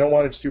 I don't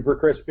want it super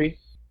crispy.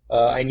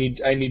 I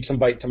need some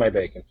bite to my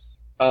bacon.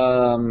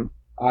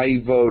 I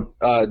vote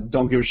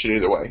don't give a shit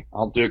either way.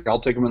 I'll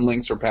take them in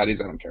links or patties.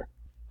 I don't care.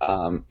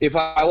 I'll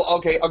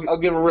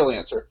give a real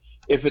answer.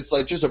 If it's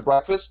like just a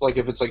breakfast, like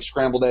if it's like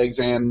scrambled eggs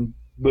and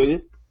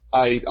bleh,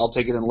 I'll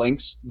take it in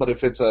links. But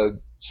if it's a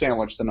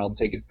sandwich, then I'll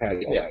take it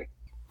patty all day.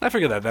 I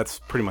figure that's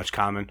pretty much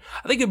common.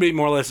 I think it'd be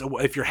more or less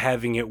if you're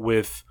having it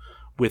with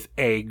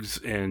eggs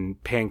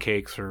and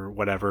pancakes or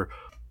whatever.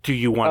 Do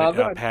you want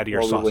a patty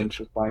or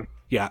sausage?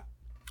 Yeah.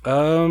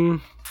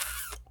 What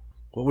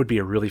would be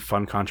a really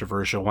fun,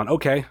 controversial one?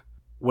 Okay.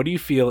 What do you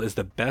feel is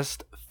the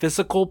best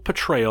physical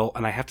portrayal,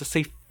 and I have to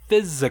say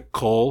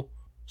physical,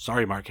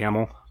 sorry, Mark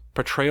Hamill,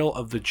 portrayal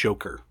of the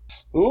Joker?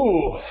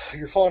 Ooh,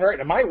 you're falling right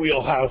into my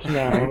wheelhouse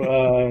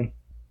now.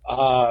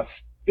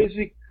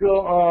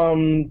 Physical,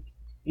 I'm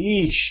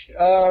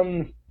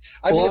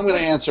going to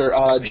answer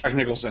Jack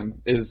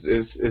Nicholson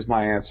is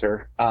my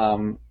answer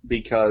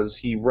because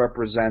he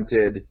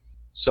represented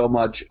so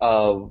much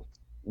of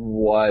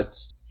what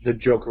the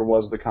Joker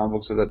was, the comic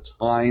books at the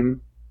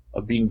time,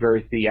 of being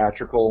very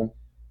theatrical,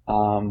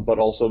 but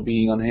also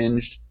being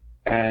unhinged.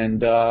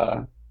 And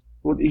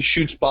he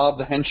shoots Bob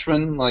the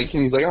henchman, and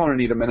he's like, "I don't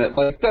need a minute."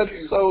 That's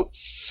so.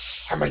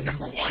 I'm my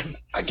number one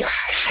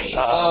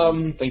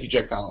guy. Thank you,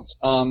 Jack Palance.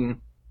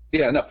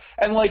 Yeah, no,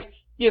 and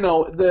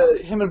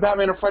him and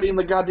Batman are fighting in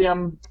the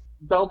goddamn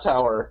bell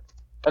tower,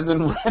 and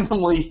then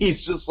randomly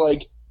he's just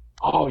like,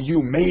 "Oh,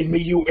 you made me,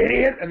 you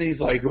idiot!" And then he's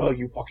like, "Well,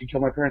 you fucking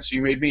killed my parents, so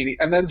you made me."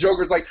 And then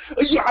Joker's like,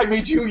 "Yeah, I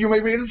made you, you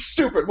made me. It's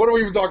stupid. What are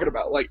we even talking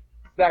about?"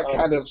 That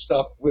kind of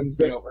stuff wins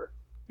me over.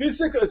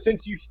 Physical,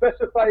 since you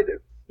specified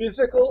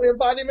physical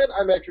embodiment,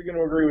 I'm actually going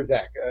to agree with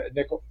Zach.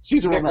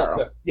 Cesar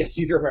Romero. Yes,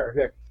 Cesar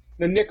Romero.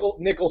 The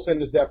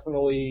Nicholson is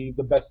definitely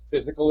the best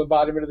physical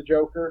embodiment of the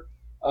Joker,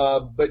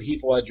 but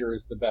Heath Ledger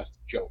is the best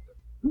Joker,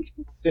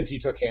 since he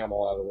took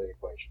Hamill out of the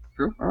equation.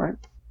 True, all right.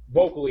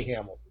 Vocally,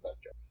 Hamill's the best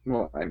Joker.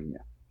 Well, I mean,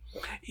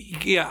 yeah.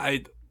 Yeah,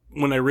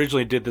 when I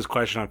originally did this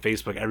question on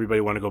Facebook,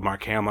 everybody wanted to go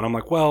Mark Hamill, and I'm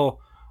like,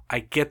 well, I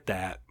get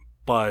that,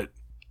 but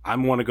I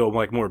want to go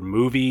more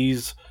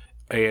movies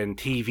and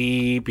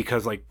TV,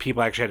 because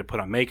people actually had to put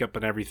on makeup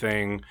and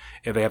everything,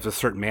 and they have the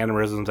certain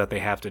mannerisms that they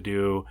have to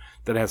do.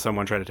 Then I had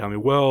someone try to tell me,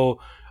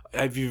 well,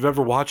 if you've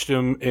ever watched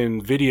him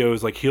in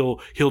videos,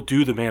 he'll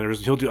do the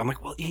mannerisms, I'm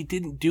like, well, he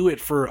didn't do it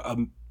for a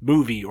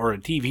movie or a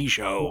TV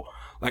show.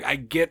 I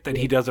get that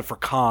he does it for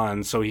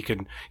cons so he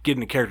can get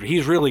into character.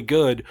 He's really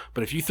good,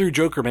 but if you threw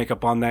Joker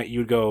makeup on that,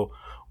 you'd go,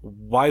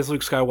 why is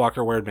Luke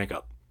Skywalker wearing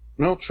makeup?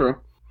 No, true.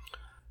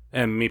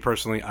 And me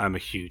personally, I'm a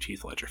huge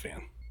Heath Ledger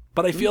fan.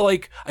 But I feel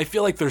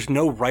like there's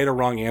no right or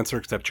wrong answer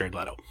except Jared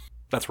Leto.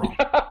 That's wrong.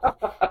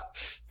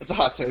 That's a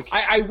hot take.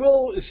 I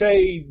will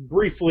say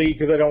briefly,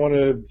 because I don't want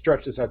to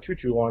stretch this out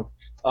too long,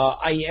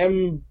 I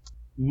am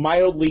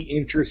mildly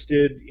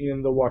interested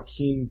in the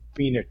Joaquin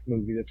Phoenix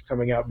movie that's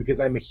coming out, because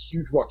I'm a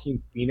huge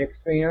Joaquin Phoenix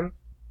fan.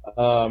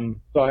 So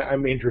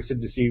I'm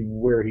interested to see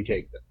where he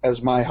takes it.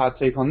 As my hot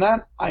take on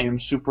that, I am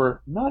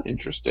super not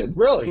interested.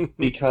 Really?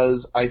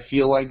 Because I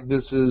feel like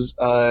this is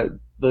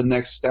the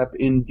next step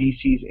in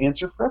DC's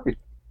answer for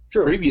everything.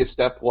 Sure. The previous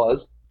step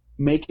was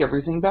make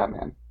everything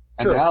Batman.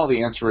 And sure. Now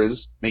the answer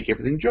is make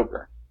everything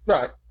Joker.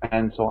 Right.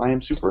 And so I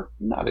am super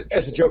not As a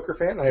interested. Joker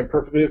fan, I am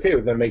perfectly okay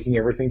with them making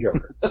everything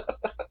Joker.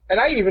 And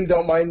I even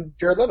don't mind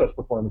Jared Leto's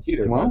performance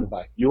either. Well,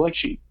 you like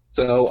sheep.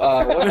 So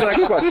what's the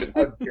next question?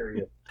 I'm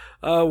curious.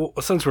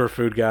 Since we're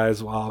food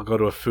guys, well, I'll go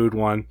to a food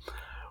one.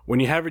 When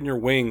you have in your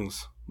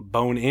wings,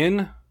 bone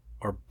in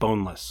or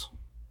boneless?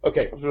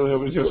 Okay. I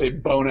was going to say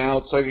bone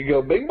out so I could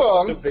go bing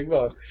bong. Big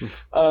bug.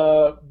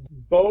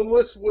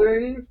 Boneless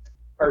wings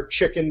are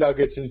chicken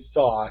nuggets and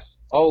sauce.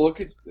 Oh, look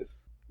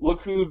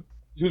whose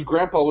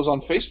grandpa was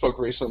on Facebook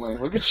recently.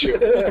 Look at you.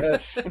 Why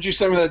don't you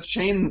send me that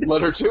chain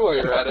letter too while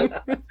you're at it?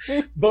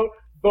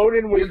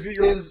 Bone-in wings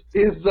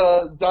Is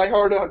Die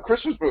Hard a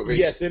Christmas movie?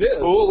 Yes, it is.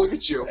 Oh, look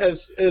at you.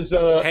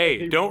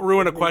 Hey, don't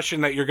ruin a question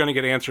that you're going to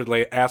get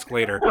asked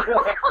later.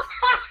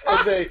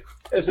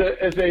 as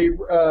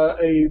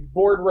a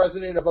board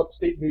resident of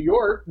upstate New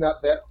York,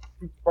 not that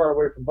far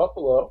away from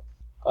Buffalo,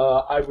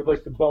 I would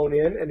like to bone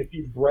in, and if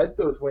you bread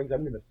those wings,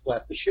 I'm going to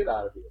slap the shit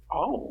out of you.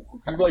 Oh,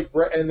 I'm like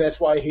bread, and that's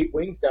why I hate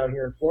wings down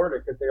here in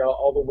Florida, because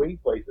all the wing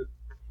places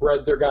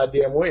bread their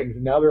goddamn wings,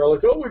 and now they're all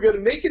like, oh, we got a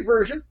naked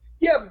version.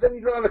 Yeah, but then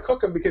you don't know how to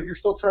cook them because you're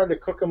still trying to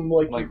cook them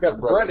like you've got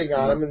the breading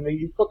on them, and then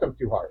you cook them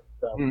too hard.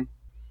 So.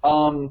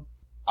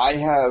 I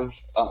have.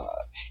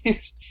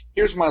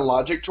 Here's my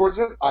logic towards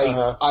it.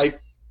 I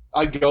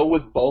go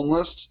with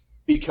boneless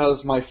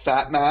because my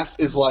fat mass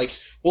is like,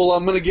 well,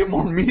 I'm gonna get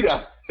more meat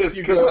out of this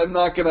because I'm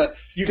not gonna.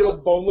 You go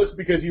boneless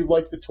because you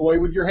like the toy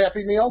with your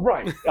Happy Meal,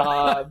 right?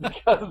 Because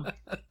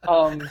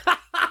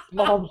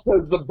Mom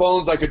says the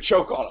bones I could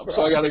choke on them,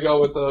 so I gotta go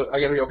with bone.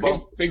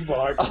 Big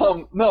bar.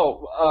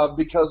 No,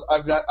 because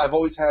I've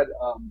always had.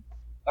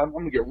 I'm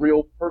gonna get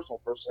real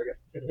personal for a second.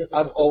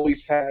 I've always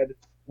had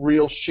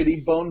real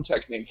shitty bone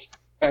technique,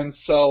 and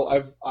so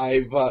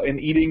I've in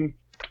eating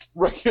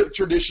regular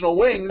traditional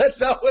wings. That's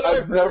not what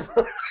I've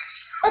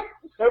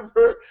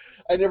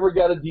I never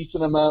got a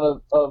decent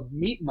amount of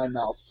meat in my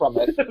mouth from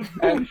it,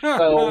 and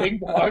so I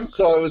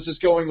was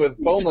just going with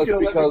boneless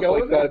because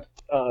like that,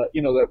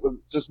 that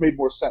just made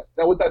more sense.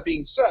 Now, with that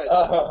being said,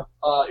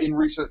 in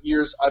recent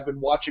years I've been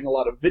watching a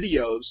lot of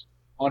videos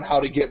on how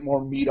to get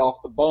more meat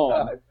off the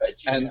bone,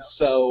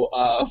 so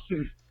I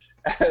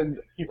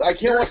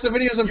can't watch the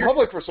videos in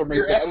public for some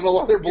reason. I don't know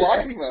why they're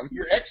blocking them.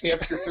 Your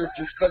ex-hamster search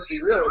is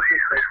especially real.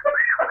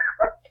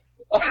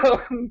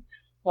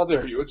 How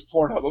dare you? It's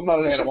Pornhub. I'm not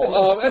an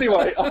animal.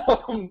 Anyway,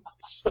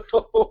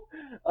 so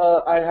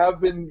I have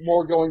been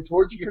more going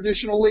towards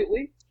traditional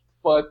lately,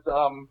 but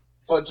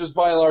just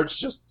by and large,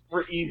 just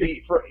for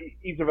ease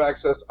of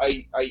access,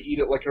 I eat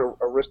it like an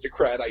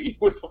aristocrat. I eat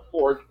with a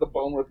fork, the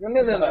boneless. No,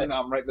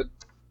 I'm right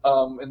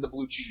in the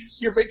blue cheese.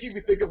 You're making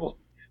me think of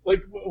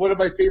like one of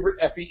my favorite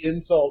Effie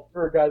insults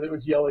for a guy that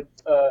was yelling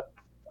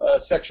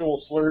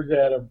sexual slurs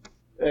at him,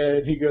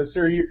 and he goes,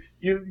 "Sir,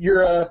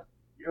 you're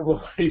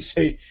what do you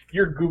say?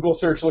 Your Google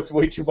search looks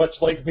way too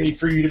much like me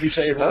for you to be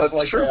saying words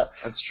like true. that."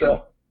 That's true.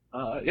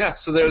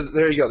 So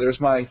there you go. There's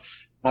my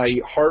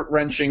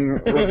heart-wrenching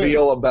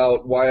reveal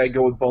about why I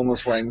go with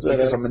boneless wings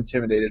because I'm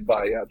intimidated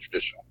by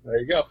traditional. There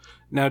you go.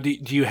 Now, do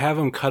you have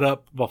them cut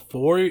up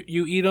before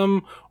you eat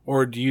them,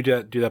 or do you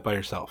do that by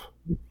yourself?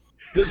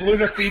 Does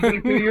Luna feed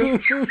them to you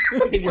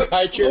in your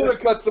high chair? Luna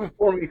cuts them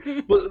for me.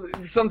 But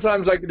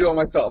sometimes I can do it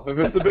myself. If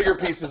it's the bigger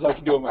pieces, I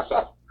can do it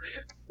myself.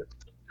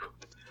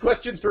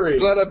 Question 3.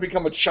 Glad I've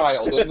become a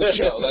child in the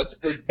show. That's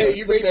the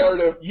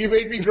narrative. You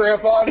made me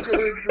grandpa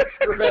for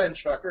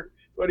revenge, fucker.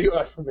 What do you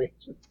want from me?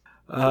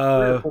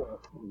 I've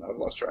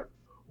lost track.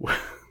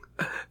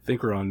 I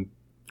think we're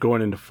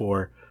going into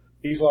 4.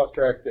 He's lost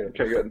track too.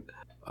 Okay, good.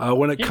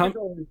 When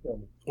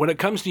it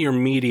comes to your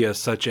media,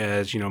 such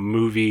as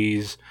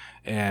movies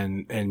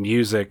and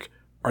music,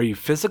 are you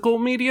physical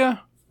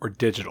media or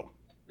digital?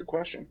 Good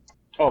question.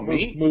 Oh,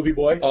 me? Movie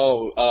boy?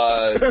 Oh,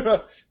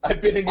 I've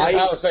been in your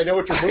house. I know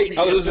what your movie is.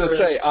 I was going to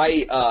say,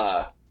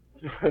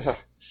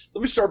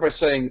 let me start by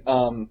saying,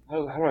 how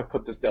do I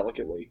put this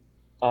delicately?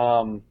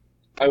 I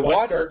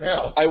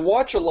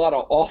watch a lot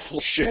of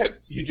awful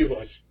shit. You do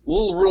watch. A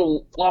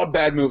lot of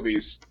bad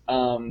movies.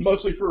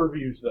 Mostly for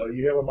reviews, though.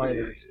 You have a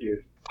minor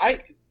excuse.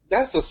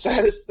 That's the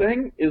saddest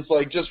thing, is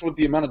like just with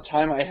the amount of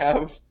time I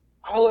have,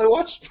 all I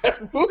watch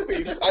bad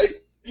movies.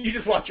 You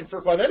just watch it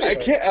for fun anyway.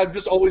 I can't. I'm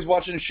just always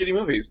watching shitty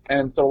movies,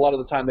 and so a lot of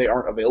the time they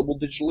aren't available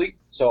digitally.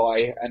 So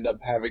I end up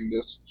having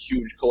this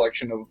huge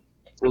collection of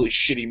really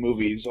shitty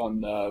movies on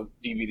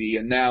DVD.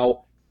 And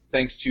now,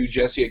 thanks to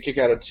Jesse at Kick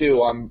Out of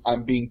 2,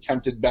 I'm being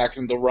tempted back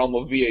into the realm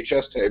of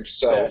VHS tapes.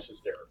 So that's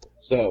hysterical.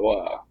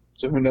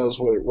 So who knows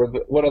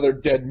what other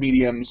dead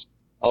mediums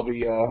I'll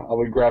be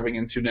grabbing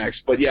into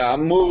next. But yeah,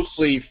 I'm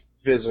mostly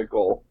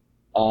physical,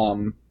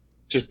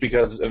 just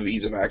because of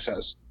ease of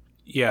access.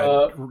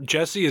 Yeah,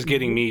 Jesse is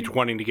getting me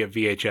wanting to get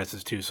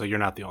VHSs too, so you're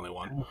not the only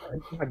one.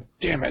 God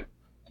damn it.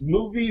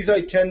 Movies,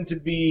 I tend to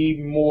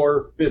be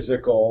more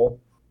physical.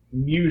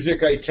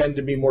 Music, I tend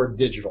to be more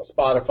digital.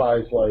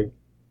 Spotify's like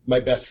my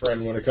best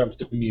friend when it comes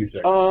to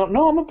music.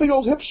 No, I'm a big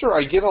old hipster.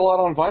 I get a lot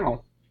on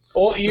vinyl.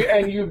 Well,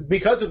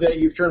 because of that,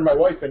 you've turned my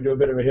wife into a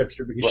bit of a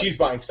hipster because she's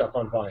buying stuff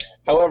on vinyl.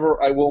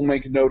 However, I will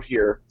make a note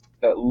here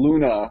that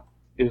Luna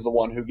is the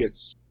one who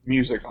gets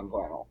music on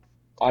vinyl.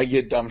 I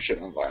get dumb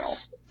shit on vinyl.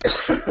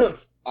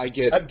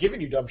 I'm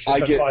giving you dumb shit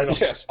on vinyl.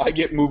 Yes, I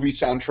get movie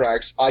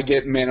soundtracks. I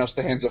get Manos: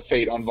 The Hands of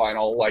Fate on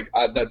vinyl. Like,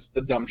 that's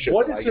the dumb shit.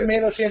 What is the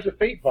Manos: Hands of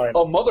Fate vinyl?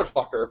 Oh,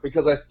 motherfucker,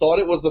 because I thought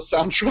it was the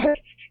soundtrack.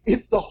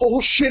 It's the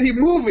whole shitty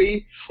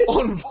movie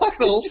on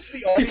vinyl.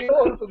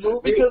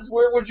 Because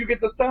where would you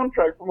get the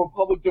soundtrack from a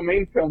public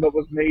domain film that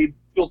was made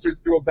filtered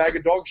through a bag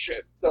of dog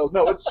shit? So,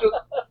 no, it's just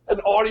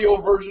an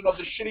audio version of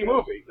the shitty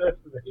movie. That's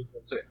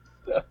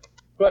amazing.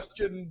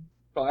 Question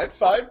 5?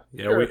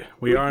 Yeah, Sure.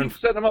 we are keep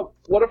setting him up.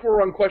 What if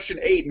we're on question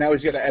 8 and now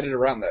he's got to edit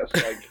around this?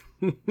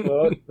 Like,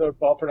 Well, it's their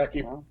fault for not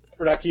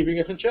keeping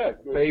us in check.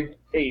 save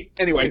 8.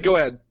 Anyway, go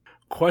ahead.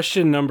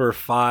 question number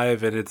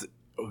 5, and it's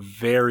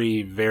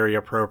very, very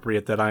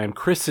appropriate that I am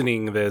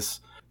christening this,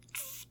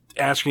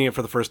 asking it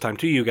for the first time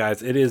to you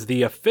guys. It is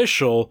the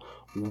official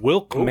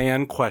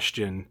Wilkman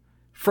question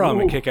from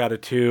A Kick Out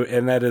of 2,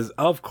 and that is,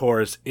 of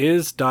course,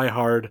 is Die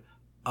Hard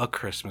a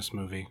Christmas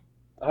movie?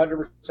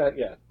 100%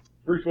 yes.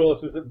 Bruce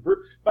Willis is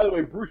by the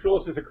way, Bruce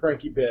Willis is a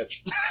cranky bitch.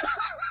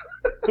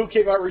 Who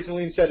came out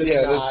recently and said it's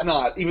not. It's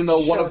not. Even though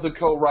one of the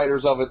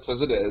co-writers of it says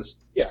it is.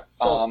 Yeah.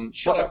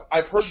 Shut up.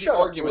 I've heard the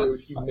argument.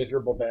 Bruce, you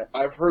miserable bastard.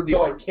 I've heard the I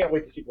argument. can't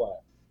wait to see Glass.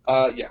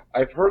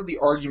 I've heard the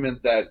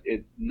argument that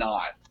it's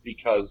not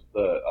because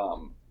the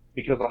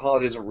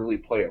holiday doesn't really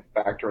play a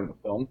factor in the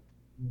film.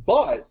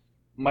 But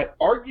my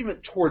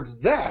argument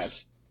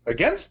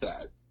against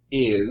that,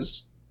 is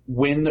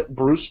when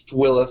Bruce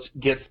Willis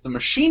gets the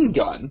machine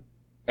gun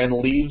and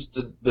leaves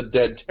the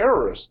dead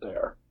terrorist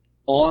there,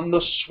 on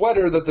the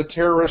sweater that the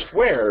terrorist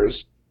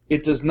wears,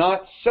 it does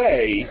not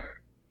say,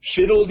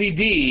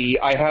 "Fiddle-dee-dee,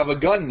 I have a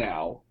gun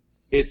now."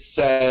 It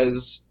says,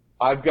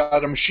 "I've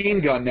got a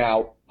machine gun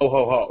now, ho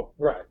ho ho."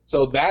 Right.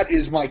 So that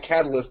is my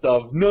catalyst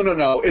of,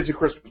 no, it's a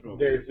Christmas movie.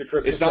 There's the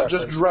Christmas It's not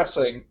just reference.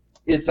 dressing.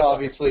 It's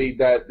obviously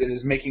that it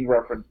is making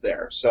reference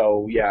there.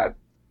 So, yeah,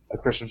 a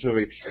Christmas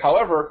movie.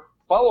 However,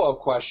 follow-up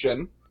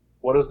question,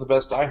 what is the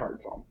best Die Hard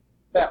film?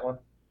 That one.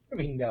 I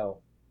mean, no.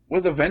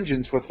 With a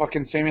Vengeance with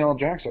fucking Samuel L.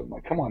 Jackson.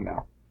 Like, come on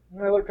now.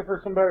 I like the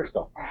first one better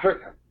still.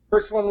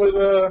 First one with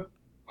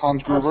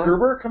Hans Gruber? Hans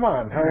Gruber? Come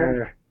on.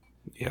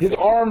 Yeah. His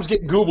arms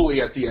get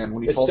goobly at the end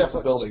when he It's falls off the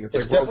definitely- building. It's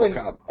like definitely,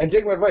 RoboCop. and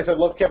take my advice, I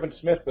love Kevin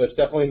Smith, but it's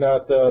definitely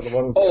not the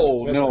one with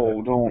Oh, Kevin Smith.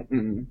 no, don't.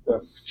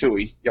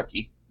 Chewy.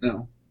 Yucky.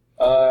 No.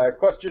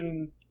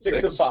 Question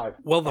 6 of 5.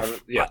 Well,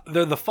 Yeah.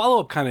 the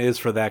follow-up kind of is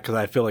for that, because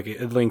I feel like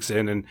it links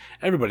in, and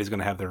everybody's going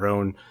to have their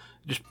own.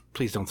 Just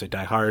please don't say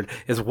Die Hard.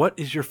 Is what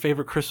is your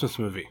favorite Christmas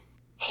movie?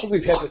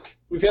 We've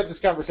had this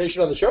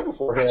conversation on the show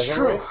before, haven't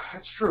we?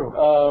 That's true.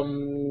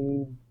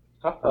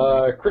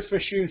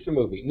 Christmas Shoes the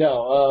movie.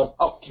 No.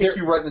 Kick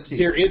you right in the teeth.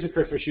 There is a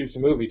Christmas Shoes the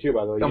movie too,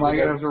 by the way. Am I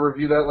going to have to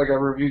review that like I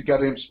reviewed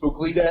Goddamn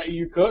Spookly? That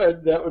you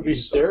could. That would be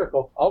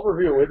hysterical. I'll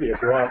review it with you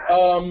if you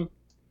want.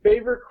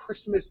 Favorite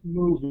Christmas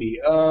movie?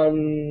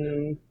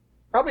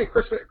 Probably a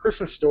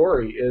Christmas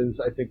Story is,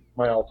 I think,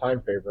 my all-time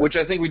favorite. Which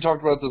I think we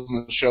talked about this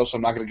in the show, so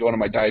I'm not going to go into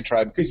my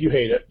diatribe. Because you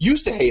hate it.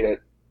 Used to hate it.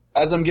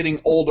 As I'm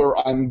getting older,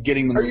 I'm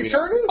getting the Are movie. you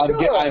turning?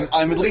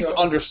 I'm at least Good.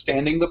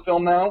 understanding the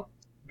film now.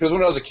 Because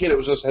when I was a kid, it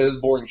was just his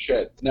boring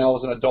shit. Now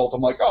as an adult,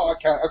 I'm like, oh,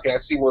 okay, I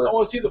see where. Oh,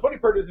 well, see, the funny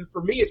part is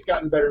for me, it's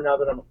gotten better now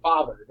that I'm a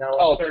father. Now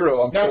Oh,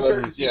 true. I'm now sure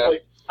starting that- to see, yeah.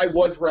 like, I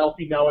was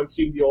Ralphie, now I'm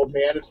seeing the old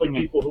man. It's like Mhm.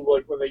 people who,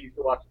 like, when they used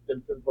to watch The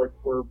Simpsons, like,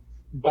 were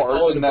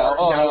Bart, and now,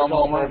 now I'm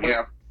Homer.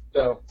 Yeah.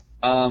 So,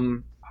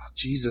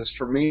 Jesus,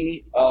 for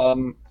me, I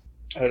don't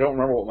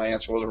remember what my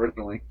answer was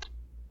originally.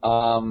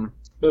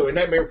 by the way,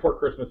 Nightmare Before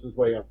Christmas is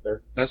way up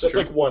there. That's That's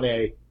true. like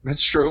 1A.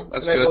 That's true.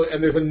 That's and, good.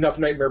 and there's enough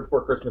Nightmare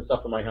Before Christmas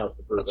stuff in my house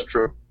to prove That's it.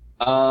 true.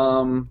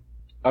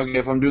 Okay,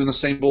 if I'm doing the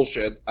same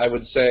bullshit, I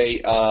would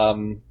say,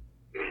 I'm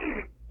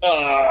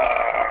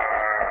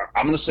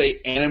going to say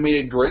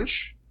Animated Grinch.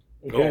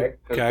 Okay.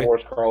 Because Okay.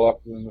 Boris Karloff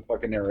is in the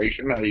fucking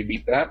narration. How do you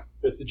beat that?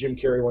 That's the Jim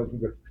Carrey ones can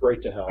go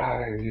straight to hell.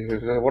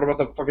 What about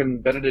the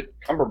fucking Benedict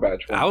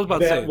Cumberbatch one? I was about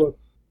to say.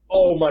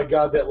 Oh my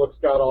god, that looks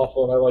god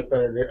awful, and I like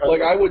Benedict.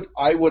 Like, I would and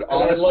I like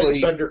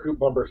honestly, Thundercoop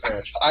Bumper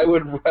Snatch. I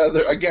would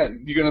rather,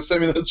 again, you're going to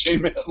send me the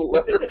chainmail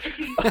letter?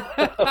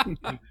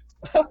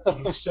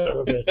 Son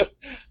of a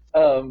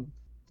bitch.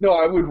 No,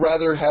 I would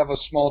rather have a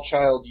small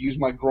child use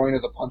my groin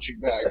as a punching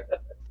bag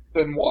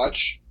than watch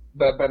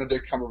that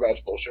Benedict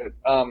Cumberbatch bullshit.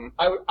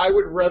 I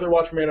would rather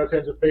watch Manos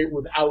Hands of Fate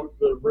without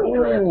the riff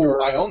track.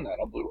 Ooh, I own that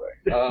on Blu-ray.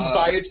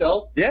 By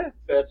itself? Yeah,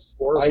 That's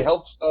horrible. I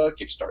helped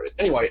kickstart it.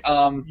 Anyway,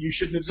 You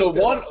shouldn't have so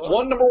done that.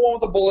 one number one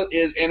with a bullet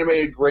is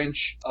Animated Grinch.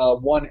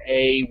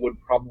 1A would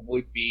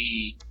probably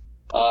be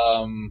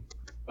Rudolph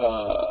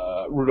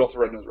the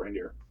Red-Nosed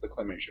Reindeer, the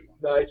claymation one.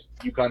 Nice.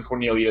 Yukon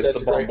Cornelius, That's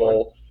the a great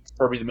Bumble,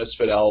 Herbie the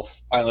Misfit Elf,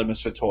 Island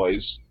Misfit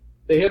Toys.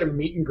 They had a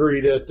meet and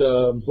greet at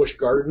Busch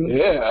Gardens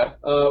Yeah.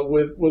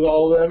 with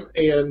all of them,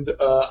 and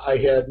I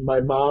had my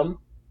mom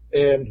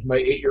and my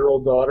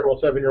 8-year-old daughter,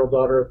 7-year-old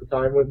daughter at the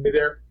time with me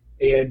there.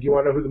 And do you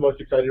want to know who the most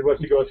excited was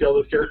to go see all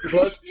those characters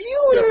was?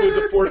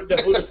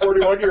 Definitely the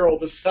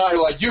 41-year-old at the time.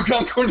 You're like,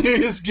 Yukon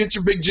Cornelius, get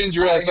your big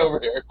ginger ass over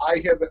here.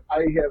 I have a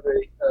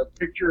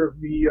picture of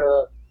me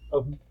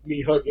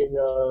hugging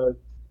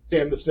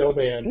Sam the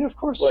Snowman. Yeah, of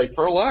course. Like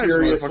for a lot,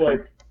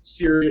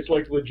 serious,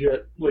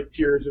 legit,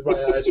 tears in my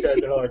eyes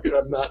kind of hug. And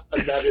I'm not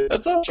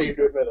That's awesome. ashamed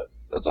to admit it.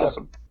 That's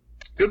awesome.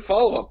 Good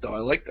follow up though. I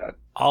like that.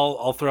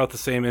 I'll throw out the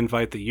same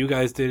invite that you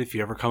guys did. If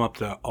you ever come up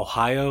to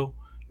Ohio,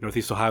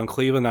 Northeast Ohio and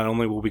Cleveland, not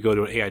only will we go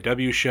to an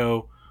AIW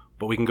show,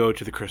 but we can go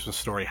to the Christmas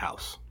Story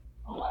House.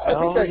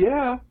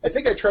 Yeah. I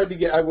think I tried to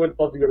get. I would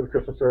love to go to the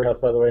Christmas Story House,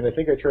 by the way, and I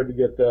think I tried to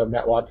get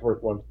Matt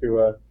Wadsworth once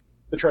to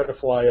try to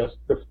fly us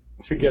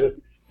to get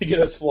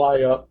us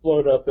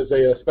float up as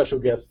a special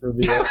guest for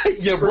the.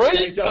 Yeah, for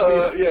right.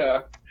 AIW. Yeah.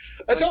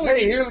 I told Like,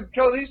 hey, here,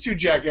 tell these two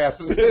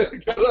jackasses.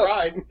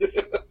 Right.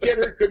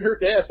 Couldn't hurt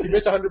to ask. You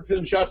miss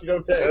 100% shots you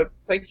don't take.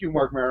 Thank you,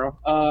 Mark Merrow.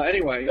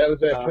 Anyway, That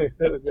was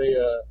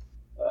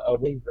a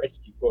Wayne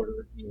Gretzky quote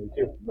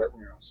too. Mark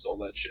Merrow stole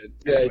that shit.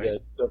 Yeah, Anyway. he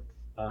did. So,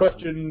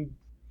 question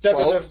 7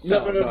 12? of 7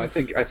 No, of I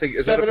think is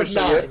that 7 of officially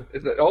 9. it?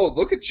 Is that? Oh,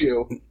 look at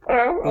you.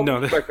 I'll No,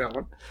 respect that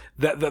one.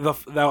 That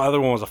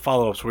other one was a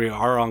follow-up, so we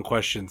are on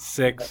question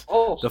 6.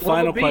 Oh, The so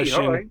final it'll be,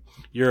 question, all right.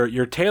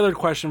 your tailored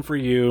question for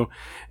you,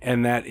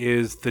 and that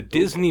is: the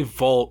Disney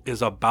Vault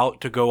is about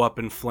to go up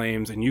in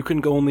flames, and you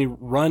can only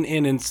run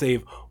in and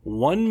save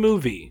one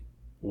movie.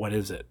 What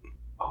is it?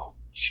 Oh,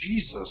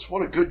 Jesus,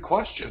 what a good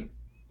question.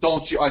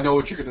 Don't you? I know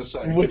what you're going to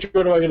say. Which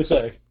one am I going to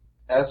say?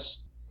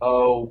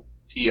 SOTS.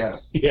 Yeah.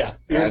 Yeah,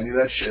 I knew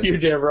that shit. You're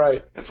damn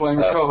right. That's why I'm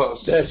your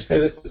co-host.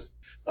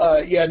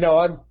 Yeah,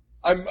 no,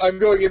 I'm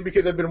going in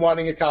because I've been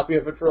wanting a copy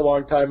of it for a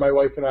long time. My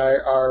wife and I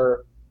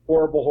are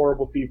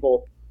horrible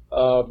people.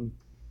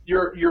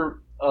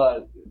 You're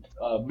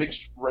mixed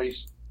race.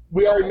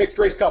 We are a mixed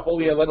race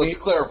couple. Yeah, let me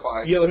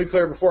clarify. Yeah, let me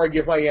clear before I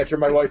give my answer.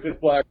 My wife is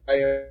black. I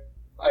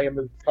am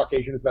as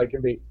Caucasian as I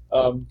can be.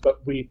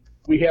 But we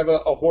have a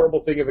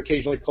horrible thing of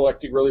occasionally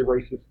collecting really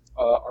racist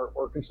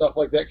artwork and stuff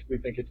like that because we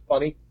think it's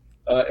funny.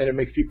 And it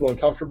makes people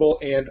uncomfortable.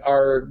 And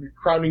our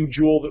crowning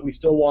jewel that we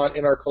still want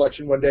in our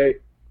collection one day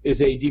is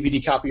a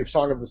DVD copy of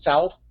Song of the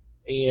South.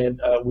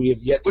 And we have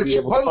yet to be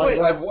able to find it. By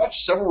the way, I've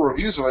watched several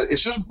reviews of it.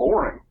 It's just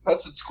boring.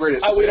 That's its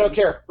greatest. We don't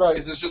care. Right.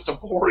 It's just a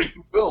boring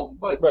film.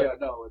 But Right. yeah,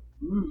 no.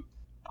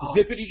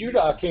 Zippity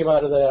Doodah came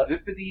out of that.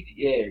 Zippity,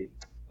 yay.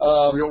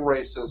 Um, Real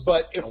racist.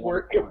 But if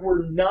we're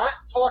not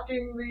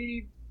talking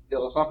yeah,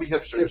 let's not be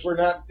hipsters. if we're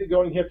not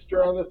going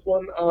hipster on this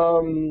one,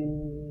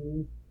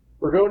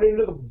 we're going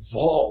into the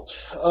vault.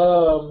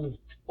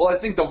 Well, I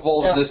think the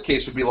vault in this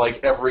case would be like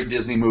every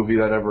Disney movie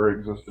that ever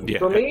existed. Yeah.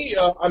 For me,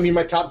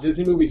 my top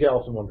Disney movie is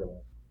Alice in Wonderland.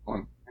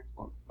 Excellent.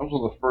 Those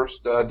were the first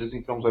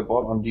Disney films I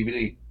bought on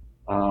DVD.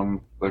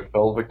 That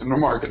fell victim to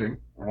marketing.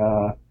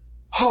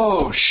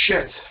 Oh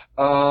shit.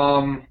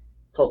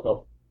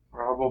 Coco.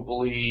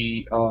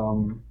 Probably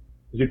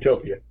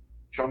Zootopia.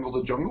 Jungle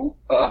to Jungle.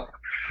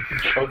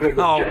 Jungle to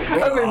Oh, Jungle.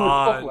 That made me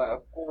God. laugh.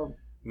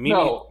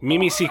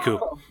 Mimi Siku.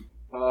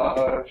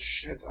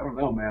 Shit. I don't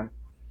know, man.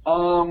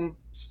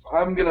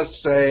 I'm gonna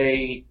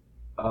say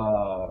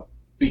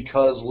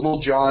because Little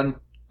John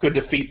could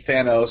defeat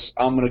Thanos,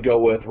 I'm gonna go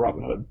with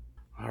Robin Hood.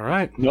 All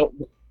right. Nope.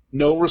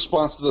 No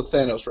response to the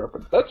Thanos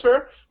reference. That's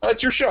fair.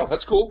 That's your show.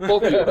 That's cool.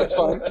 Both of you. That's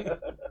fine.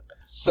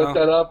 Set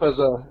that up as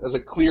a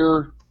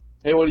clear.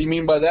 Hey, what do you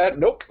mean by that?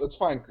 Nope. That's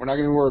fine. We're not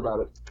gonna worry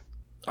about it.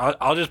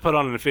 I'll just put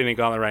on an Infinity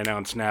Gauntlet right now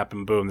and snap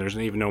and boom. There's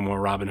even no more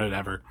Robin Hood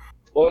ever.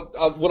 Well,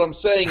 what I'm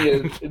saying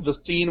is the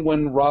scene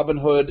when Robin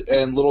Hood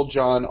and Little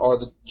John are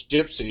the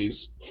gypsies,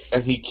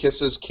 and he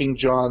kisses King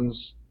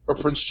John's or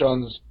Prince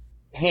John's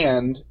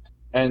hand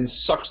and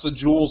sucks the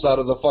jewels out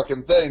of the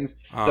fucking thing.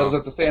 Does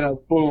it to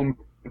Thanos? Boom.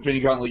 Infinity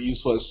Gauntlet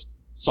useless.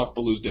 Suck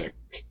Baloo's dick.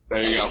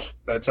 There you go.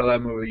 That's how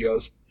that movie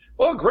goes.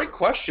 Well, great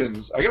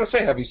questions. I gotta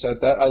say, having said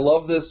that, I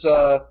love this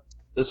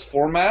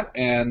format,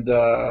 and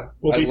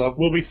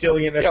we'll be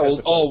stealing it next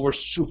episode. we're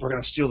super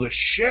gonna steal the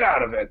shit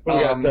out of it. We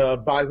got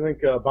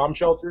bomb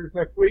shelters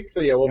next week, so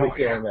yeah, we'll be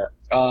stealing that.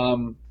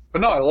 But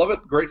no, I love it.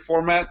 Great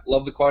format.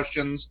 Love the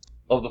questions.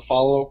 Love the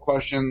follow-up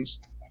questions.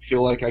 I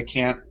feel like I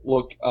can't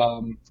look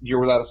Year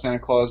Without a Santa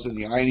Claus in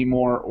the eye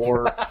anymore,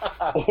 or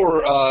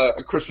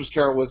A Christmas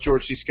Carol with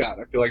George C. Scott.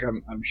 I feel like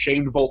I'm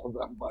shamed both of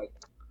them, but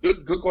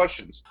good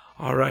questions.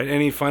 All right.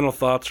 Any final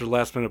thoughts or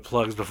last-minute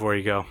plugs before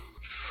you go?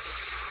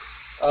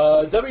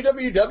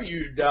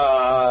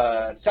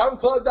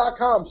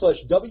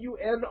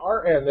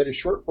 www.soundcloud.com/WNRN. That is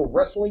short for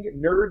Wrestling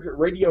Nerds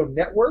Radio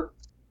Network.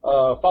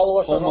 Follow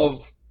us Home on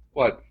of,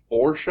 what,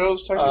 4 shows,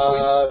 technically?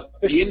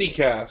 The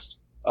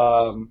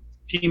IndieCast,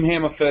 Team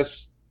Hammer Fist,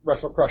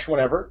 Wrestle Crush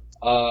whenever.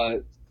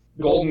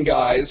 Golden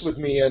Guys, with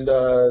me and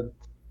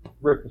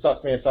Rick the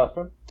Sussman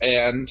Sussman.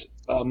 and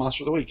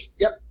Monster of the Week.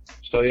 Yep.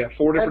 So, yeah,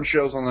 4 different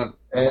shows on that.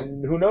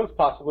 And who knows,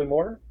 possibly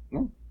more.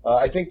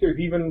 I think there's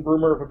even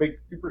rumor of a big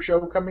super show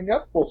coming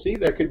up. We'll see.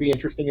 That could be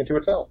interesting into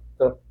itself.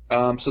 So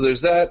there's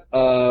that.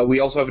 We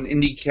also have an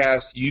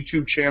IndieCast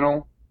YouTube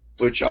channel,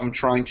 which I'm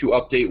trying to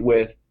update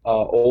with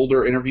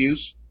older interviews.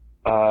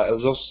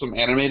 There's also some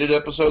animated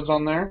episodes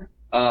on there.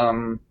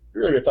 you're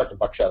going to talk to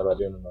Buckshot about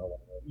doing another one.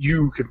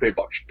 You could pay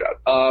Buckshot.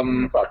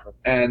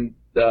 And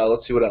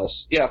let's see what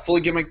else. Yeah,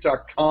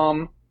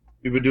 fullygimmick.com.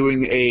 We've been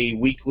doing a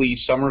weekly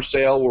summer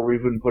sale where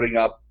we've been putting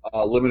up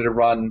limited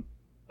run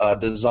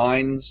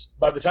designs.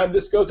 By the time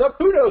this goes up,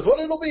 who knows what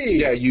it'll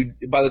be? Yeah,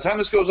 by the time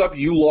this goes up,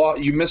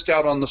 you missed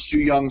out on the Stu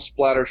Young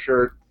splatter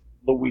shirt.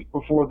 The week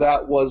before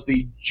that was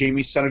the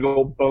Jamie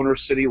Senegal Boner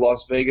City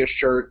Las Vegas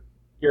shirt.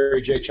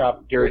 Gary J.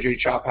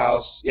 Chop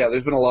House. Yeah,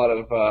 there's been a lot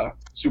of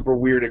super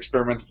weird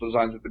experimental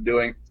designs we've been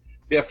doing.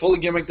 Yeah,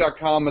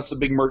 fullygimmick.com. That's the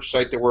big merch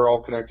site that we're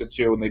all connected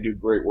to, and they do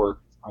great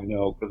work. I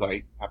know, because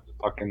I have to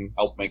fucking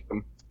help make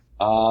them.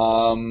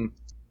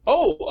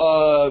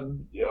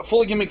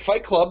 Fully Gimmick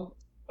Fight Club.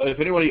 If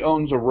anybody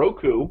owns a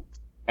Roku,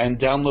 and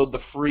download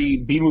the free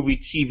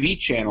B-Movie TV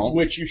channel.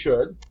 Which you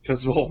should. Because,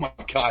 oh my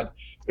god,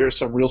 there's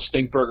some real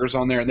stink burgers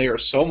on there, and they are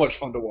so much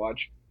fun to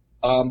watch.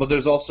 But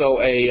there's also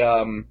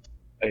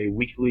a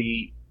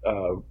weekly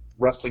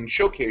wrestling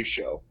showcase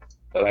show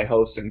that I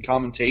host and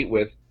commentate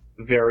with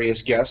various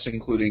guests,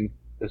 including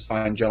this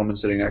fine gentleman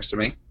sitting next to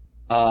me.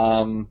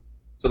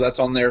 So that's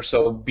on there.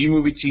 So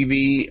B-Movie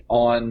TV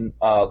on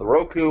the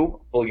Roku.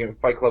 Fully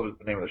Gimmick Fight Club is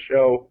the name of the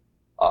show.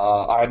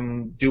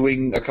 I'm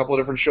doing a couple of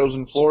different shows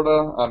in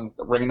Florida. I'm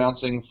ring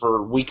announcing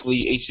for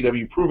weekly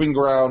ACW Proving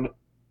Ground.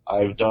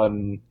 I've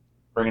done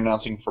ring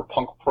announcing for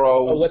Punk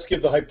Pro. Oh, let's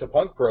give the hype to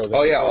Punk Pro.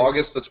 Oh, yeah,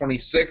 August the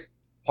 26th.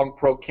 Punk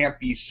Pro Can't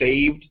Be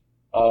Saved.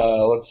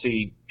 Let's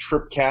see,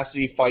 Trip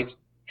Cassidy fights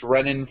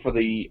Drennan for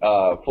the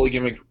Fully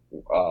Gimmick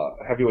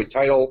heavyweight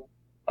title.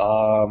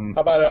 How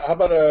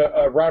about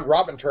a round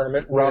robin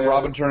tournament? Round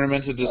robin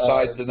tournament to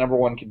decide the number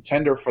one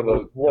contender for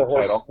the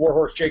title.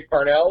 Warhorse Jake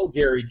Parnell,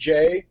 Gary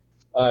J.,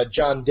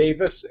 John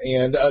Davis,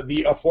 and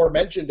the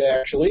aforementioned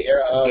actually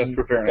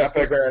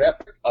Desperate Baron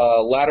Epic.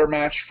 Ladder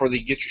match for the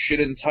Get Your Shit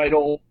In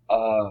title.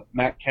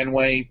 Matt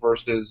Kenway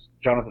versus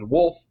Jonathan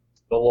Wolf.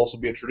 There'll also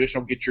be a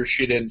traditional Get Your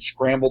Shit In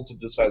scramble to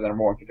decide the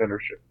number one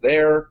contendership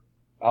there.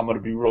 I'm going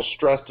to be real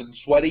stressed and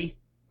sweaty.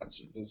 That's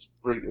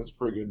pretty good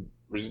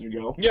reason to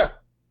go. Yeah.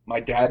 My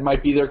dad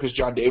might be there because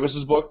John Davis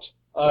is booked.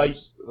 That's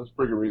a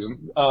pretty good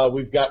reason.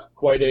 We've got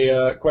quite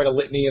a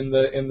litany in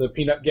the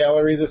peanut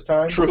gallery this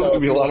time. True, there'll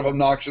be a lot of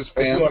obnoxious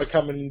fans. If you want to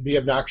come and be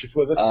obnoxious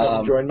with us, come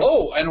and join me.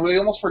 Oh, and we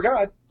almost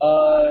forgot.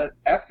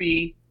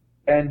 Effie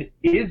and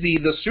Izzy,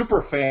 the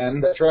super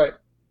fan. That's right.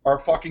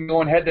 Are fucking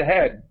going head to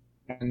head,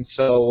 and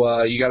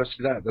so you got to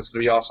see that. That's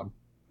gonna be awesome.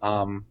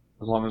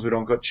 As long as we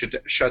don't get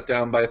shut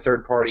down by a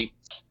third party,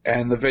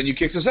 and the venue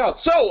kicks us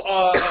out. So,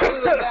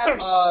 other than that,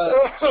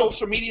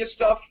 social media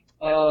stuff.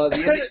 Or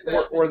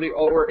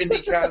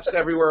IndieCast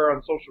everywhere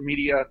on social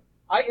media.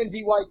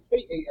 INDYKAST.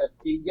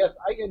 Yes,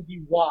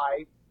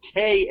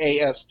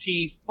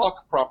 INDYKAST.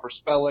 Fuck proper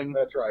spelling.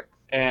 That's right.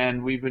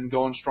 And we've been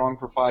going strong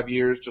for 5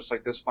 years, just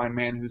like this fine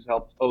man who's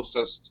helped host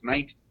us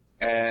tonight.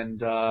 And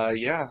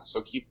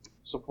so keep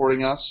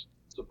supporting us.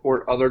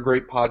 Support other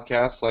great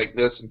podcasts like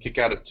this and Kick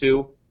Out at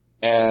 2.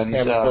 And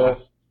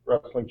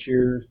Wrestling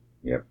Cheers.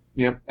 Yep.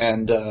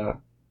 And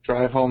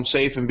drive home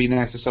safe and be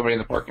nice to somebody in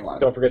the parking lot.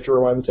 Don't forget to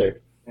rewind the tape.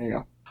 There you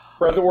go.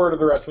 Spread the word of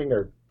the Wrestling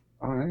Nerd.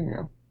 Oh, there you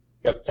go.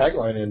 Got the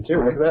tagline in,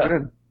 too. Look at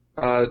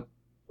that.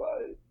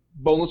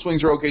 Boneless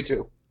wings are okay,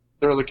 too.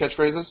 There are other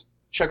catchphrases.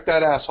 Check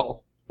that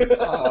asshole. I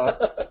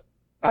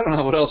don't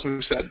know what else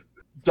we've said.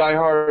 Die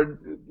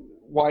Hard,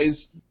 why is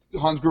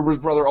Hans Gruber's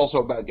brother also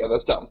a bad guy?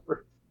 That's dumb.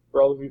 For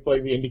all of you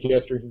playing the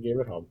IndieCast drinking game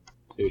at home.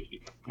 There you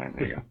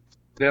go.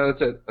 Yeah,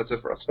 that's it. That's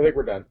it for us. I think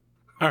we're done.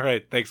 All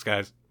right. Thanks,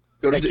 guys.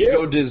 Go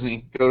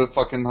Disney. Go to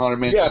fucking Haunted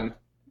Mansion. Yeah.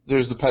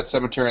 There's the Pet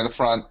Cemetery in the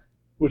front.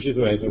 Which is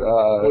amazing.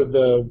 With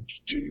the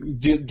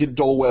get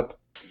Dole Whip.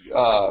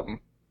 No,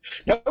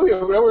 we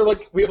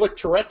have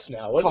Tourette's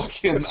now.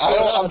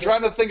 I'm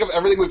trying to think of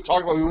everything we've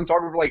talked about. We've been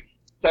talking for like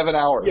 7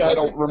 hours. Yeah, I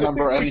don't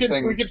remember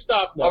anything. We can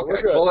stop now. Okay,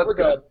 we're good. Well, that's we're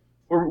good.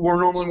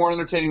 We're normally more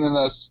entertaining than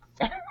this.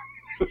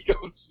 Let's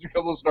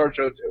go to Star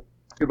Show too.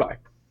 Goodbye.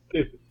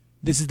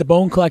 This is the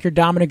Bone Collector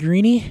Dominic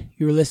Greeny.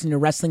 You're listening to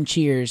Wrestling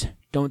Cheers.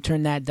 Don't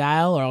turn that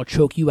dial or I'll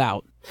choke you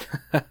out.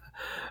 A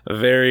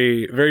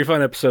very, very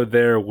fun episode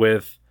there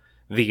with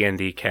the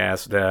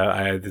IndieCast.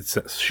 I did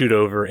shoot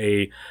over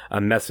a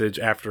message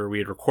after we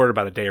had recorded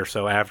about a day or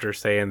so after,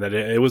 saying that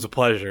it was a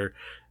pleasure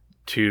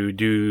to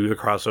do the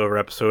crossover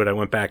episode. I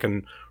went back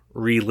and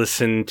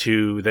re-listened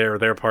to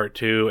their part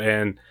too,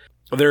 and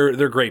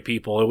they're great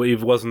people.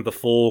 It wasn't the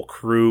full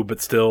crew, but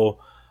still,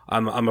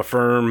 I'm a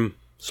firm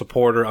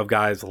supporter of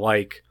guys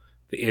like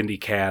the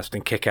IndieCast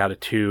and Kick Out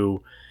at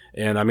 2.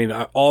 And I mean,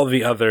 all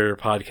the other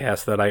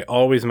podcasts that I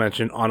always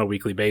mention on a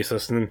weekly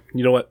basis. And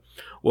you know what?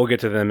 We'll get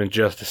to them in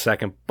just a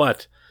second.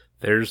 But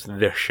there's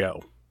their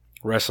show,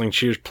 Wrestling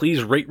Cheers.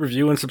 Please rate,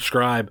 review, and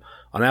subscribe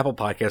on Apple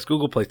Podcasts,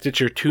 Google Play,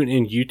 Stitcher,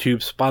 TuneIn, YouTube,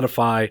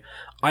 Spotify,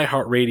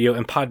 iHeartRadio,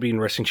 and Podbean,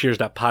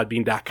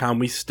 WrestlingCheers.podbean.com.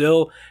 We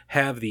still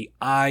have the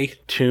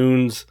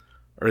iTunes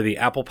or the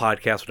Apple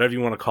Podcast, whatever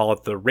you want to call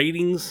it, the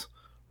ratings,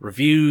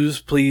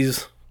 reviews.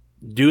 Please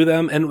do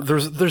them. And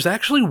there's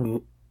actually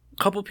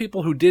a couple of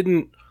people who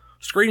didn't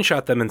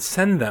screenshot them and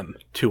send them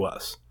to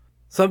us.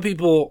 Some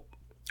people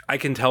I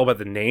can tell by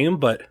the name,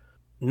 but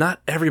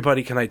not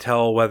everybody can I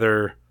tell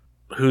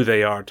who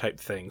they are type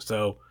thing.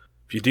 So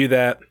if you do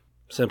that,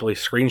 simply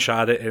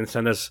screenshot it and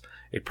send us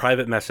a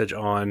private message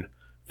on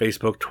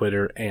Facebook,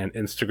 Twitter, and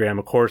Instagram.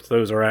 Of course,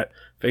 those are at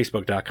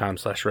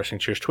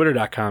facebook.com/wrestlingcheers,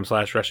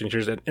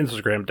 twitter.com/wrestlingcheers, and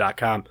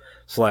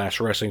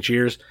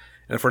instagram.com/wrestlingcheers.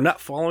 And if we're not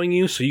following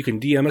you, so you can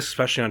DM us,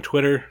 especially on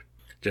Twitter,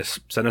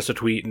 just send us a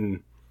tweet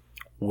and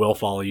we'll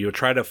follow you. I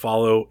try to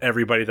follow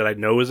everybody that I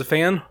know is a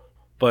fan,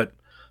 but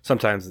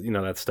sometimes,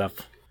 that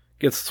stuff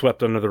gets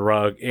swept under the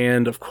rug.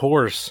 And of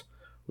course,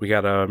 we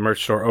got a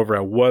merch store over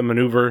at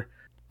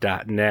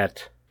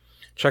whatmaneuver.net.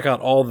 Check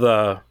out all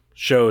the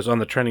shows on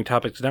the Trending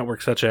Topics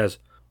Network, such as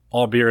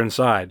All Beer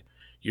Inside,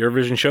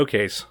 Eurovision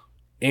Showcase,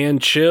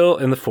 and Chill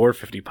in the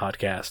 450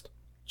 podcast.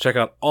 Check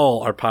out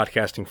all our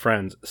podcasting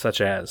friends,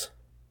 such as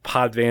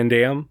Pod Van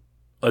Dam,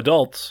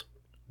 Adults,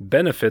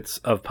 Benefits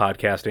of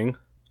Podcasting,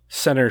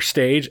 Center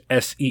Stage,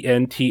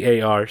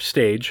 SENTAR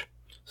Stage,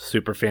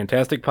 Super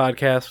Fantastic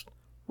Podcast,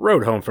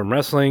 Road Home from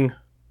Wrestling,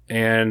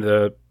 and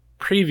the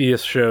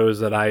previous shows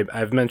that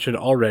I've mentioned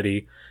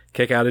already,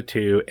 Kick Out at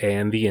 2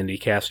 and the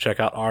IndieCast. Check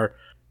out our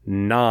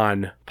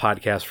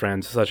non-podcast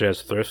friends such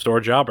as Thrift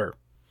Store Jobber,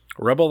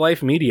 Rebel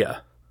Life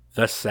Media,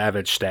 The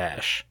Savage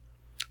Stash,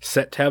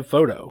 Set Tab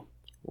Photo,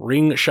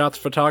 Ring Shots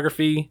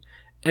Photography,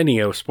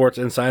 Enio Sports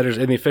Insiders,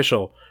 and the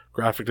official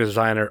graphic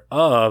designer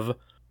of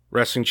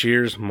Wrestling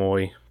Cheers,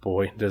 Moy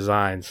Boy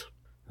Designs.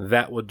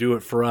 That will do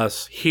it for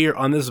us here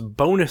on this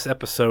bonus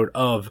episode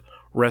of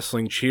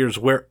Wrestling Cheers,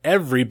 where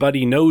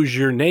everybody knows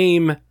your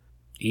name,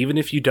 even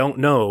if you don't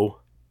know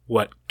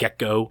what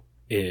Gecko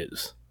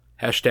is.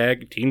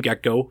 Hashtag Team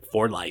Gecko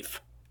for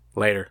life.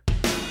 Later.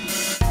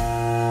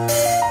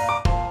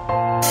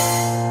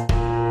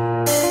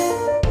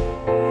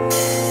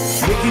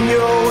 Making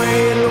your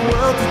way in the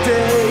world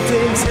today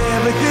takes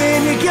everything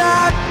you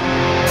got.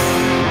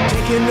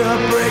 Taking a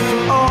break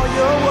from all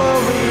your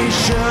worries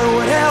sure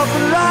would help a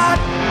lot.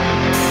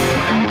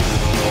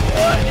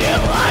 Would you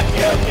like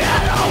to